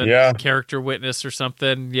 something character witness or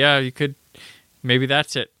something, you could, maybe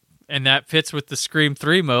that's it, and that fits with the Scream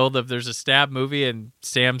 3 mold of there's a Stab movie and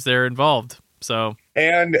Sam's there involved. So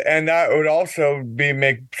and that would also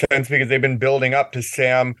make sense because they've been building up to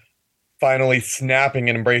Sam finally snapping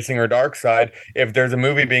and embracing her dark side. If there's a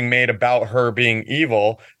movie being made about her being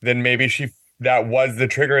evil, then maybe that was the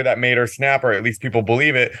trigger that made her snap, or at least people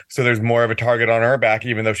believe it. So there's more of a target on her back,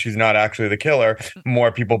 even though she's not actually the killer.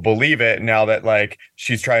 More people believe it now that like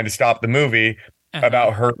she's trying to stop the movie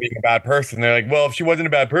about her being a bad person. They're like, well, if she wasn't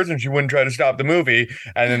a bad person, she wouldn't try to stop the movie.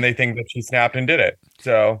 And then they think that she snapped and did it.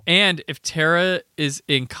 So, and if Tara is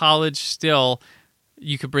in college still,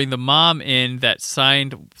 you could bring the mom in that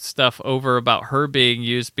signed stuff over about her being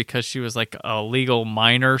used because she was like a legal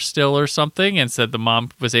minor still or something, and said the mom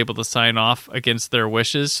was able to sign off against their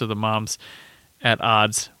wishes, so the mom's at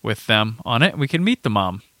odds with them on it. We can meet the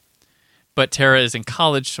mom. But Tara is in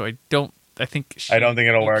college, so I don't think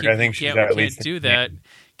it'll work. I think she's at least do that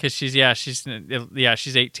because she's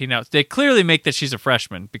 18 now. They clearly make that she's a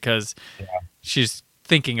freshman because she's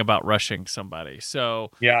thinking about rushing somebody.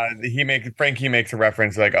 So Frankie makes a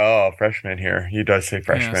reference like, oh, freshman here. He does say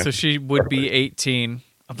freshman. So she would be 18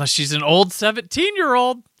 unless she's an old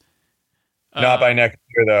 17-year-old. Not by next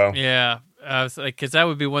year though. Yeah. I was like, because that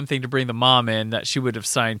would be one thing to bring the mom in, that she would have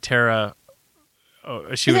signed Tara.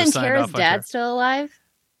 She would have signed Tara's off. dad still alive?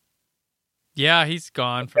 Yeah, he's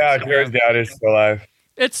gone. Tara's dad is still alive.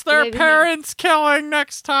 It's their parents killing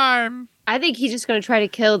next time. I think he's just going to try to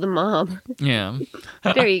kill the mom. Yeah.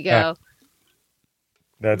 There you go.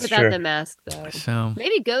 That's without true. The mask, though. So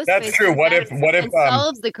maybe Ghostface. That's true. What if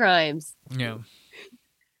solves the crimes? Yeah.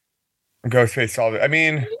 Ghostface solved it. I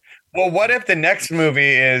mean, well, what if the next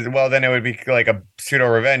movie is? Well, then it would be like a pseudo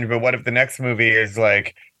revenge. But what if the next movie is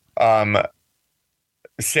like,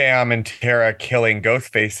 Sam and Tara killing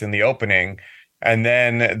Ghostface in the opening? And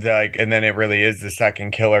then it really is the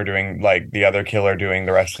second killer doing like the other killer doing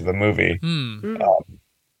the rest of the movie.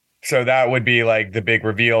 So that would be like the big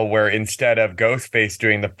reveal where instead of Ghostface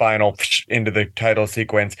doing the final into the title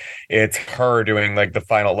sequence, it's her doing like the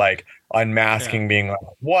final like unmasking, being like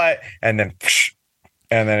what, and then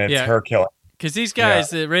it's her killing. Because these guys,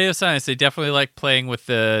 the Radio Science, they definitely like playing with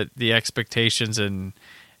the expectations and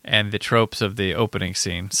the tropes of the opening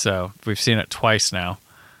scene. So we've seen it twice now.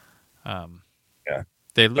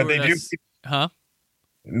 But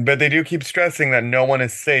they do keep stressing that no one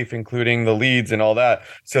is safe, including the leads and all that.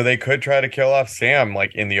 So they could try to kill off Sam,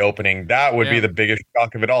 like in the opening. That would be the biggest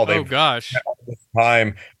shock of it all. They've spent all this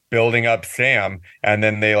time building up Sam, and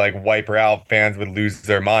then they like wipe her out. Fans would lose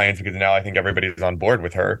their minds because now I think everybody's on board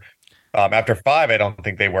with her. After 5, I don't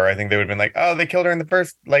think they were. I think they would have been like, oh, they killed her in the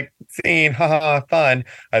first like scene, haha, fun.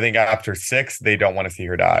 I think after 6, they don't want to see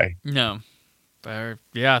her die. No.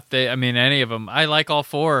 Yeah, I mean, any of them. I like all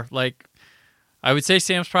 4. Like, I would say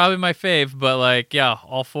Sam's probably my fave, but like, yeah,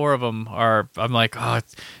 all 4 of them are. I'm like, oh,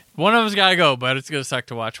 one of them's got to go, but it's gonna suck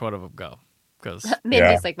to watch one of them go. Because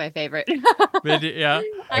Mindy's like my favorite. Mindy, yeah.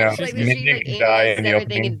 I just like that she like analyzes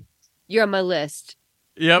everything, and you're on my list.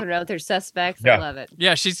 Yep. With her suspects. Yeah. I love it.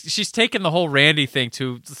 Yeah, she's taken the whole Randy thing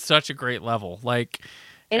to such a great level. Like,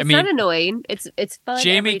 and it's not annoying. It's fun.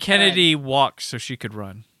 Jamie Kennedy walked so she could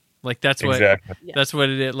run. Like that's what exactly. That's what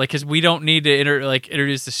it is. Like, because we don't need to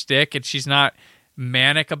introduce the stick, and she's not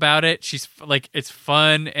manic about it. She's like, it's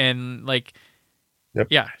fun and like,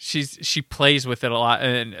 yeah, she plays with it a lot,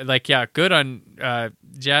 and like, yeah, good on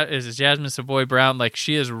Jasmine Savoy Brown. Like,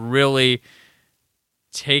 she has really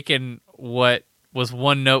taken what was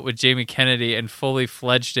one note with Jamie Kennedy and fully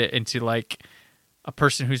fledged it into like a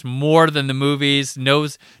person who's more than the movies,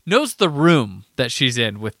 knows the room that she's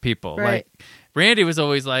in with people. Right. Like Randy was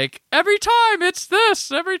always like, every time it's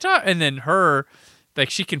this, every time. And then her, like,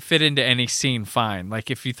 she can fit into any scene fine.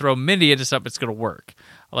 Like, if you throw Mindy into something, it's going to work.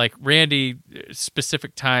 Like Randy,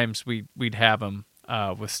 specific times we'd have him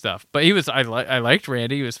with stuff. But I liked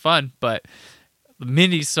Randy. He was fun. But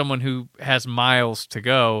Mindy's someone who has miles to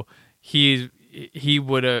go. He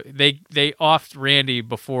would have they offed Randy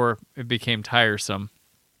before it became tiresome.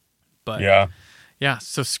 But yeah.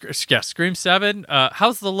 So Scream 7.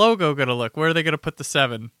 How's the logo gonna look? Where are they gonna put the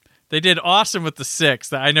 7? They did awesome with the 6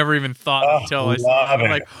 that I never even thought until I saw it. I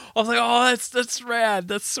was like, oh, that's rad.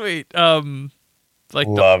 That's sweet. Like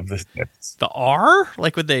love the 6. The R.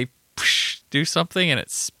 Like, would they do something and it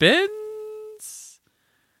spins?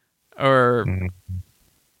 Or would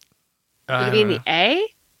it be in the A?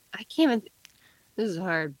 I can't even. This is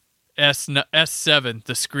hard. S7,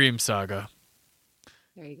 the Scream Saga.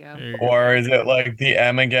 There you go. Or is it like the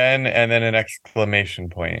M again and then an exclamation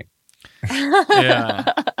point? Yeah.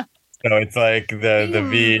 So it's like the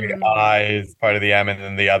V I is part of the M, and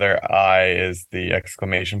then the other I is the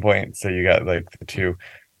exclamation point. So you got like the 2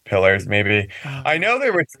 pillars, maybe. I know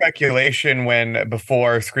there was speculation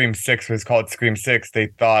before Scream 6 was called Scream 6, they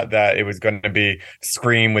thought that it was going to be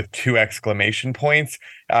Scream with 2 exclamation points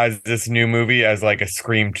as this new movie, as like a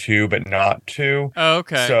Scream 2, but not 2. Oh,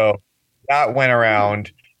 okay. So that went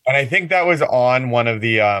around, and I think that was on one of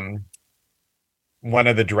the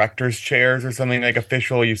director's chairs or something, like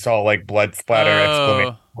official. You saw like blood splatter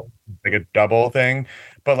exclamation, like a double thing.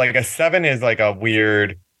 But like a 7 is like a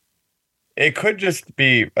weird. It could just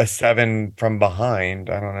be a 7 from behind.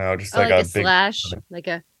 I don't know, just like a big slash, like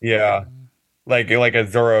a like a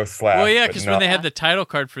Zorro slash. Well, yeah, because when they had the title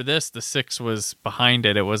card for this, the 6 was behind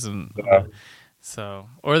it. It wasn't. So,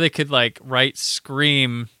 or they could like write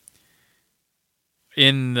Scream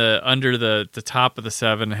in under the top of the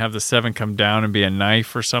 7 and have the 7 come down and be a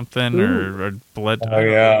knife or something, or blood. Oh,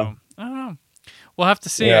 yeah. I don't know. We'll have to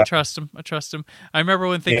see. Yeah. I trust him. I remember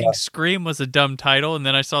when thinking Scream was a dumb title, and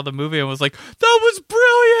then I saw the movie and was like, that was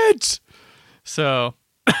brilliant. So,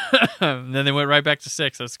 and then they went right back to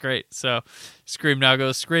 6. That's great. So, Scream now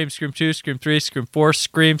goes Scream 2, Scream 3, Scream 4,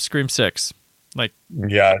 Scream 6. Like,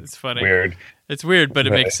 yeah, it's funny. Weird. It's weird, but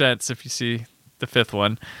it makes sense if you see the 5th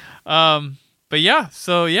one. But yeah,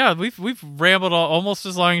 so yeah, we've rambled almost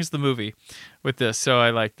as long as the movie with this, so I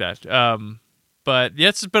like that. But yeah,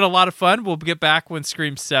 it's been a lot of fun. We'll get back when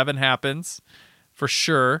Scream 7 happens, for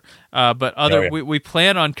sure. But we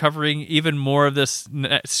plan on covering even more of this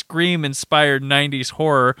Scream-inspired 90s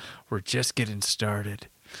horror. We're just getting started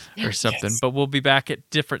or something. Yes. But we'll be back at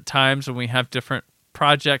different times when we have different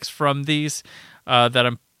projects from these that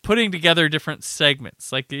I'm putting together different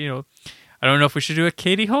segments. Like, you know, I don't know if we should do a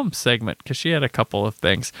Katie Holmes segment because she had a couple of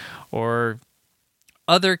things, or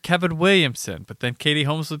other Kevin Williamson, but then Katie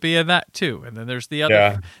Holmes would be in that too. And then there's the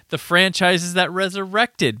other the franchises that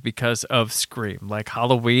resurrected because of Scream, like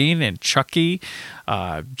Halloween and Chucky,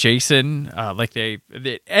 Jason. But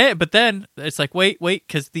then it's like wait,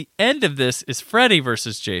 because the end of this is Freddy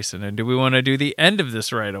versus Jason, and do we want to do the end of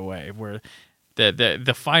this right away, where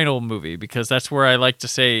the final movie? Because that's where I like to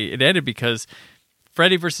say it ended, because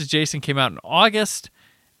Freddy versus Jason came out in August,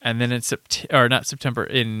 and then in September,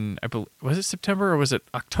 was it September or was it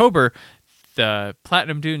October, the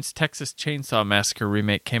Platinum Dunes Texas Chainsaw Massacre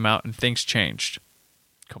remake came out, and things changed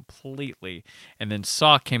completely. And then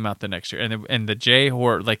Saw came out the next year, and the J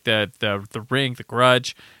horror, like the Ring, the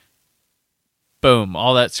Grudge, boom,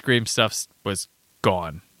 all that Scream stuff was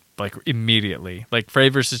gone, like immediately. Like Freddy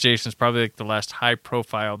vs. Jason is probably like the last high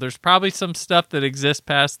profile. There's probably some stuff that exists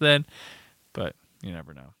past then, but you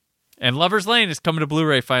never know. And Lover's Lane is coming to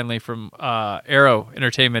Blu-ray finally from Arrow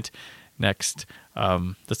Entertainment next.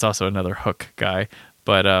 That's also another Hook guy,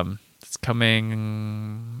 but it's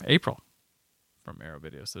coming April from Arrow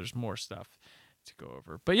Video. So there's more stuff to go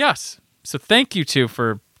over. But yes, so thank you two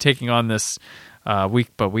for taking on this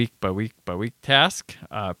week by week task.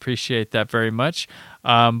 Appreciate that very much.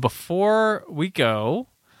 Before we go,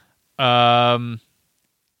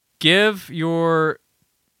 give your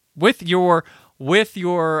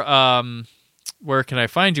where can I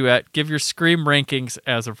find you at? Give your Scream rankings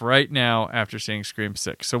as of right now after seeing Scream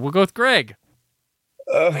 6. So we'll go with Greg.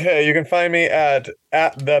 Okay, you can find me at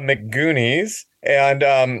the McGoonies, and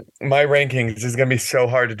my rankings is gonna be so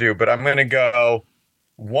hard to do, but I'm gonna go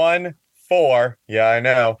 1, 4. Yeah, I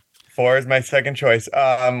know. 4 is my second choice.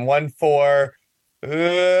 1, 4,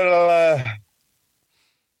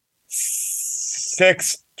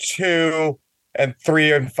 6, 2, and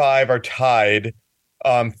 3 and 5 are tied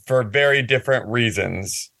for very different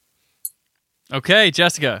reasons. Okay,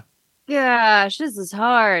 Jessica. Gosh, this is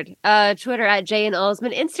hard. Twitter at Jay and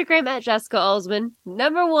Alsman, Instagram at Jessica Alsman.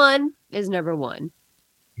 Number 1 is number 1.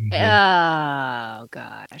 Oh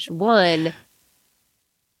gosh, 1,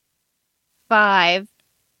 5,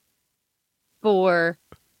 4,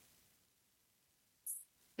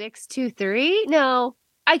 6, 2, 3. No,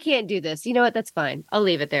 I can't do this. You know what? That's fine. I'll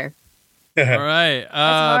leave it there. All right. That's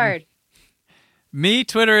hard. Me,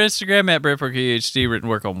 Twitter, Instagram at BritForKHD, written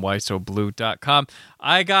work on whysoblue.com.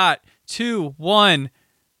 I got 2, 1.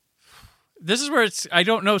 This is where I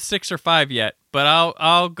don't know 6 or 5 yet, but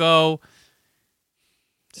I'll go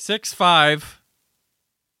 6, 5,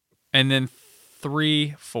 and then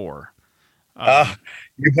 3, 4.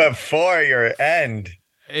 You have 4 your end.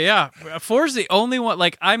 Yeah, 4 is the only one.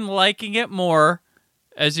 Like, I'm liking it more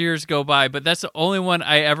as years go by, but that's the only one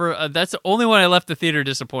that's the only one I left the theater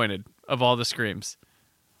disappointed of all the Screams.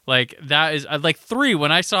 Like, that is like 3.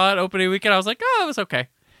 When I saw it opening weekend, I was like, oh, it was okay.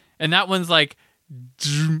 And that one's like,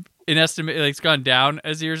 in estimate, like, it's gone down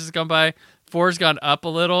as years has gone by. 4's gone up a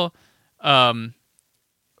little.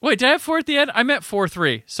 Wait, did I have 4 at the end? I meant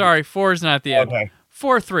 4-3. Sorry, 4 is not at the end. Okay.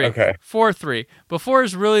 4-3. Okay. 4-3. But 4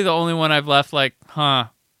 is really the only one I've left like,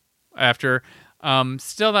 after.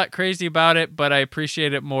 Still not crazy about it, but I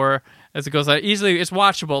appreciate it more as it goes on. Easily, it's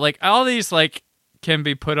watchable. Like, all these, like, can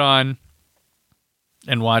be put on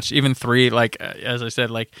and watched. Even 3, like, as I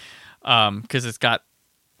said, like, because it's got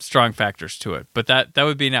strong factors to it. But that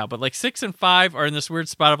would be now. But like 6 and 5 are in this weird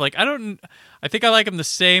spot of like, I think I like them the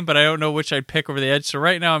same, but I don't know which I'd pick over the edge. So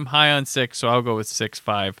right now I'm high on 6, so I'll go with 6,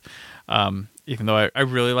 5. Even though I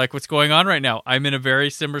really like what's going on right now. I'm in a very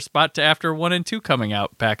similar spot to after 1 and 2 coming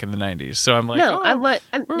out back in the 90s. So I'm like,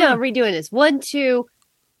 I'm redoing this. 1, 2,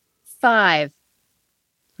 5.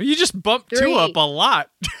 You just bumped 3. 2 up a lot.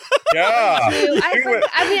 Yeah.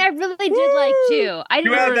 I really did like 2.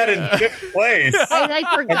 You had that in 5th place. I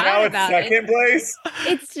forgot about it. Second place?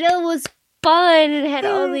 It still was fun and had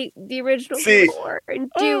all the original core and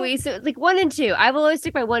Dewey. So it's like 1 and 2. I will always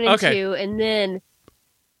stick by 1 and 2 and then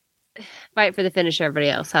fight for the finish everybody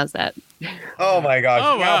else. How's that? Oh my gosh.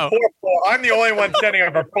 Oh, wow. 4. I'm the only one standing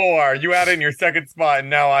up for 4. You had it in your second spot and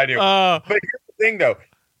now I do. But here's the thing though.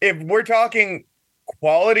 If we're talking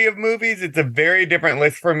quality of movies, it's a very different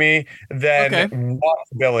list for me than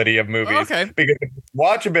watchability of movies. Okay. Because if it's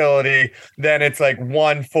watchability, then it's like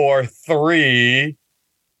 1, 4, 3,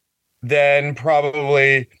 then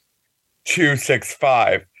probably 2, 6,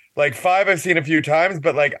 5. Like 5 I've seen a few times,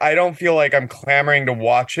 but like I don't feel like I'm clamoring to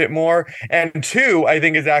watch it more. And 2, I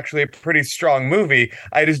think is actually a pretty strong movie.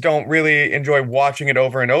 I just don't really enjoy watching it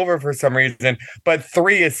over and over for some reason. But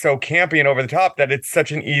 3 is so campy and over the top that it's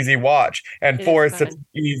such an easy watch. And 4 is such an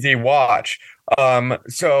easy watch.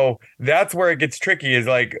 So that's where it gets tricky, is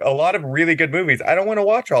like a lot of really good movies I don't want to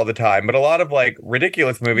watch all the time, but a lot of like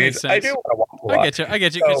ridiculous movies I do want to watch a lot. I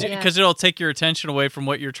get you because it'll take your attention away from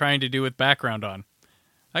what you're trying to do with background on.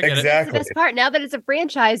 Exactly. That's the best part. Now that it's a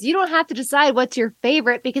franchise, you don't have to decide what's your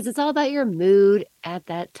favorite because it's all about your mood at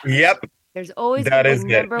that time. Yep. There's always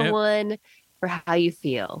number one for how you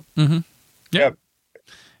feel. Mm-hmm. Yep.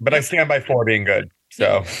 But I stand by 4 being good.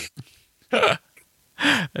 So there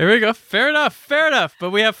we go. Fair enough.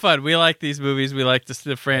 But we have fun. We like these movies. We like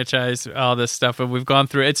the franchise, all this stuff, and we've gone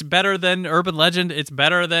through. It's better than Urban Legend. It's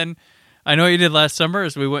better than I Know What You Did Last Summer.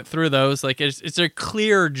 As we went through those, like it's a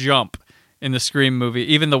clear jump in the Scream movie,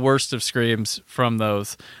 even the worst of Screams from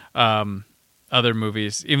those other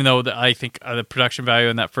movies. Even though I think the production value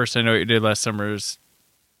in that first I Know What You Did Last Summer is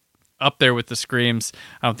up there with the Screams.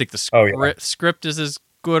 I don't think the script is as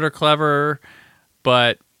good or clever,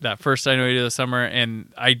 but that first I Know What You Did Last Summer,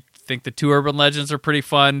 and I think the 2 Urban Legends are pretty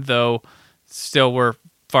fun, though still were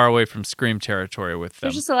far away from Scream territory with them.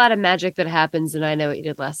 There's just a lot of magic that happens, and I know what you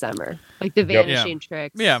did last summer, like the vanishing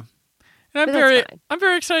tricks. Yeah. And I'm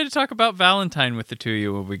very excited to talk about Valentine with the two of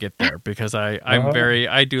you when we get there, because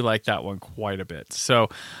I do like that one quite a bit. So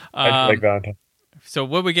I like Valentine. So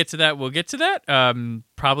when we get to that, we'll get to that.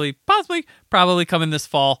 Probably coming this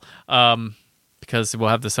fall. Because we'll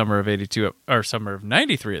have the summer of 82 or summer of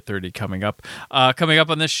 93 at 30 coming up. Coming up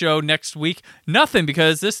on this show next week, nothing,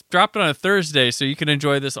 because this dropped on a Thursday, so you can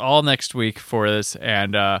enjoy this all next week for this.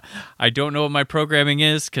 And I don't know what my programming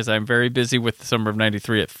is, because I'm very busy with the summer of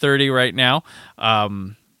 93 at 30 right now.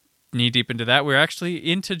 Knee deep into that. We're actually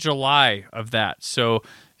into July of that. So,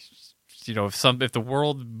 you know, if the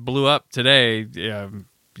world blew up today,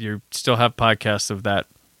 you still have podcasts of that.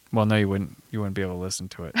 Well, no, you wouldn't be able to listen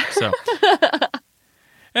to it. So,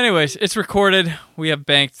 anyways, it's recorded. We have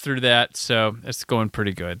banked through that, so it's going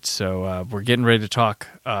pretty good. So we're getting ready to talk,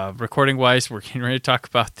 recording-wise, we're getting ready to talk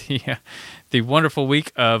about the wonderful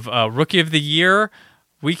week of Rookie of the Year,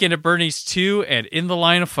 Weekend at Bernie's 2, and In the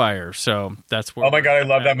Line of Fire. So that's where. Oh my God, I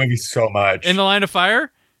love that movie so much. In the Line of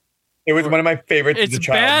Fire? It was one of my favorites as a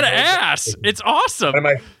child. It's badass. It's awesome. One of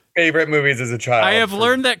my favorite movies as a child. I have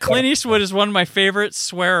learned that Clint Eastwood is one of my favorite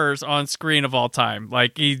swearers on screen of all time.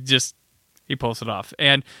 Like, he pulls it off.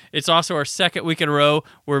 And it's also our second week in a row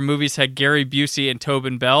where movies had Gary Busey and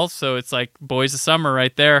Tobin Bell. So it's like Boys of Summer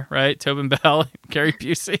right there, right? Tobin Bell and Gary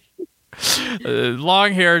Busey.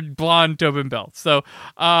 Long-haired, blonde Tobin Bell. So,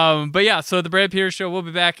 but yeah, so the Brad Peters Show, we'll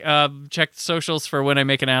be back. Check the socials for when I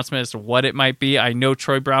make an announcement as to what it might be. I know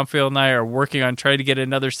Troy Brownfield and I are working on trying to get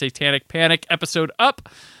another Satanic Panic episode up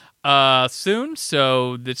soon,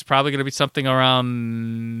 so it's probably going to be something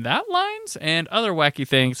around that lines and other wacky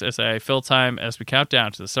things as I fill time as we count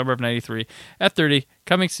down to the summer of 93 at 30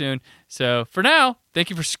 coming soon. So for now,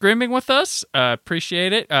 thank you for screaming with us.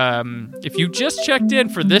 Appreciate it. If you just checked in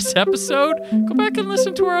for this episode, go back and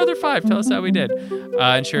listen to our other 5. Tell us how we did,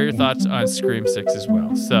 and share your thoughts on Scream 6 as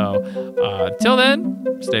well. So until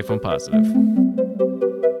then, stay phone positive.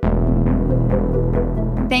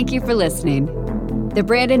 Thank you for listening. The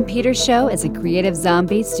Brandon Peters Show is a Creative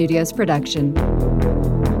Zombie Studios production.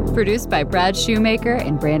 Produced by Brad Shoemaker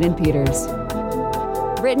and Brandon Peters.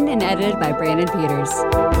 Written and edited by Brandon Peters.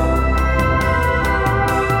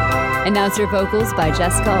 Announcer vocals by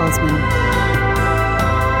Jessica Alsman.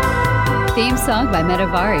 Theme song by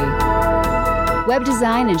Metavari. Web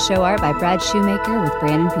design and show art by Brad Shoemaker with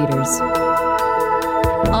Brandon Peters.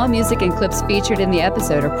 All music and clips featured in the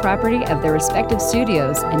episode are property of their respective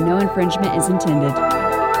studios, and no infringement is intended.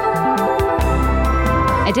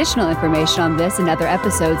 Additional information on this and other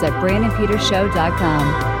episodes at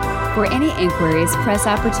BrandonPetersShow.com. For any inquiries, press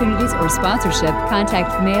opportunities, or sponsorship,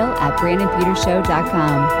 contact mail at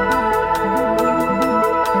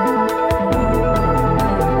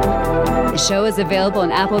BrandonPetersShow.com. The show is available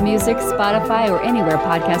on Apple Music, Spotify, or anywhere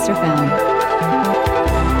podcasts are found.